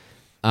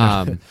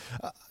 I'm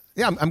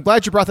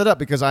glad you brought that up,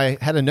 because I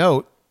had a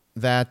note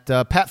that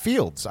Pat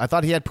Fields, I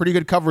thought he had pretty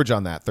good coverage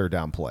on that third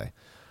down play.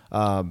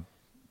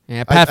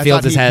 Pat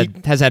Fields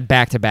has had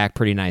back-to-back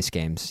pretty nice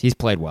games. He's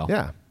played well.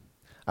 Yeah.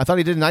 I thought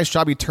he did a nice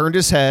job. He turned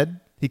his head.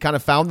 He kind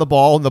of found the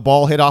ball, and the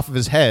ball hit off of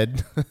his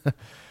head,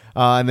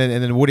 and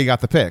then Woody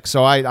got the pick.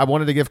 So I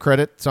wanted to give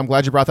credit, so I'm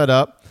glad you brought that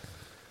up.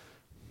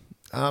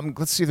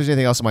 Let's see if there's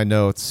anything else in my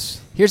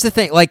notes. Here's the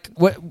thing.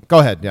 What? Go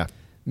ahead, yeah.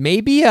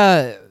 Maybe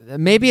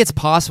it's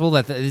possible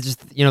that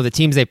the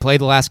teams they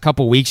played the last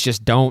couple weeks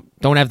just don't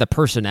have the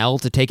personnel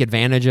to take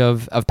advantage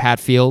of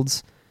Pat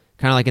Fields,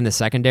 kind of like in the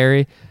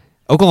secondary.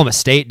 Oklahoma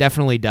State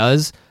definitely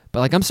does,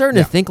 but I'm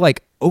starting to think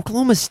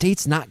Oklahoma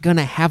State's not going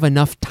to have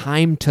enough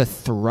time to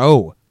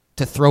throw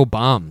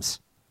bombs.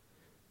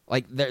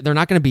 They're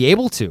not going to be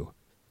able to.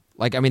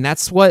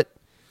 That's what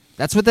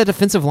the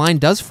defensive line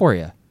does for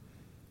you.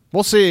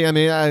 We'll see.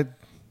 Oklahoma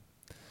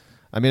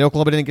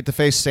didn't get to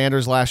face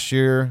Sanders last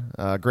year.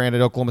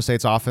 Granted, Oklahoma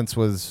State's offense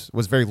was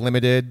very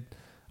limited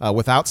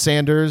without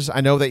Sanders.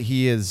 I know that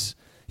he is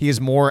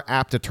more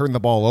apt to turn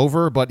the ball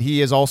over, but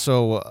he is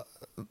also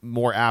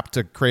more apt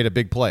to create a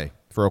big play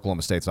for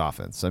Oklahoma State's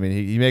offense.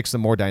 He makes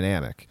them more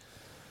dynamic.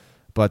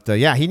 But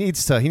he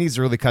needs to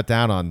really cut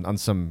down on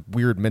some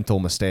weird mental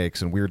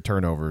mistakes and weird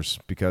turnovers,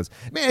 because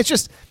it's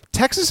just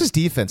Texas's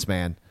defense,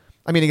 man.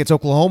 Against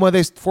Oklahoma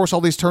they force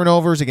all these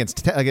turnovers.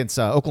 Against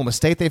Oklahoma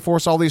State they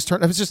force all these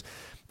turnovers. It's just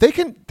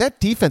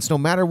that defense, no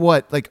matter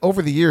what,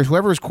 over the years,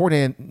 whoever is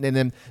coordinating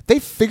them, they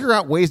figure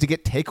out ways to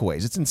get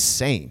takeaways. It's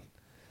insane.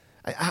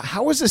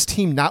 How is this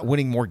team not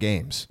winning more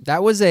games?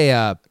 That was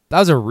a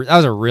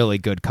really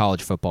good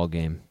college football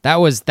game. That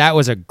was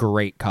a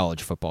great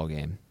college football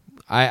game.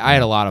 I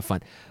had a lot of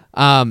fun.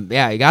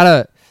 You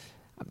gotta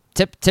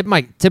tip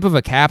of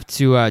a cap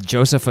to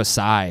Joseph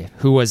Osai,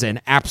 who was an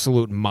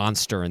absolute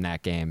monster in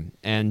that game.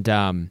 And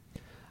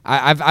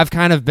I've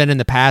kind of been in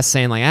the past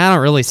saying I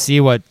don't really see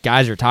what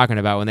guys are talking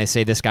about when they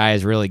say this guy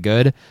is really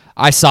good.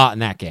 I saw it in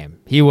that game.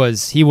 He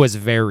was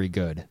very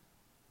good.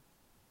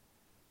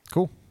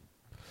 Cool,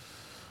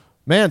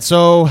 man.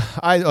 So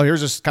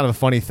here's just kind of a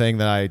funny thing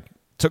that I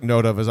took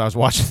note of as I was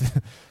watching.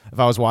 If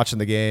I was watching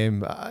the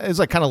game, it was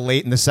kind of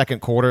late in the second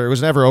quarter. It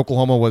was never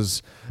Oklahoma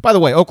was. By the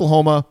way,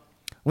 Oklahoma,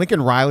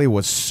 Lincoln Riley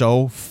was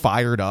so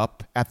fired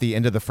up at the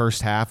end of the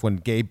first half when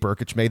Gabe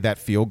Burkich made that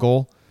field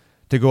goal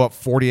to go up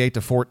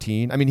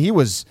 48-14. He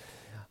was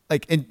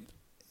and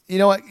you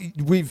know what,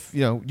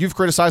 you've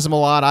criticized him a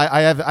lot.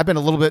 I've been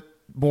a little bit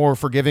more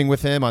forgiving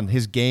with him on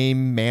his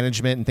game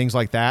management and things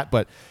like that.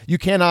 But you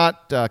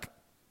cannot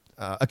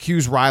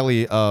accuse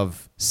Riley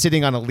of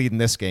sitting on a lead in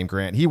this game,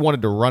 Grant. He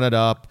wanted to run it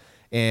up,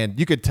 and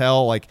you could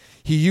tell like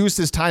he used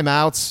his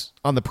timeouts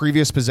on the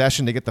previous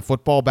possession to get the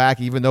football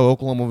back, even though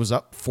Oklahoma was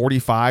up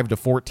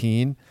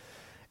 45-14.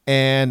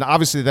 And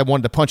obviously they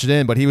wanted to punch it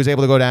in, but he was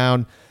able to go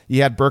down. He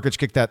had Brkic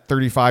kick that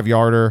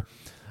 35-yarder.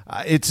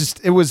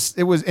 It was,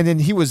 and then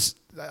he was,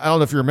 I don't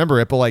know if you remember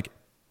it, but like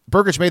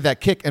Brkic made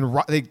that kick and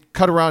they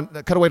cut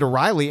away to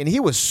Riley, and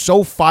he was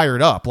so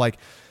fired up. Like,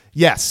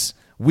 yes,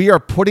 we are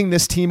putting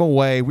this team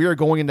away. We are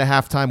going into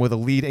halftime with a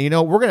lead,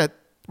 and we're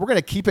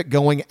gonna keep it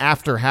going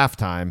after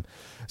halftime.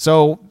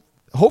 So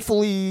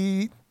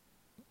hopefully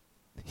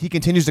he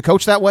continues to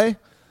coach that way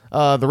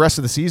the rest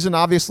of the season,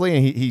 obviously,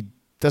 and he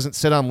doesn't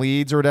sit on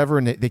leads or whatever,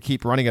 and they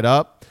keep running it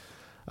up.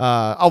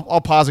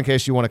 I'll pause in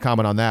case you want to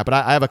comment on that, but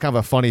I have a kind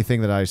of a funny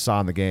thing that I saw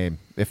in the game.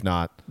 If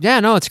not, yeah,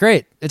 no, it's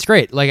great. It's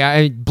great.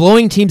 Like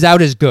blowing teams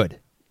out is good.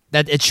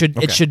 That it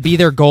should be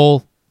their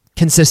goal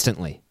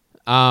consistently.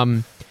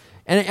 And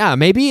yeah,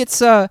 maybe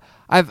it's I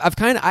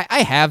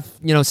have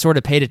sort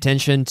of paid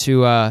attention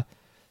to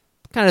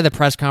kind of the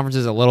press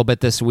conferences a little bit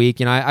this week.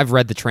 I've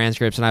read the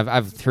transcripts and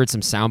I've heard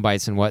some sound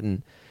bites and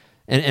whatnot.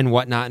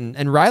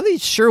 And Riley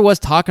sure was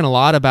talking a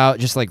lot about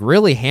just like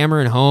really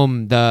hammering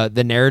home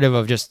the narrative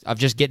of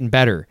just getting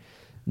better,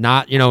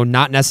 not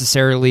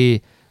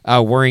necessarily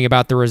worrying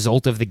about the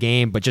result of the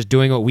game, but just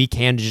doing what we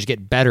can to just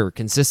get better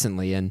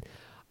consistently. And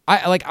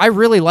I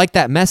really like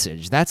that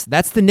message. That's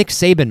the Nick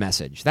Saban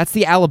message. That's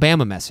the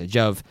Alabama message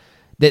of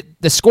that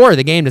the score of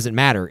the game doesn't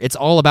matter. It's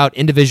all about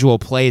individual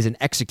plays and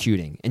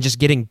executing and just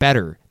getting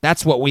better.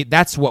 That's what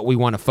we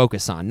want to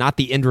focus on, not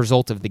the end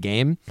result of the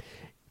game.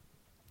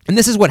 And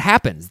this is what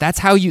happens. That's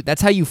how you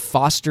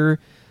foster,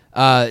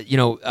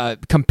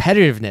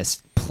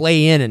 competitiveness,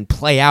 play in and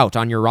play out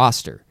on your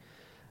roster.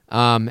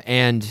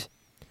 And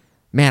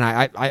man,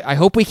 I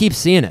hope we keep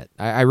seeing it.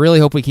 I really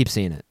hope we keep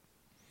seeing it.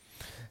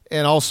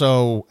 And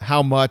also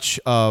how much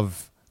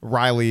of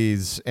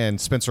Riley's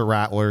and Spencer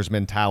Rattler's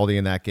mentality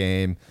in that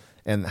game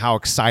and how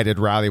excited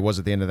Riley was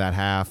at the end of that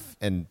half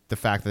and the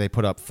fact that they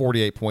put up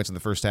 48 points in the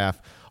first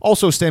half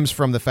also stems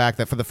from the fact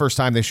that for the first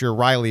time this year,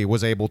 Riley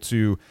was able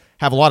to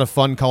have a lot of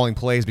fun calling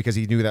plays because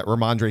he knew that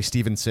Ramondre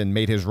Stevenson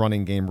made his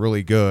running game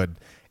really good.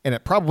 And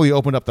it probably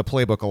opened up the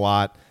playbook a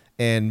lot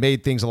and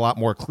made things a lot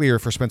more clear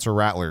for Spencer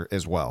Rattler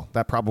as well.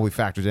 That probably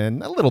factored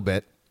in a little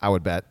bit, I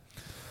would bet.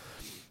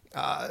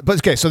 But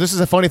okay, so this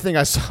is a funny thing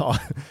I saw.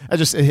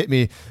 It hit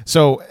me.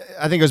 So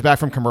I think it was back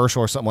from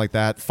commercial or something like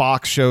that.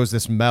 Fox shows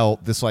these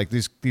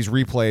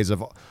replays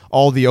of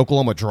all the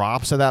Oklahoma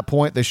drops at that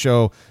point. They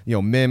show,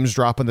 Mims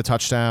dropping the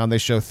touchdown. They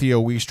show Theo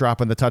Weiss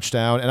dropping the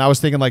touchdown. And I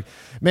was thinking like,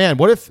 man,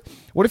 what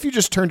if you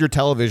just turned your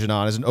television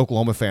on as an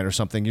Oklahoma fan or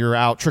something? You're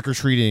out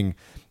trick-or-treating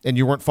and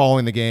you weren't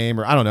following the game,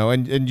 or I don't know,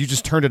 and you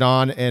just turned it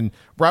on, and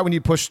right when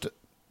you pushed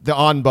the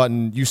on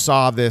button, you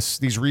saw these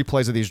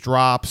replays of these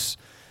drops.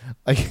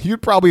 Like,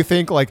 you'd probably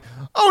think like,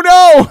 oh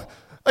no,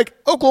 like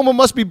Oklahoma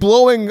must be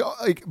blowing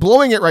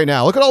it right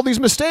now. Look at all these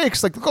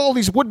mistakes. Like, look at all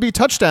these would-be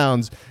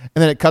touchdowns.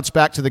 And then it cuts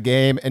back to the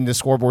game and the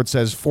scoreboard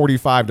says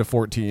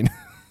 45-14.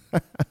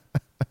 I don't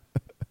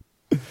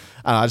know,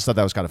 I just thought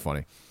that was kind of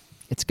funny.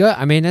 It's good.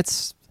 I mean,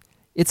 it's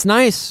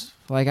nice.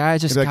 Like, I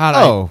just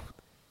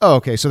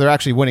okay. So they're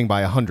actually winning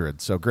by 100.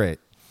 So great.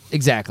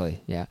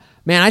 Exactly. Yeah,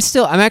 man.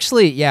 I'm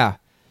actually, yeah.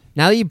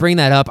 Now that you bring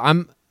that up,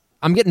 I'm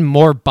getting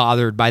more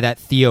bothered by that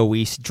Theo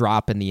Weiss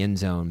drop in the end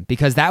zone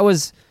because that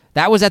was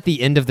at the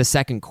end of the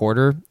second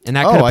quarter, and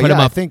that could have put him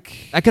up.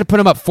 That could have put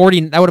him up 40.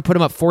 That would have put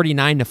him up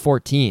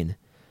 49-14,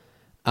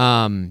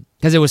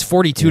 because it was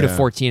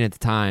 42-14 at the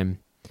time.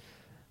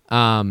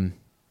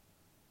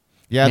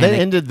 Yeah, they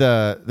ended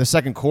the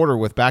second quarter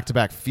with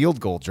back-to-back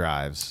field goal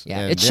drives.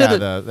 Yeah, it should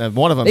have.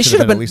 One of them should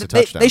have been at least a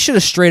touchdown. They should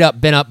have straight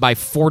up been up by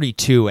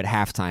 42 at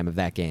halftime of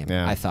that game.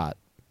 Yeah. I thought.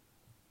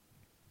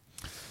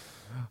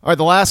 All right,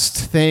 the last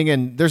thing,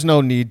 and there's no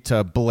need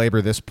to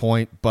belabor this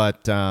point,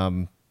 but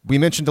we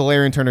mentioned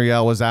Delarian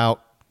Turner-Yell was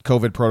out,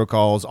 COVID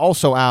protocols.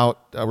 Also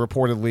out,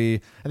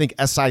 reportedly, I think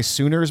SI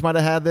Sooners might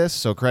have had this,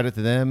 so credit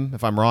to them.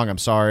 If I'm wrong, I'm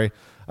sorry.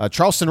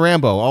 Charleston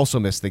Rambo also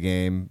missed the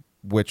game,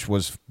 which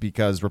was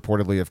because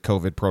reportedly of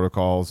COVID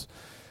protocols.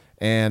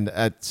 And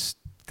I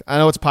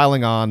know it's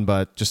piling on,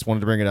 but just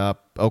wanted to bring it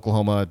up.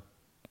 Oklahoma,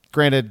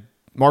 granted,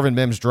 Marvin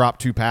Mims dropped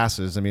 2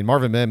 passes. I mean,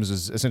 Marvin Mims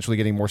is essentially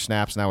getting more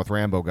snaps now with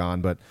Rambo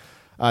gone, but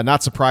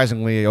not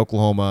surprisingly,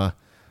 Oklahoma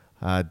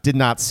did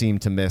not seem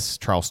to miss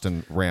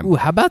Charleston Rambo. Ooh,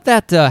 how about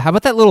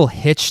that little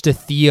hitch to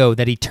Theo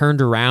that he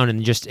turned around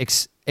and just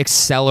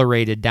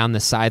accelerated down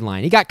the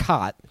sideline? He got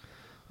caught,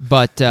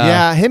 but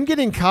yeah, him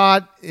getting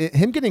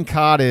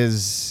caught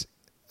is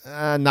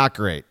not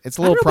great. It's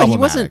a little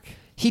problematic.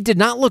 He did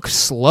not look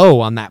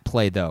slow on that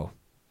play though.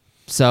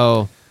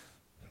 So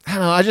I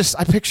don't know.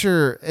 I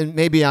picture, and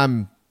maybe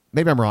I'm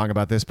wrong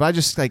about this, but I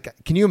just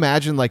can you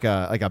imagine like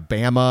a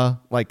Bama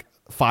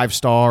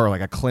 5-star or like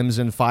a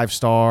Clemson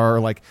 5-star or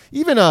like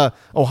even a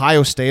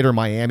Ohio State or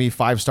Miami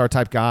 5-star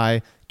type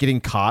guy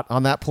getting caught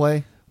on that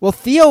play? Well,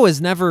 Theo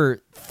is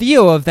never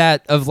Theo of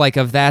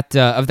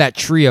that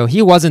trio,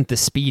 he wasn't the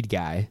speed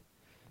guy.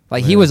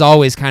 Like he was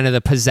always kind of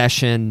the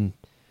possession,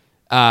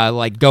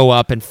 like go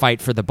up and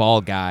fight for the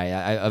ball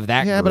guy of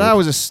that. Yeah, group.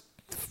 but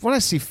when I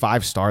see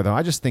 5-star though,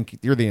 I just think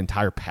you're the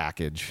entire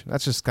package.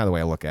 That's just kind of the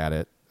way I look at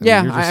it.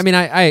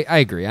 I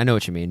agree. I know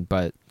what you mean,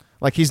 but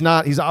like he's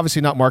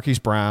obviously not Marquise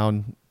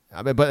Brown,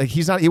 but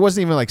he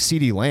wasn't even like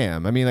CeeDee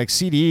Lamb. I mean, like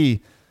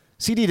CD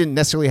didn't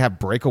necessarily have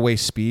breakaway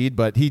speed,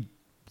 but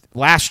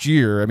last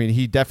year, I mean,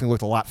 he definitely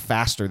looked a lot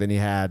faster than he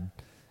had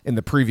in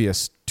the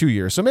previous 2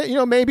 years. So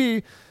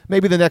maybe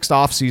the next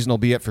offseason will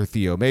be it for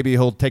Theo. Maybe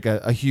he'll take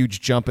a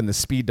huge jump in the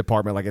speed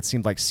department, like it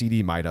seemed like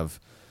CD might have.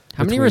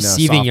 How many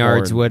receiving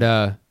yards would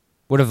have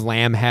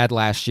Lamb had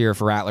last year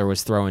if Rattler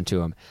was throwing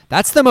to him?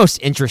 That's the most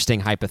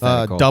interesting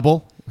hypothetical.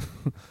 Double.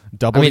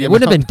 I mean, it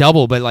wouldn't have been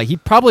double, but like he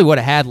probably would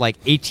have had like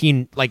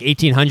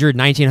 1,800,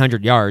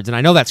 1,900 yards, and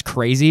I know that's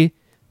crazy,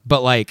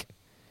 but like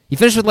he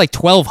finished with like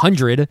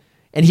 1,200,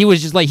 and he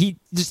was just like he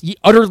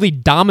utterly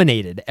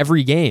dominated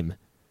every game.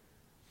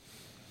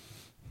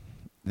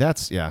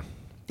 That's yeah.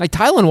 Like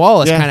Tylan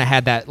Wallace kind of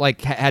had that,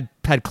 like had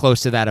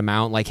close to that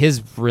amount, like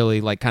his really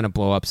like kind of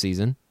blow up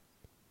season.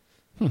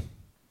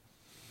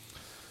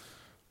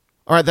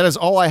 All right, that is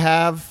all I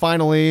have.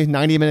 Finally,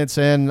 90 minutes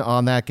in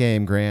on that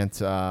game,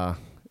 Grant.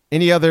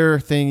 Any other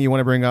thing you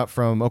want to bring up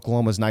from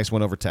Oklahoma's nice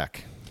win over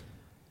Tech?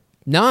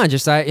 No,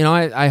 just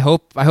I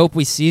hope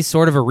we see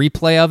sort of a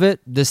replay of it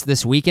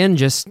this weekend.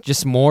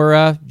 Just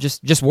more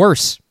just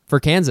worse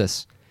for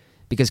Kansas,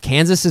 because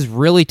Kansas is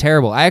really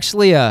terrible. I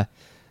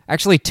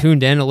actually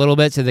tuned in a little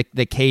bit to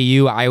the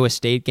KU Iowa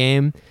State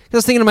game. I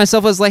was thinking to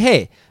myself, I was like,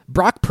 hey,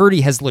 Brock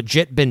Purdy has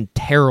legit been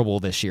terrible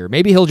this year.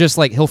 Maybe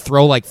he'll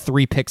throw like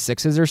 3 pick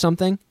sixes or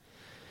something.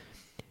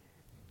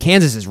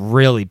 Kansas is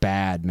really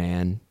bad,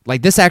 man.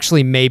 Like this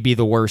actually may be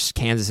the worst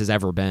Kansas has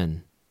ever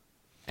been.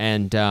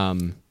 And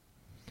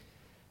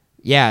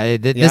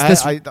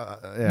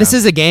this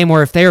is a game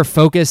where if they are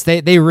focused,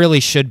 they really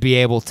should be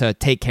able to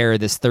take care of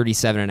this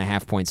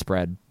 37.5 point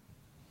spread.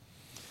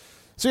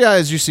 So yeah,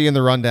 as you see in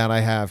the rundown I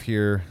have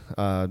here,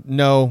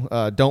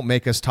 don't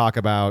make us talk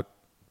about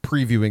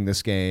previewing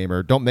this game,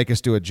 or don't make us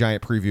do a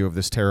giant preview of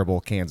this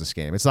terrible Kansas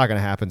game. It's not going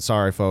to happen.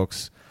 Sorry,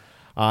 folks.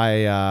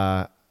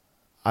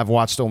 I've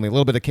watched only a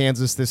little bit of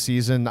Kansas this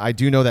season. I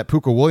do know that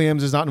Puka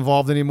Williams is not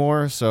involved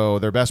anymore, so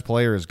their best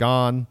player is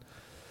gone.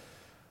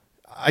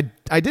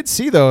 I did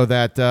see, though,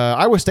 that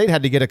Iowa State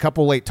had to get a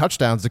couple late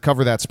touchdowns to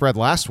cover that spread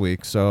last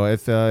week. So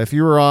if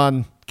you were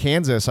on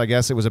Kansas, I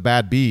guess it was a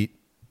bad beat.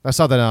 I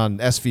saw that on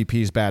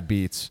SVP's Bad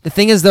Beats. The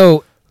thing is,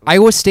 though,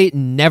 Iowa State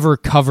never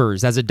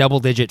covers as a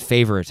double-digit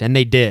favorite, and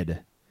they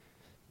did.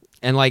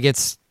 And, like,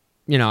 it's,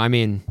 I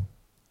mean...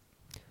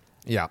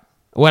 Yeah.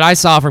 What I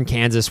saw from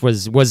Kansas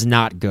was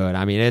not good.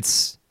 I mean,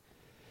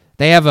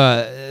 they have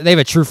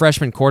a true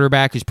freshman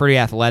quarterback who's pretty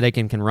athletic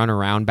and can run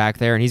around back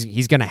there, and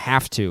he's going to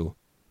have to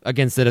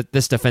against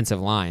this defensive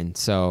line.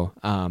 So,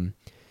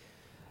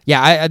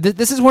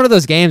 this is one of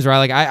those games where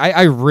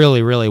I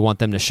really, really want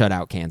them to shut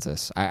out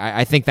Kansas.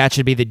 I think that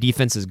should be the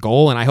defense's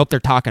goal, and I hope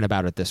they're talking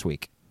about it this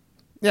week.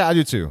 Yeah, I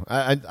do too.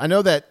 I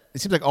know that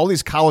it seems like all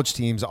these college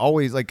teams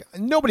always, like,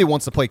 nobody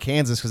wants to play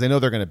Kansas because they know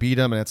they're going to beat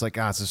them, and it's like,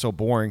 this is so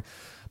boring.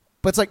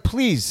 But it's like,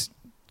 please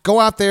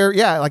go out there.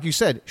 Yeah, like you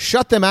said,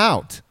 shut them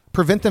out.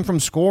 Prevent them from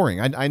scoring.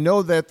 I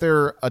know that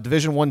they're a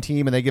Division I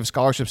team and they give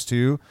scholarships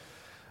too,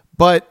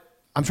 but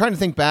I'm trying to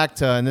think back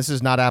to, and this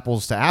is not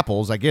apples to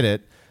apples, I get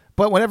it,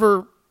 but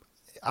whenever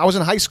I was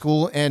in high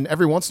school and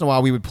every once in a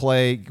while we get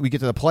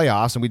to the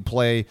playoffs and we'd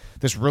play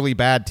this really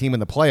bad team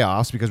in the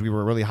playoffs because we were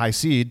a really high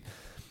seed.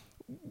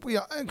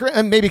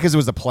 And maybe because it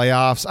was the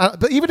playoffs.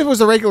 But even if it was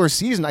the regular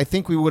season, I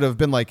think we would have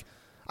been like,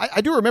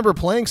 I do remember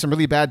playing some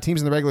really bad teams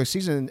in the regular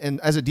season,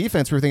 and as a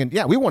defense, we were thinking,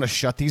 yeah, we want to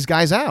shut these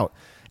guys out.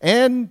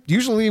 And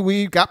usually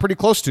we got pretty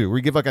close to. We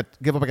give up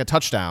like a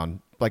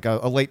touchdown, like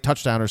a late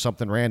touchdown or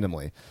something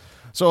randomly.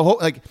 So,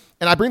 and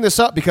I bring this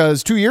up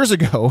because 2 years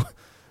ago,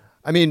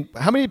 I mean,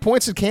 how many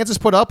points did Kansas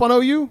put up on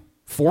OU?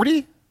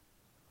 40?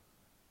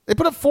 They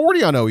put up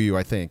 40 on OU,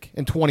 I think,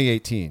 in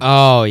 2018.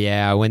 Oh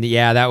yeah,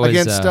 that was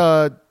against.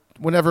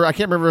 Whenever, I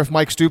can't remember if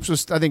Mike Stoops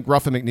was. I think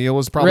Ruffin McNeil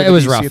was probably. It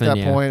was Ruffin at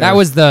that point. That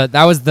was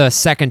the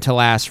second to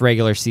last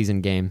regular season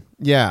game.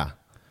 Yeah,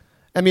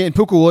 I mean,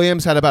 Puka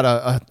Williams had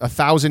about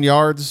 1,000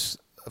 yards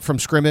from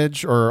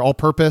scrimmage or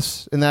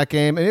all-purpose in that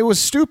game, and it was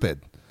stupid.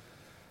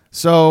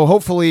 So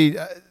hopefully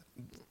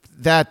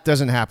that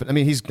doesn't happen. I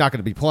mean, he's not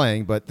going to be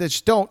playing, but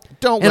just don't.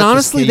 And let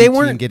honestly, they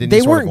weren't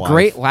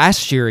great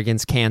last year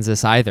against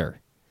Kansas either.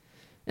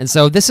 And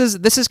so this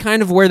is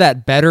kind of where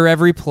that better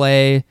every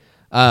play.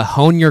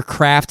 Hone your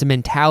craft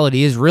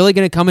mentality is really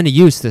going to come into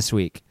use this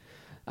week.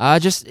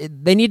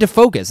 They need to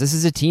focus. This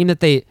is a team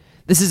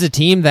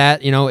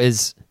that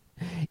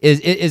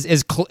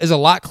is a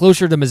lot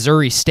closer to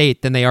Missouri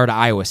State than they are to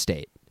Iowa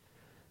State.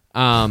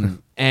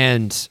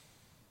 And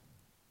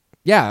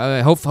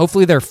yeah,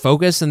 hopefully they're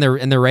focused and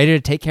they're ready to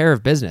take care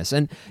of business.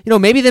 And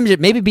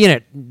maybe being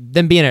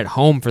at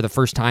home for the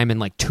first time in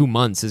like 2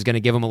 months is going to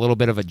give them a little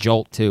bit of a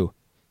jolt too.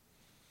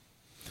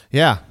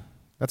 Yeah.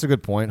 That's a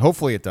good point.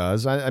 Hopefully it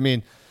does. I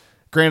mean,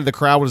 granted, the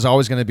crowd was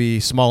always going to be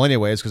small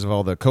anyways because of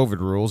all the COVID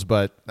rules,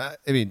 but I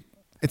mean,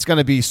 it's going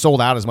to be sold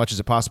out as much as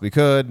it possibly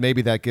could.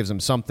 Maybe that gives them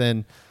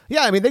something.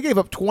 Yeah, I mean, they gave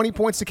up 20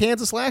 points to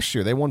Kansas last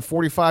year. They won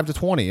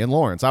 45-20 in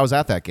Lawrence. I was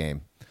at that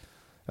game.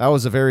 That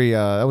was a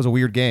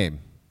weird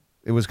game.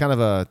 It was kind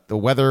of the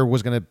weather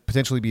was going to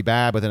potentially be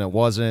bad, but then it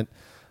wasn't.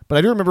 But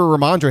I do remember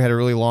Ramondre had a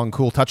really long,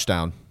 cool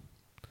touchdown.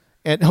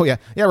 And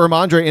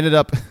Ramondre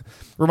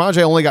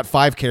only got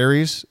 5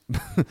 carries,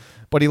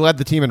 but he led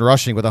the team in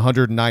rushing with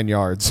 109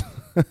 yards.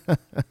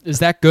 Is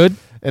that good?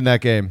 In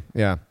that game,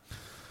 yeah.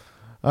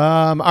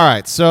 All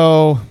right,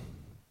 so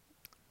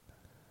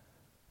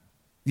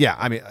yeah,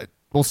 I mean,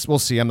 we'll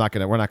see. We're not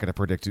gonna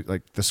predict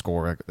like the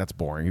score. That's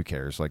boring. Who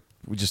cares? Like,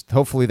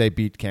 hopefully they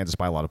beat Kansas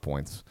by a lot of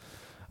points.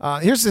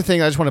 Here's the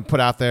thing I just want to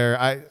put out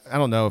there. I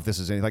don't know if this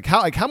is anything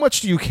how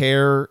much do you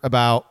care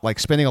about like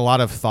spending a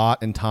lot of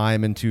thought and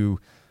time into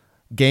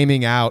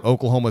gaming out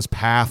Oklahoma's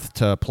path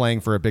to playing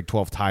for a Big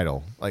 12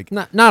 title? Like,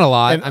 not a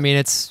lot. And, I mean,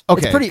 it's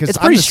pretty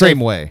the same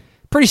way.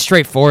 Pretty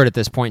straightforward at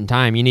this point in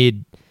time. You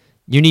need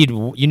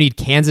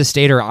Kansas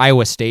State or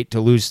Iowa State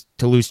to lose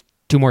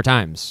 2 more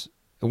times.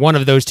 One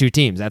of those 2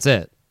 teams. That's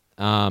it.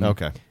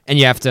 Okay.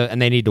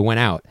 And they need to win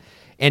out.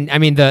 And I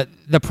mean the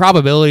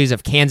probabilities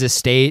of Kansas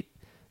State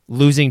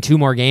losing 2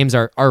 more games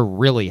are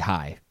really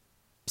high.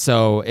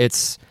 So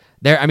it's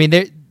there. I mean,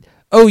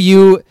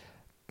 OU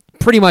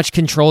pretty much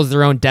controls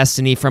their own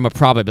destiny from a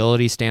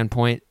probability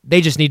standpoint.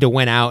 They just need to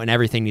win out, and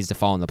everything needs to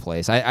fall into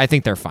place. I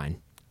think they're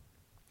fine.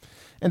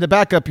 And to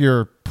back up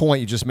your point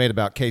you just made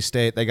about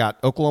K-State, they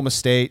got Oklahoma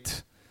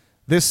State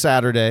this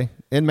Saturday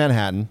in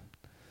Manhattan.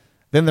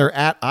 Then they're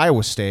at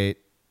Iowa State,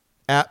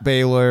 at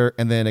Baylor,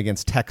 and then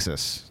against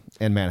Texas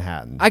in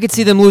Manhattan. I could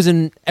see them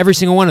losing every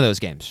single one of those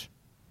games.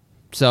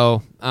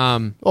 So,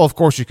 well, of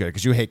course you could,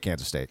 because you hate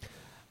Kansas State.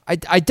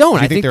 I don't.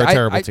 I think they're a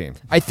terrible team.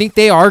 I think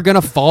they are going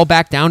to fall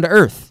back down to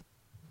earth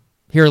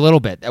here a little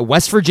bit.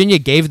 West Virginia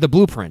gave the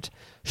blueprint.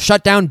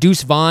 Shut down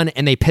Deuce Vaughn,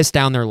 and they pissed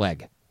down their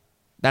leg.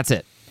 That's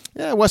it.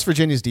 Yeah, West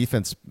Virginia's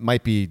defense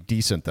might be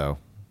decent, though.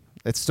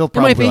 It's still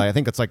probably, I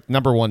think it's like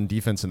number 1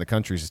 defense in the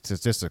country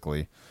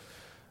statistically.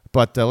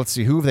 But let's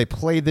see, who have they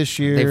played this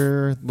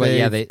year?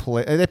 They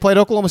played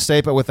Oklahoma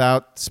State, but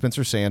without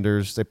Spencer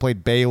Sanders. They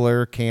played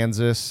Baylor,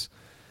 Kansas.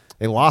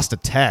 They lost to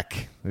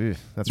Tech. They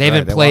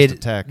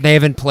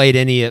haven't played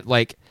any,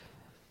 like,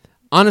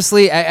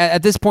 honestly,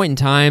 at this point in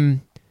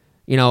time,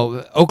 you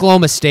know,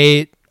 Oklahoma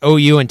State,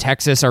 OU, and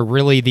Texas are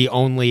really the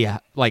only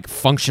like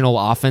functional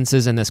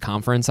offenses in this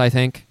conference, I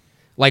think.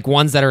 Like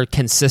ones that are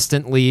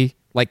consistently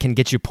like can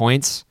get you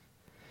points.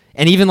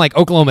 And even like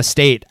Oklahoma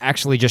State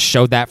actually just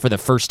showed that for the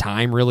first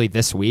time really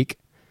this week.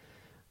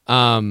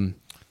 West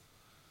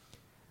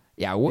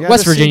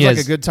Virginia seems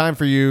like a good time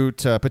for you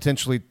to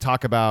potentially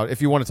talk about,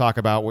 if you want to talk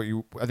about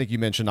I think you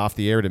mentioned off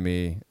the air to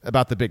me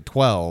about the Big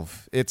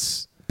 12. Big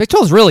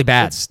 12 is really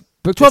bad.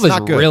 Big 12 is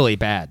really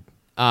bad.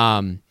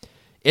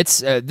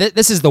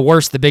 This is the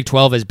worst the Big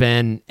 12 has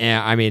been.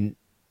 I mean,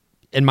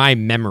 in my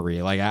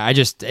memory, like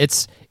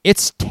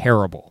it's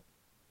terrible.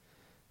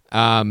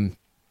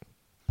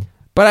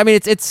 But I mean,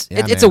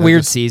 it's a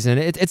weird season.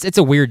 It's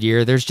a weird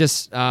year. There's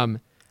just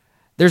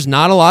there's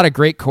not a lot of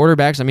great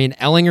quarterbacks. I mean,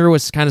 Ellinger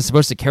was kind of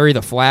supposed to carry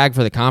the flag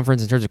for the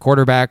conference in terms of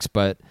quarterbacks,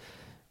 but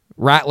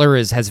Rattler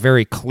has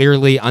very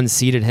clearly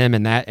unseated him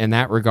in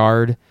that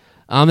regard.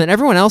 And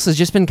everyone else has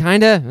just been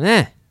kind of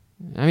meh.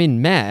 I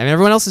mean,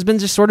 everyone else has been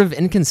just sort of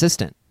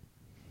inconsistent.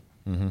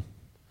 Mm-hmm.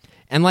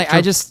 And like,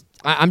 sure.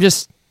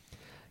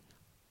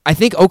 I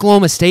think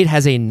Oklahoma State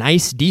has a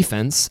nice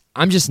defense.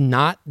 I'm just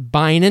not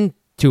buying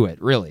into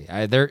it, really.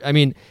 I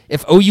mean,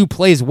 if OU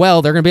plays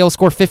well, they're going to be able to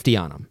score 50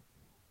 on them.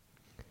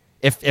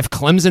 If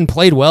Clemson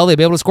played well, they'd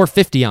be able to score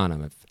 50 on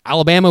them. If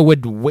Alabama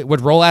would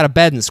roll out of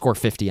bed and score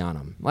 50 on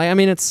them. Like, I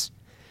mean, it's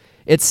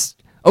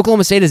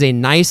Oklahoma State is a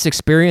nice,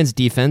 experienced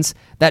defense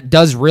that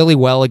does really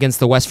well against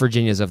the West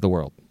Virginias of the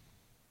world.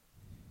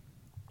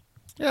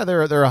 Yeah,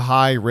 they're a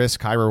high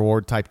risk, high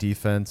reward type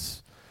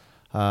defense.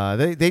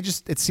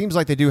 It seems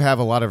like they do have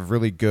a lot of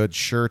really good,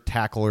 sure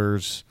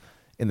tacklers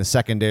in the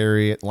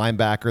secondary at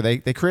linebacker.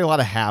 They create a lot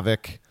of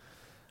havoc.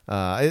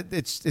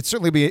 It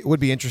certainly would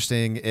be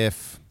interesting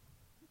if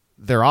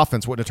their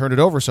offense wouldn't have turned it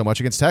over so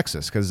much against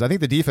Texas, because I think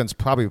the defense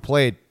probably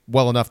played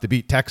well enough to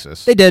beat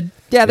Texas. They did.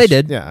 Yeah, they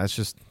did. Yeah, it's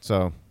just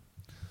so.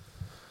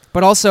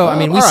 But also, I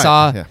mean, we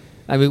saw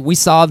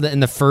in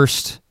the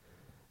first,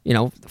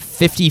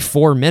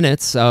 54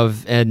 minutes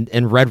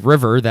in Red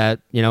River that,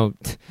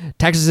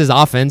 Texas's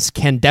offense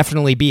can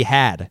definitely be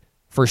had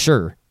for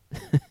sure.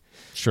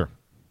 Sure.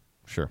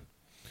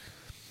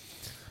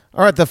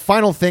 All right, the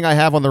final thing I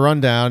have on the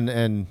rundown,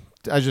 and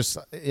I get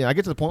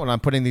to the point when I'm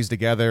putting these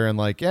together and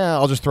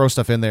I'll just throw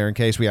stuff in there in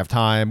case we have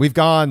time. We've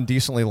gone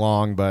decently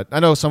long, but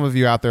I know some of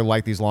you out there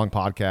like these long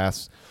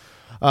podcasts.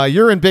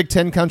 You're in Big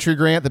Ten country,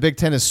 Grant. The Big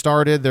Ten has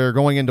started. They're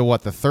going into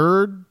what, the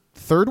third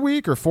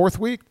week or fourth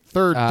week?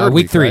 Third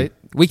week 3. Right?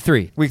 Week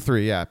 3. Week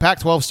 3, yeah.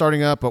 Pac-12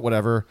 starting up, but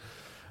whatever.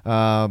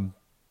 The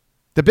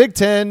Big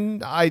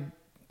Ten, I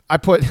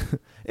put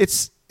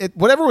it's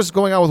whatever was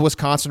going on with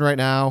Wisconsin right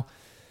now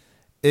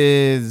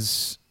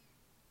is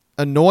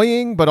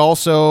annoying, but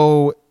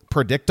also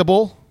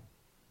predictable,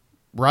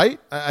 right?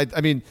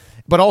 I mean,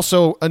 but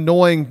also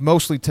annoying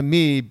mostly to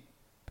me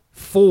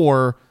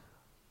for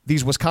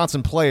these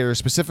Wisconsin players,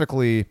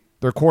 specifically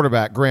their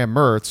quarterback, Graham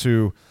Mertz,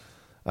 who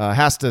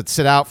has to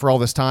sit out for all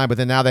this time, but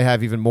then now they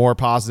have even more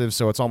positives,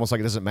 so it's almost like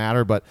it doesn't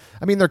matter. But,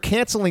 I mean, they're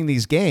canceling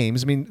these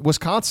games. I mean,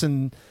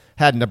 Wisconsin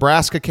had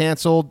Nebraska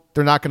canceled.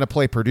 They're not going to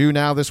play Purdue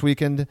now this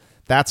weekend.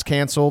 That's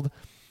canceled.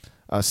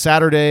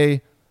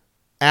 Saturday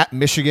at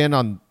Michigan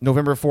on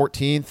November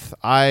 14th.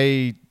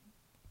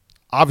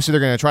 Obviously,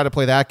 they're going to try to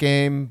play that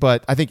game,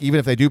 but I think even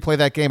if they do play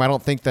that game, I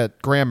don't think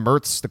that Graham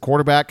Mertz, the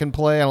quarterback, can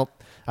play.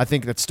 I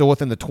think that's still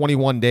within the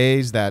 21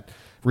 days, that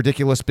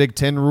ridiculous Big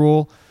Ten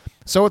rule.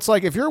 So it's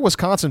like if you're a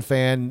Wisconsin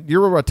fan,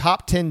 you're a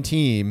top 10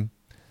 team,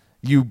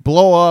 you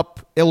blow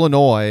up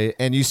Illinois,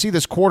 and you see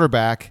this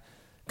quarterback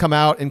come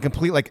out and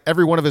complete like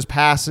every one of his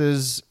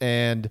passes,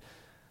 and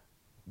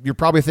you're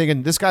probably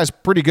thinking, this guy's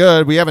pretty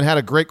good. We haven't had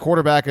a great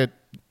quarterback at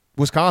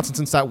Wisconsin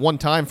since that one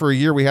time for a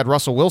year we had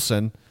Russell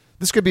Wilson.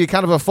 This could be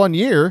kind of a fun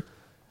year,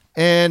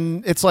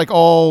 and it's like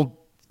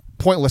all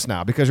pointless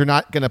now because you're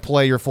not going to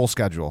play your full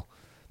schedule.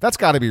 That's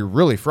got to be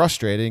really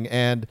frustrating,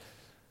 and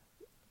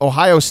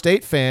Ohio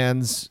State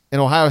fans in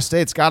Ohio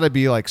State's got to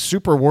be like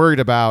super worried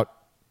about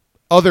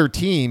other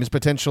teams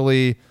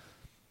potentially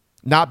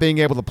not being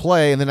able to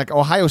play, and then like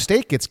Ohio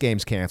State gets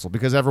games canceled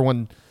because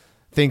everyone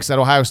thinks that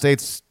Ohio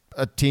State's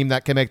a team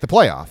that can make the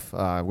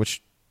playoff,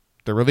 which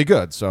they're really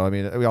good. So, I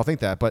mean, we all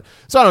think that. But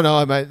so I don't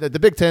know. The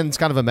Big Ten's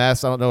kind of a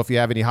mess. I don't know if you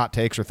have any hot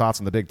takes or thoughts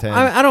on the Big Ten.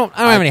 I don't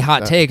have any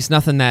hot takes.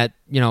 Nothing that,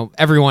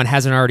 everyone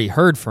hasn't already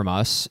heard from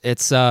us.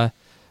 It's I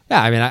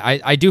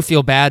do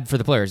feel bad for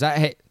the players.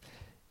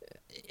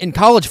 In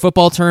college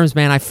football terms,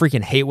 man, I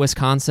freaking hate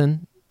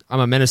Wisconsin. I'm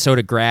a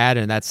Minnesota grad,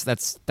 and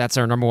that's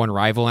our number one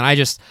rival. And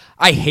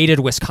I hated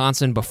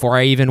Wisconsin before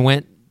I even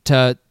went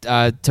to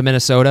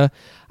Minnesota.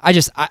 I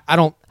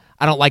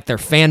don't like their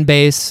fan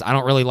base. I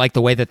don't really like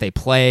the way that they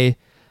play.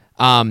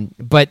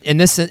 But in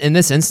this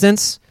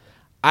instance,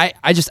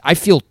 I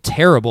feel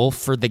terrible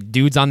for the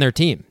dudes on their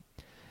team,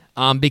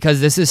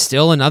 because this is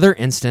still another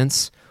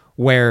instance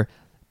where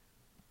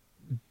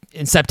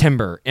in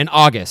September, in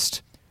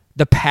August,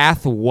 the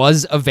path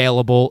was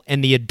available,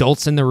 and the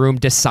adults in the room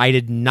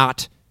decided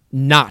not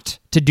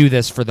to do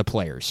this for the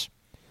players.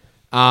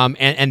 And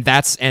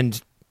I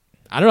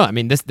don't know. I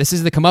mean, this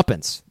is the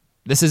comeuppance.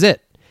 This is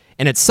it.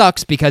 And it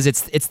sucks because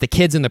it's the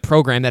kids in the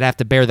program that have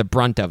to bear the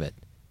brunt of it.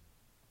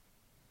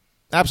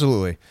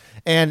 Absolutely.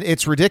 And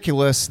it's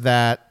ridiculous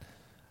that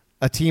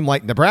a team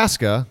like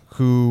Nebraska,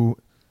 who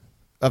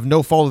of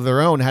no fault of their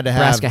own had to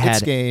have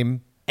its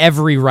game,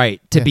 every right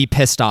to be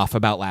pissed off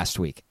about last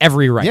week.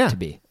 Every right to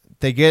be.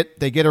 They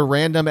get a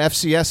random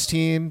FCS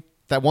team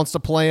that wants to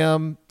play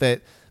them,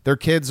 that their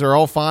kids are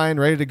all fine,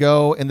 ready to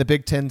go, and the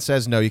Big Ten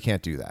says, no, you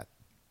can't do that.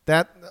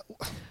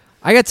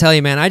 I gotta tell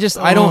you, man, I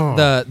don't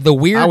the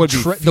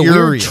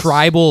weird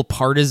tribal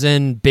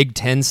partisan Big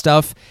Ten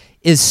stuff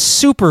is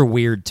super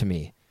weird to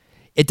me.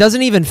 It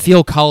doesn't even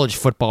feel college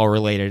football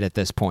related at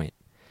this point.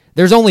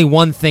 There's only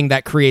one thing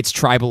that creates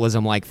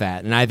tribalism like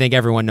that, and I think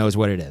everyone knows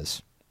what it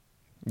is.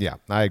 Yeah,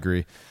 I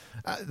agree.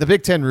 The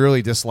Big Ten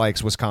really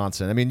dislikes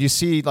Wisconsin. I mean, you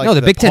see, like,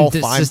 the Big Ten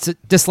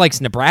dislikes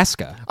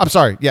Nebraska. I'm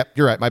sorry. Yeah,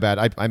 you're right. My bad.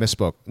 I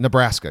misspoke.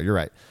 Nebraska. You're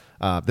right.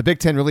 The Big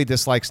Ten really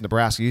dislikes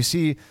Nebraska. You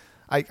see,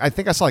 I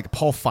think I saw like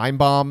Paul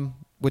Feinbaum,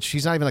 which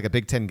he's not even like a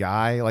Big Ten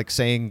guy, like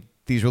saying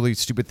these really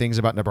stupid things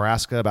about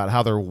Nebraska, about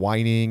how they're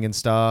whining and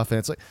stuff. And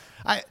it's like,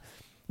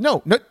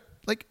 no,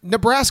 like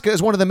Nebraska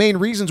is one of the main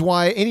reasons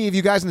why any of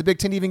you guys in the Big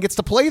Ten even gets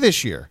to play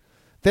this year.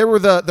 They were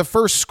the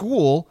first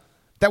school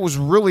that was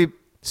really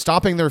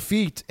stomping their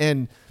feet,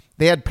 and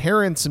they had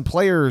parents and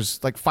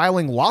players like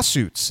filing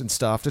lawsuits and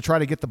stuff to try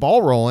to get the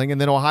ball rolling.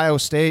 And then Ohio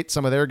State,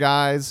 some of their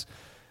guys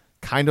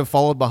kind of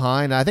followed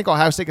behind. And I think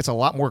Ohio State gets a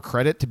lot more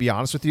credit, to be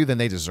honest with you, than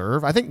they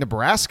deserve. I think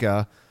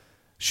Nebraska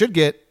should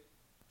get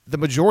the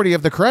majority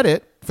of the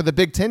credit for the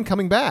Big Ten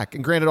coming back.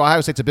 And granted,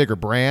 Ohio State's a bigger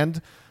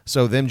brand,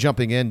 so them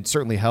jumping in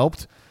certainly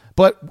helped.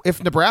 But if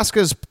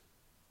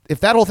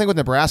that whole thing with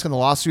Nebraska and the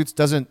lawsuits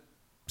doesn't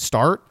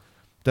start,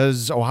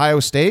 does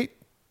Ohio State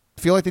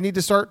feel like they need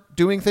to start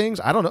doing things?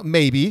 I don't know,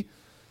 maybe.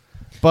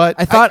 But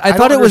I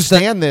thought it was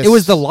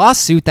the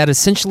lawsuit that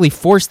essentially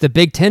forced the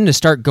Big Ten to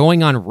start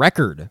going on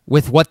record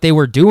with what they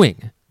were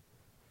doing.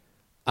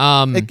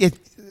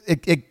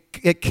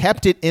 It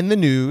kept it in the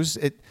news.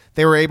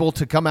 They were able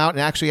to come out and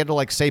actually had to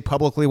like say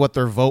publicly what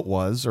their vote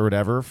was or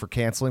whatever for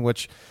canceling,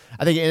 which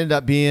I think it ended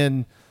up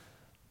being,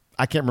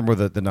 I can't remember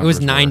the numbers.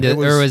 It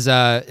was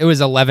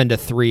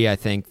 11-3. I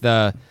think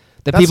the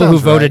people who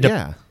voted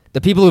the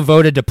people who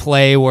voted to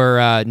play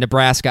were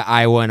Nebraska,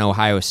 Iowa, and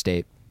Ohio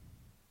State.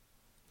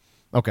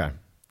 Okay.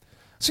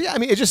 So, yeah, I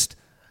mean,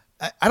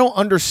 I don't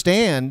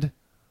understand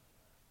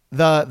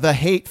the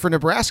hate for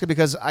Nebraska,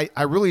 because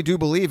I really do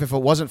believe if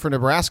it wasn't for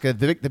Nebraska,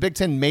 the Big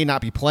Ten may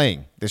not be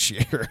playing this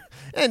year.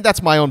 And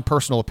that's my own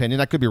personal opinion.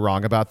 I could be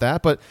wrong about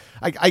that. But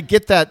I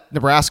get that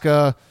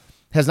Nebraska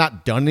has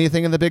not done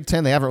anything in the Big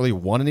Ten. They haven't really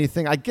won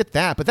anything. I get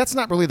that, but that's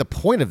not really the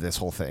point of this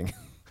whole thing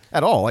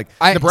at all. Like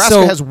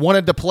Nebraska has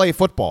wanted to play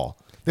football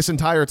this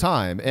entire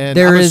time, and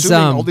I'm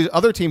assuming all these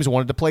other teams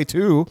wanted to play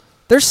too.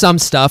 There's some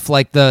stuff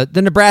like the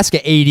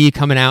Nebraska AD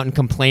coming out and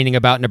complaining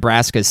about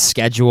Nebraska's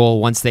schedule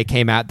once they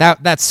came out.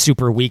 That's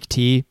super weak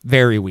tea,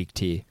 very weak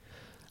tea.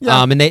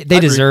 Yeah, and they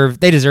deserve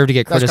to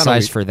get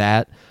criticized for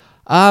that.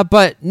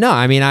 But no,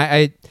 I mean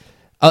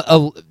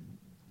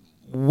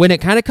when it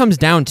kind of comes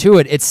down to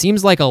it, it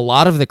seems like a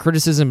lot of the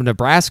criticism of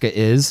Nebraska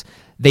is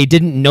they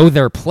didn't know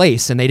their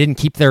place and they didn't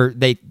keep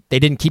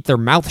their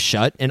mouth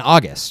shut in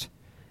August.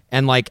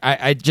 And like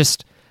I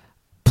just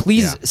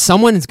please,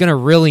 someone is going to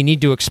really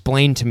need to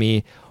explain to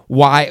me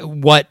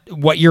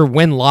what your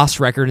win-loss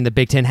record in the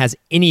Big Ten has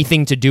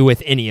anything to do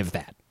with any of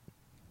that.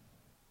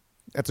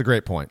 That's a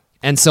great point.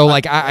 And so,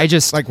 like, I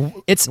just like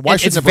it's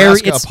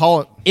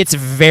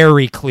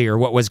very clear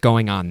what was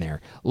going on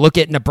there. Look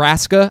at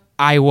Nebraska,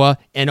 Iowa,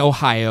 and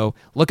Ohio.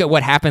 Look at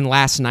what happened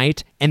last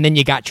night, and then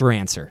you got your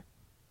answer.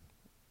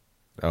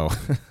 Oh,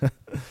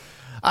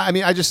 I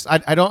mean, I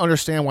don't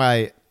understand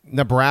why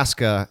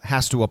Nebraska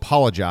has to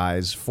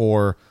apologize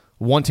for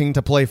wanting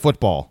to play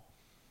football,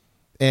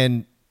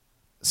 and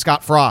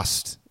Scott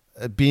Frost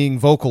being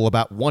vocal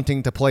about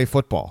wanting to play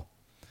football.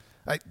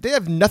 They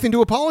have nothing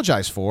to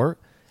apologize for.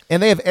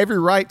 And they have every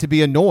right to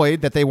be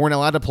annoyed that they weren't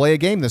allowed to play a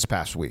game this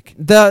past week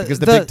because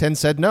the Big Ten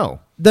said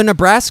no. The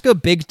Nebraska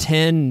Big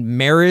Ten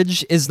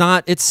marriage is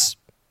not.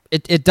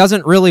 It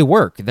doesn't really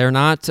work. They're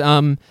not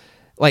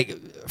like,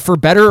 for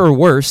better or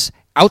worse.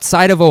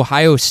 Outside of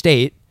Ohio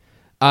State,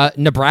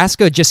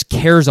 Nebraska just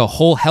cares a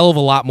whole hell of a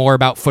lot more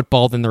about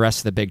football than the rest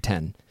of the Big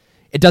Ten.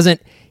 It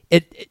doesn't.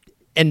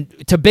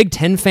 And to Big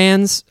Ten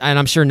fans, and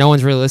I'm sure no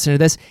one's really listening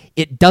to this,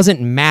 it doesn't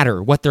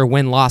matter what their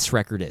win-loss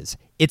record is.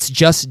 It's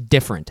just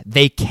different.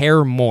 They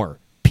care more,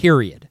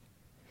 period.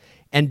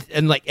 And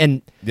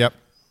yep.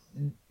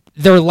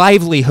 Their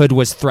livelihood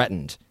was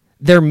threatened.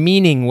 Their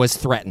meaning was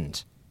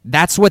threatened.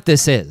 That's what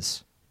this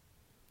is.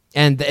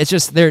 And it's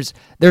just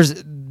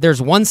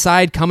there's one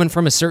side coming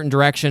from a certain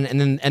direction,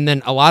 and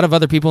then a lot of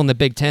other people in the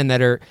Big Ten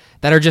that are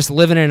just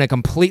living in a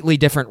completely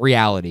different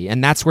reality,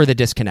 and that's where the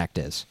disconnect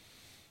is.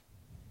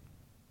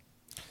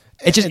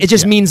 It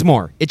just means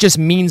more. It just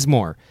means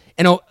more.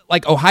 And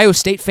like Ohio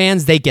State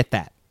fans, they get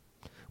that,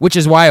 which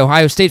is why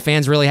Ohio State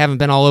fans really haven't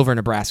been all over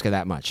Nebraska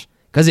that much,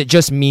 because it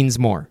just means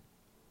more.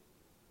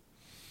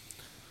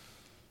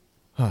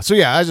 So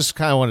yeah, I just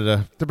kind of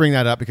wanted to bring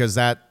that up because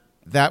that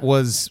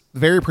was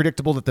very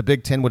predictable that the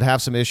Big Ten would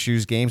have some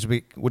issues. Games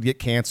would get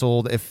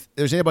canceled. If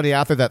there's anybody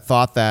out there that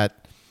thought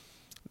that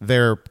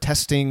their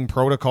testing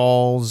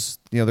protocols,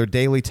 their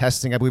daily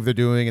testing, I believe they're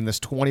doing, and this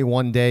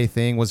 21-day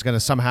thing was going to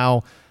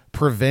somehow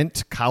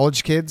prevent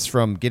college kids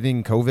from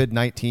getting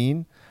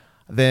COVID-19,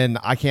 then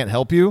I can't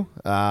help you.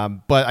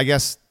 But I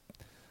guess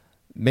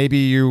maybe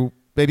you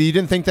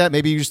didn't think that.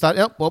 Maybe you just thought,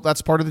 oh, well,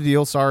 that's part of the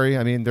deal. Sorry.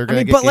 I mean, they're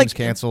going to get games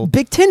canceled.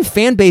 Big Ten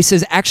fan base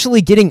is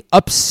actually getting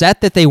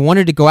upset that they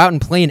wanted to go out and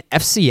play an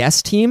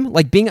FCS team.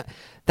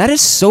 That is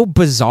so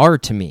bizarre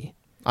to me.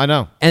 I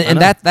know.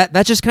 And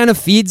that just kind of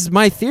feeds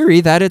my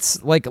theory that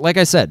it's like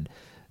I said,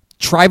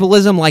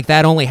 tribalism like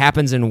that only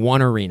happens in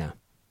one arena.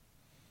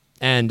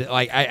 And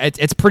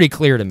it's pretty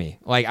clear to me.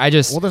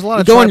 There's a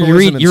lot of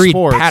tribalism in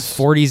sports. Read Pat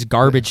Forty's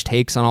garbage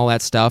takes on all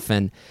that stuff,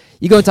 and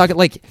you go and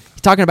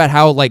talking about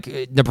how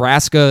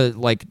Nebraska,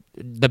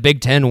 the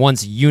Big Ten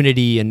wants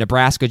unity, and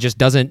Nebraska just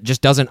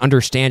doesn't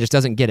understand, just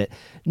doesn't get it.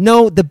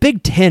 No, the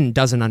Big Ten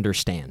doesn't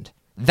understand.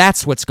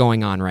 That's what's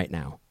going on right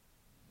now.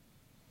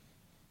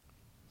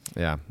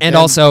 Yeah, and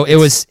also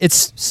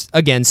it's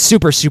again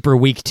super super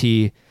weak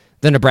tea.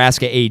 The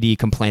Nebraska AD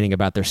complaining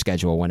about their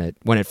schedule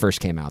when it first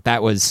came out.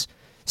 That was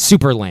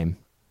super lame.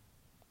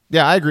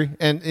 Yeah, I agree.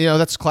 And,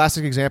 that's a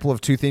classic example of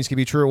two things can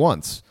be true at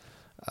once.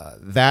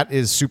 That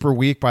is super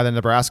weak by the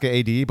Nebraska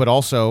AD, but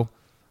also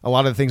a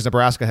lot of the things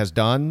Nebraska has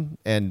done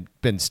and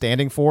been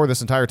standing for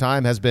this entire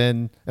time has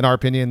been, in our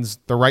opinions,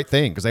 the right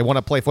thing because they want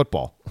to play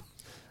football.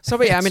 So,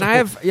 but yeah, I mean,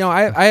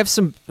 I have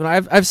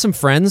some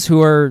friends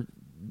who are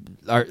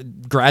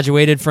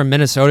graduated from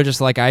Minnesota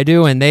just like I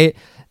do, and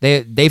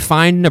they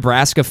find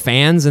Nebraska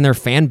fans and their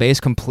fan base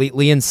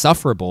completely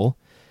insufferable.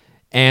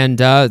 And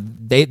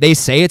they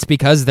say it's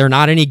because they're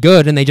not any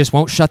good and they just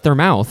won't shut their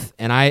mouth.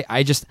 And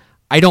I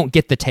don't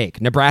get the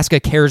take. Nebraska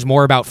cares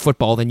more about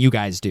football than you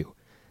guys do.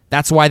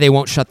 That's why they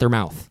won't shut their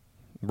mouth.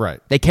 Right.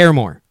 They care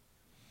more.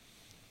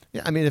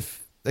 Yeah, I mean,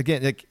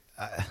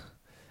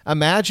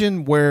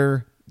 imagine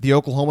where the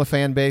Oklahoma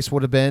fan base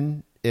would have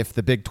been if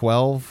the Big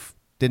 12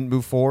 didn't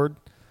move forward.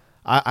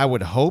 I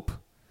would hope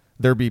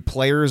there'd be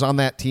players on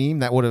that team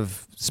that would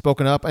have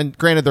spoken up. And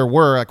granted, there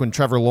were, like when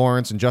Trevor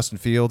Lawrence and Justin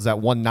Fields, that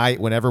one night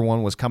when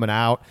everyone was coming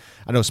out.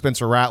 I know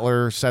Spencer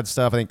Rattler said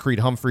stuff. I think Creed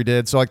Humphrey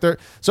did. So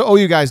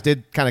OU guys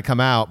did kind of come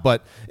out,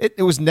 but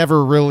it was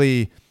never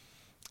really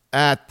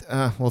at,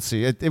 we'll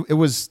see. It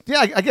was,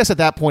 yeah, I guess at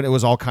that point it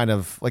was all kind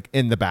of like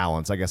in the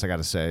balance, I guess I got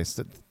to say,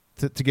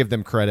 to give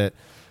them credit.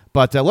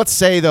 But let's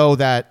say, though,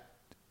 that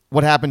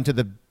what happened to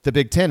the the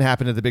Big Ten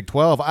happened to the Big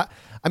 12. I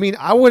mean,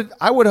 I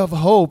would have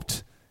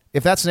hoped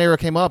if that scenario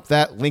came up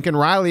that Lincoln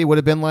Riley would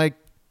have been like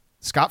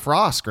Scott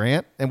Frost,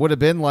 Grant, and would have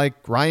been like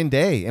Ryan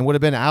Day, and would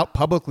have been out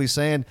publicly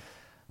saying,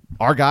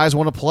 our guys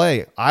want to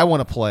play. I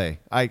want to play.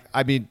 I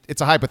mean,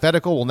 it's a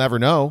hypothetical. We'll never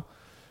know.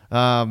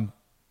 I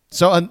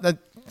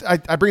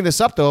bring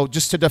this up, though,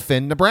 just to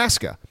defend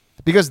Nebraska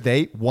because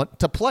they want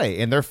to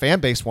play and their fan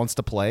base wants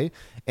to play,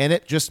 and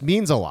it just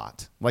means a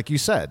lot, like you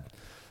said.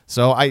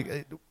 So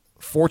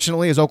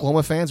fortunately, as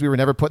Oklahoma fans, we were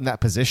never put in that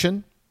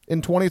position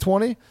in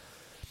 2020.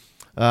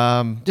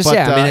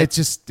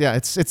 It's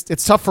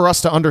tough for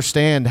us to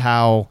understand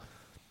how,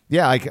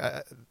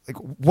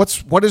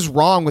 what is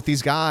wrong with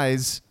these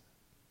guys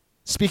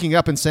speaking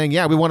up and saying,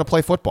 yeah, we want to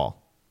play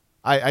football.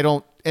 I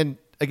don't, and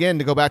again,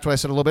 to go back to what I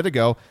said a little bit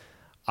ago,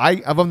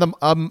 I'm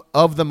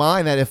of the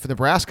mind that if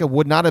Nebraska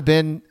would not have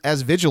been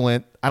as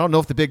vigilant, I don't know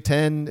if the Big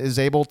Ten is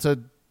able to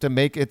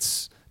make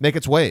its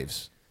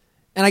waves.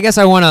 And I guess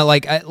I want to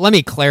let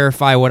me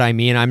clarify what I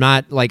mean. I'm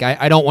not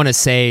I don't want to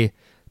say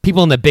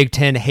people in the Big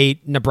Ten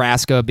hate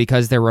Nebraska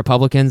because they're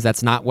Republicans.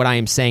 That's not what I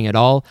am saying at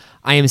all.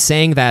 I am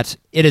saying that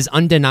it is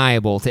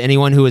undeniable to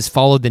anyone who has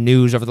followed the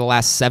news over the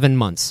last 7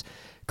 months.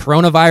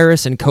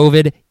 Coronavirus and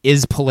COVID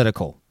is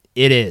political.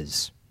 It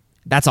is.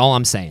 That's all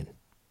I'm saying.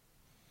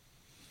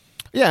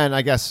 Yeah, and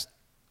I guess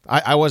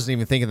I wasn't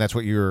even thinking that's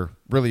what you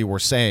were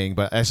saying,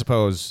 but I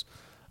suppose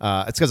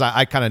it's because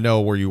I kind of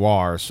know where you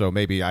are, so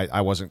maybe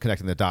I wasn't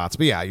connecting the dots.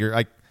 But yeah,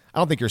 I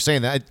don't think you're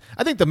saying that.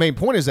 I think the main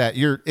point is that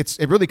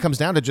it really comes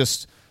down to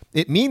just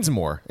it means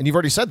more, and you've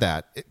already said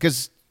that.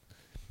 Because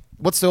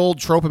what's the old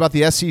trope about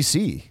the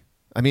SEC?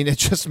 I mean, it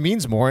just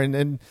means more,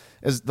 and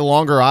as the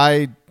longer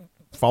I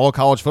follow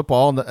college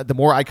football, and the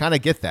more I kind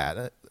of get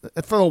that.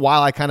 For a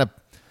while, I kind of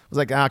was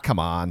like, come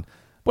on.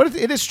 But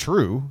it is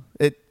true.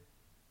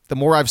 The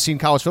more I've seen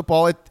college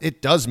football,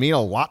 it does mean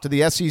a lot to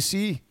the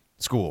SEC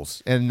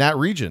schools in that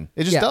region.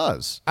 It just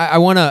does. I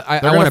want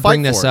to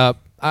bring this up.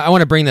 I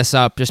want to bring this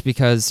up just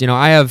because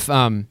I have,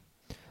 like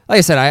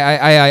I said,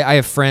 I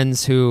have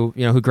friends who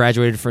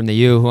graduated from the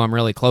U who I'm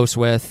really close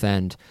with,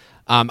 and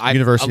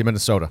University of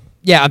Minnesota.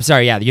 Yeah, I'm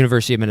sorry. Yeah, the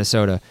University of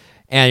Minnesota.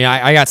 And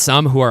I got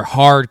some who are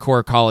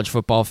hardcore college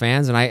football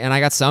fans, and I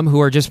got some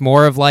who are just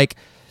more of like,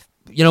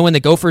 when the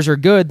Gophers are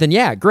good, then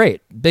yeah,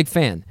 great, big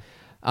fan.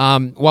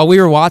 While we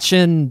were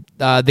watching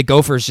the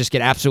Gophers just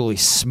get absolutely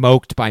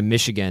smoked by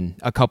Michigan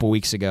a couple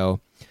weeks ago,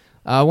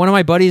 one of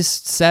my buddies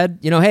said,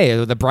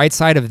 hey, the bright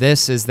side of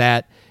this is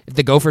that if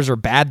the Gophers are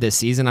bad this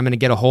season, I'm going to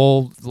get a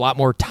whole lot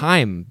more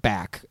time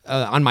back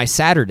on my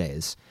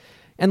Saturdays.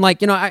 And I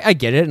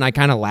get it, and I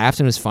kind of laughed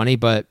and it was funny,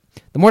 but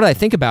the more that I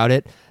think about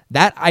it,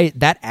 that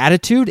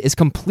attitude is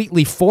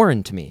completely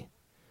foreign to me.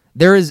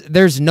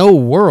 There's no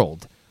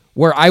world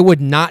where I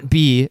would not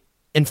be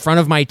in front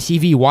of my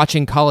TV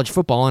watching college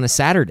football on a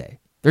Saturday.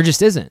 There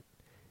just isn't.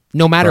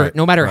 No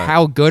matter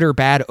how good or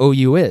bad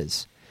OU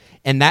is.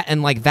 And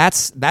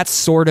that's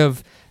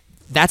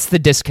the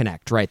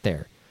disconnect right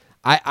there.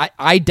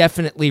 I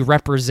definitely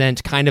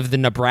represent kind of the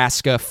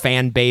Nebraska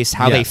fan base,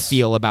 how they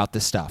feel about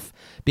this stuff.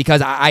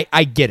 Because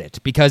I get it.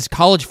 Because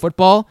college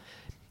football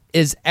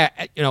is,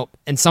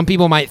 and some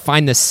people might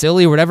find this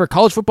silly or whatever.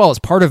 College football is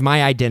part of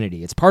my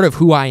identity. It's part of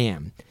who I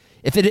am.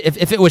 If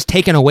it was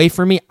taken away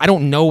from me, I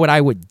don't know what I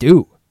would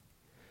do.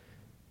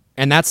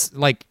 And that's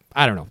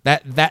I don't know.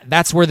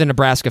 That's where the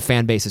Nebraska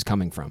fan base is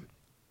coming from.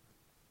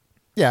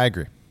 Yeah, I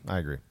agree.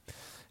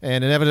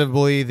 And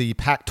inevitably the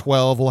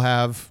Pac-12 will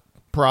have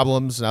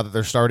problems now that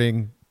they're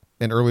starting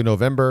in early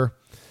November.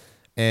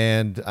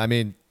 And I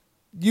mean,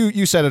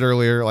 you said it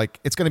earlier,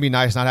 it's going to be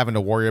nice not having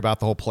to worry about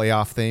the whole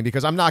playoff thing,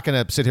 because I'm not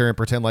going to sit here and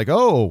pretend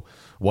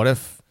what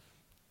if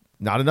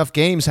not enough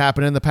games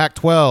happen in the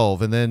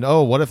Pac-12, and then,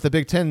 what if the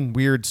Big Ten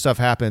weird stuff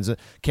happens?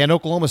 Can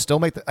Oklahoma still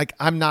make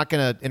I'm not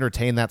going to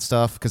entertain that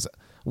stuff because,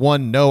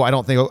 one, no, I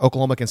don't think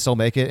Oklahoma can still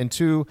make it, and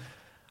two,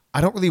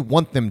 I don't really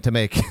want them to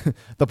make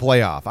the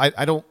playoff.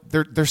 I don't.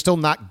 They're still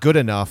not good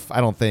enough,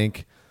 I don't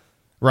think,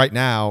 right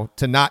now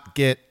to not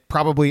get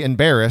probably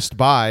embarrassed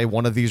by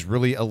one of these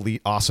really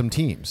elite, awesome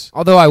teams.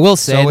 Although I will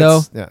say,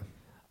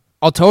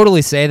 I'll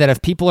totally say that if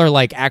people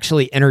are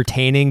actually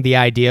entertaining the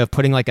idea of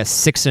putting a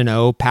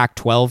 6-0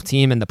 Pac-12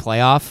 team in the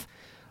playoff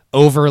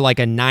over a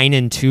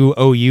 9-2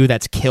 OU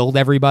that's killed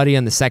everybody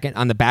on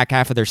the back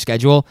half of their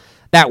schedule,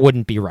 that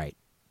wouldn't be right.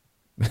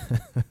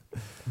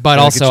 But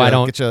also, I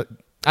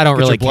don't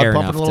really care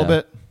enough a little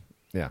bit.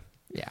 Yeah.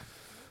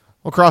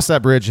 We'll cross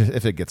that bridge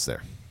if it gets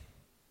there.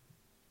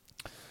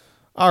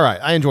 All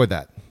right, I enjoyed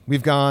that.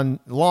 We've gone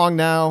long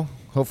now.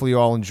 Hopefully you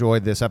all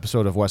enjoyed this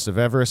episode of West of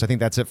Everest. I think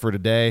that's it for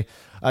today.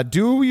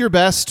 Do your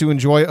best to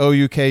enjoy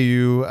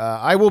OUKU.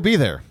 I will be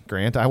there,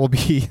 Grant. I will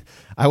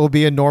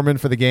be in Norman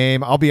for the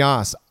game. I'll be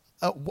honest.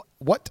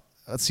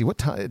 Let's see what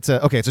time. It's a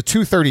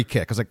 2:30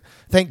 kick. I was like,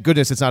 thank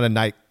goodness it's not a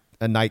night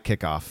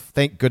kickoff.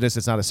 Thank goodness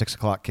it's not a 6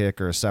 o'clock kick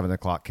or a 7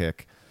 o'clock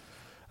kick.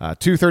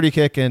 2:30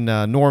 kick in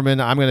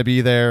Norman. I'm going to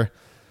be there.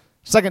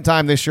 Second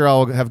time this year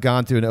I'll have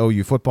gone to an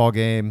OU football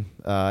game.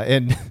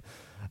 And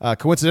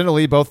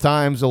Coincidentally, both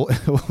times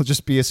it will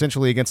just be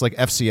essentially against like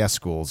FCS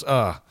schools.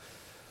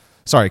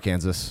 Sorry,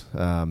 Kansas.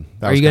 Are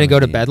you going to go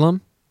to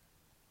Bedlam?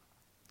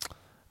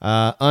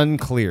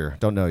 Unclear.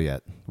 Don't know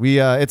yet.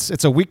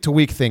 It's a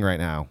week-to-week thing right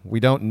now. We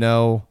don't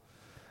know.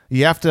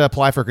 You have to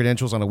apply for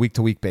credentials on a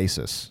week-to-week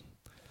basis.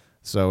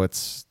 So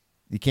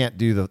you can't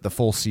do the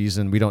full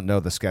season. We don't know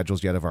the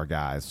schedules yet of our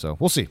guys. So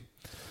we'll see.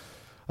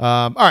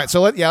 All right,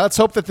 so let's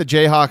hope that the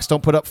Jayhawks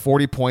don't put up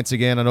 40 points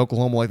again on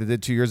Oklahoma like they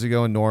did 2 years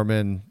ago in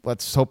Norman.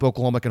 Let's hope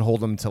Oklahoma can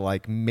hold them to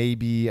like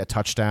maybe a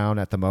touchdown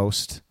at the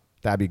most.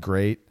 That'd be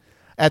great.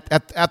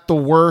 At the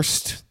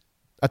worst,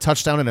 a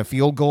touchdown and a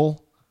field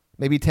goal,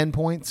 maybe 10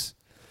 points.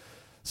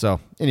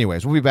 So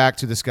anyways, we'll be back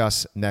to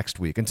discuss next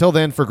week. Until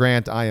then, for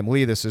Grant, I am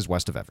Lee. This is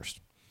West of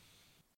Everest.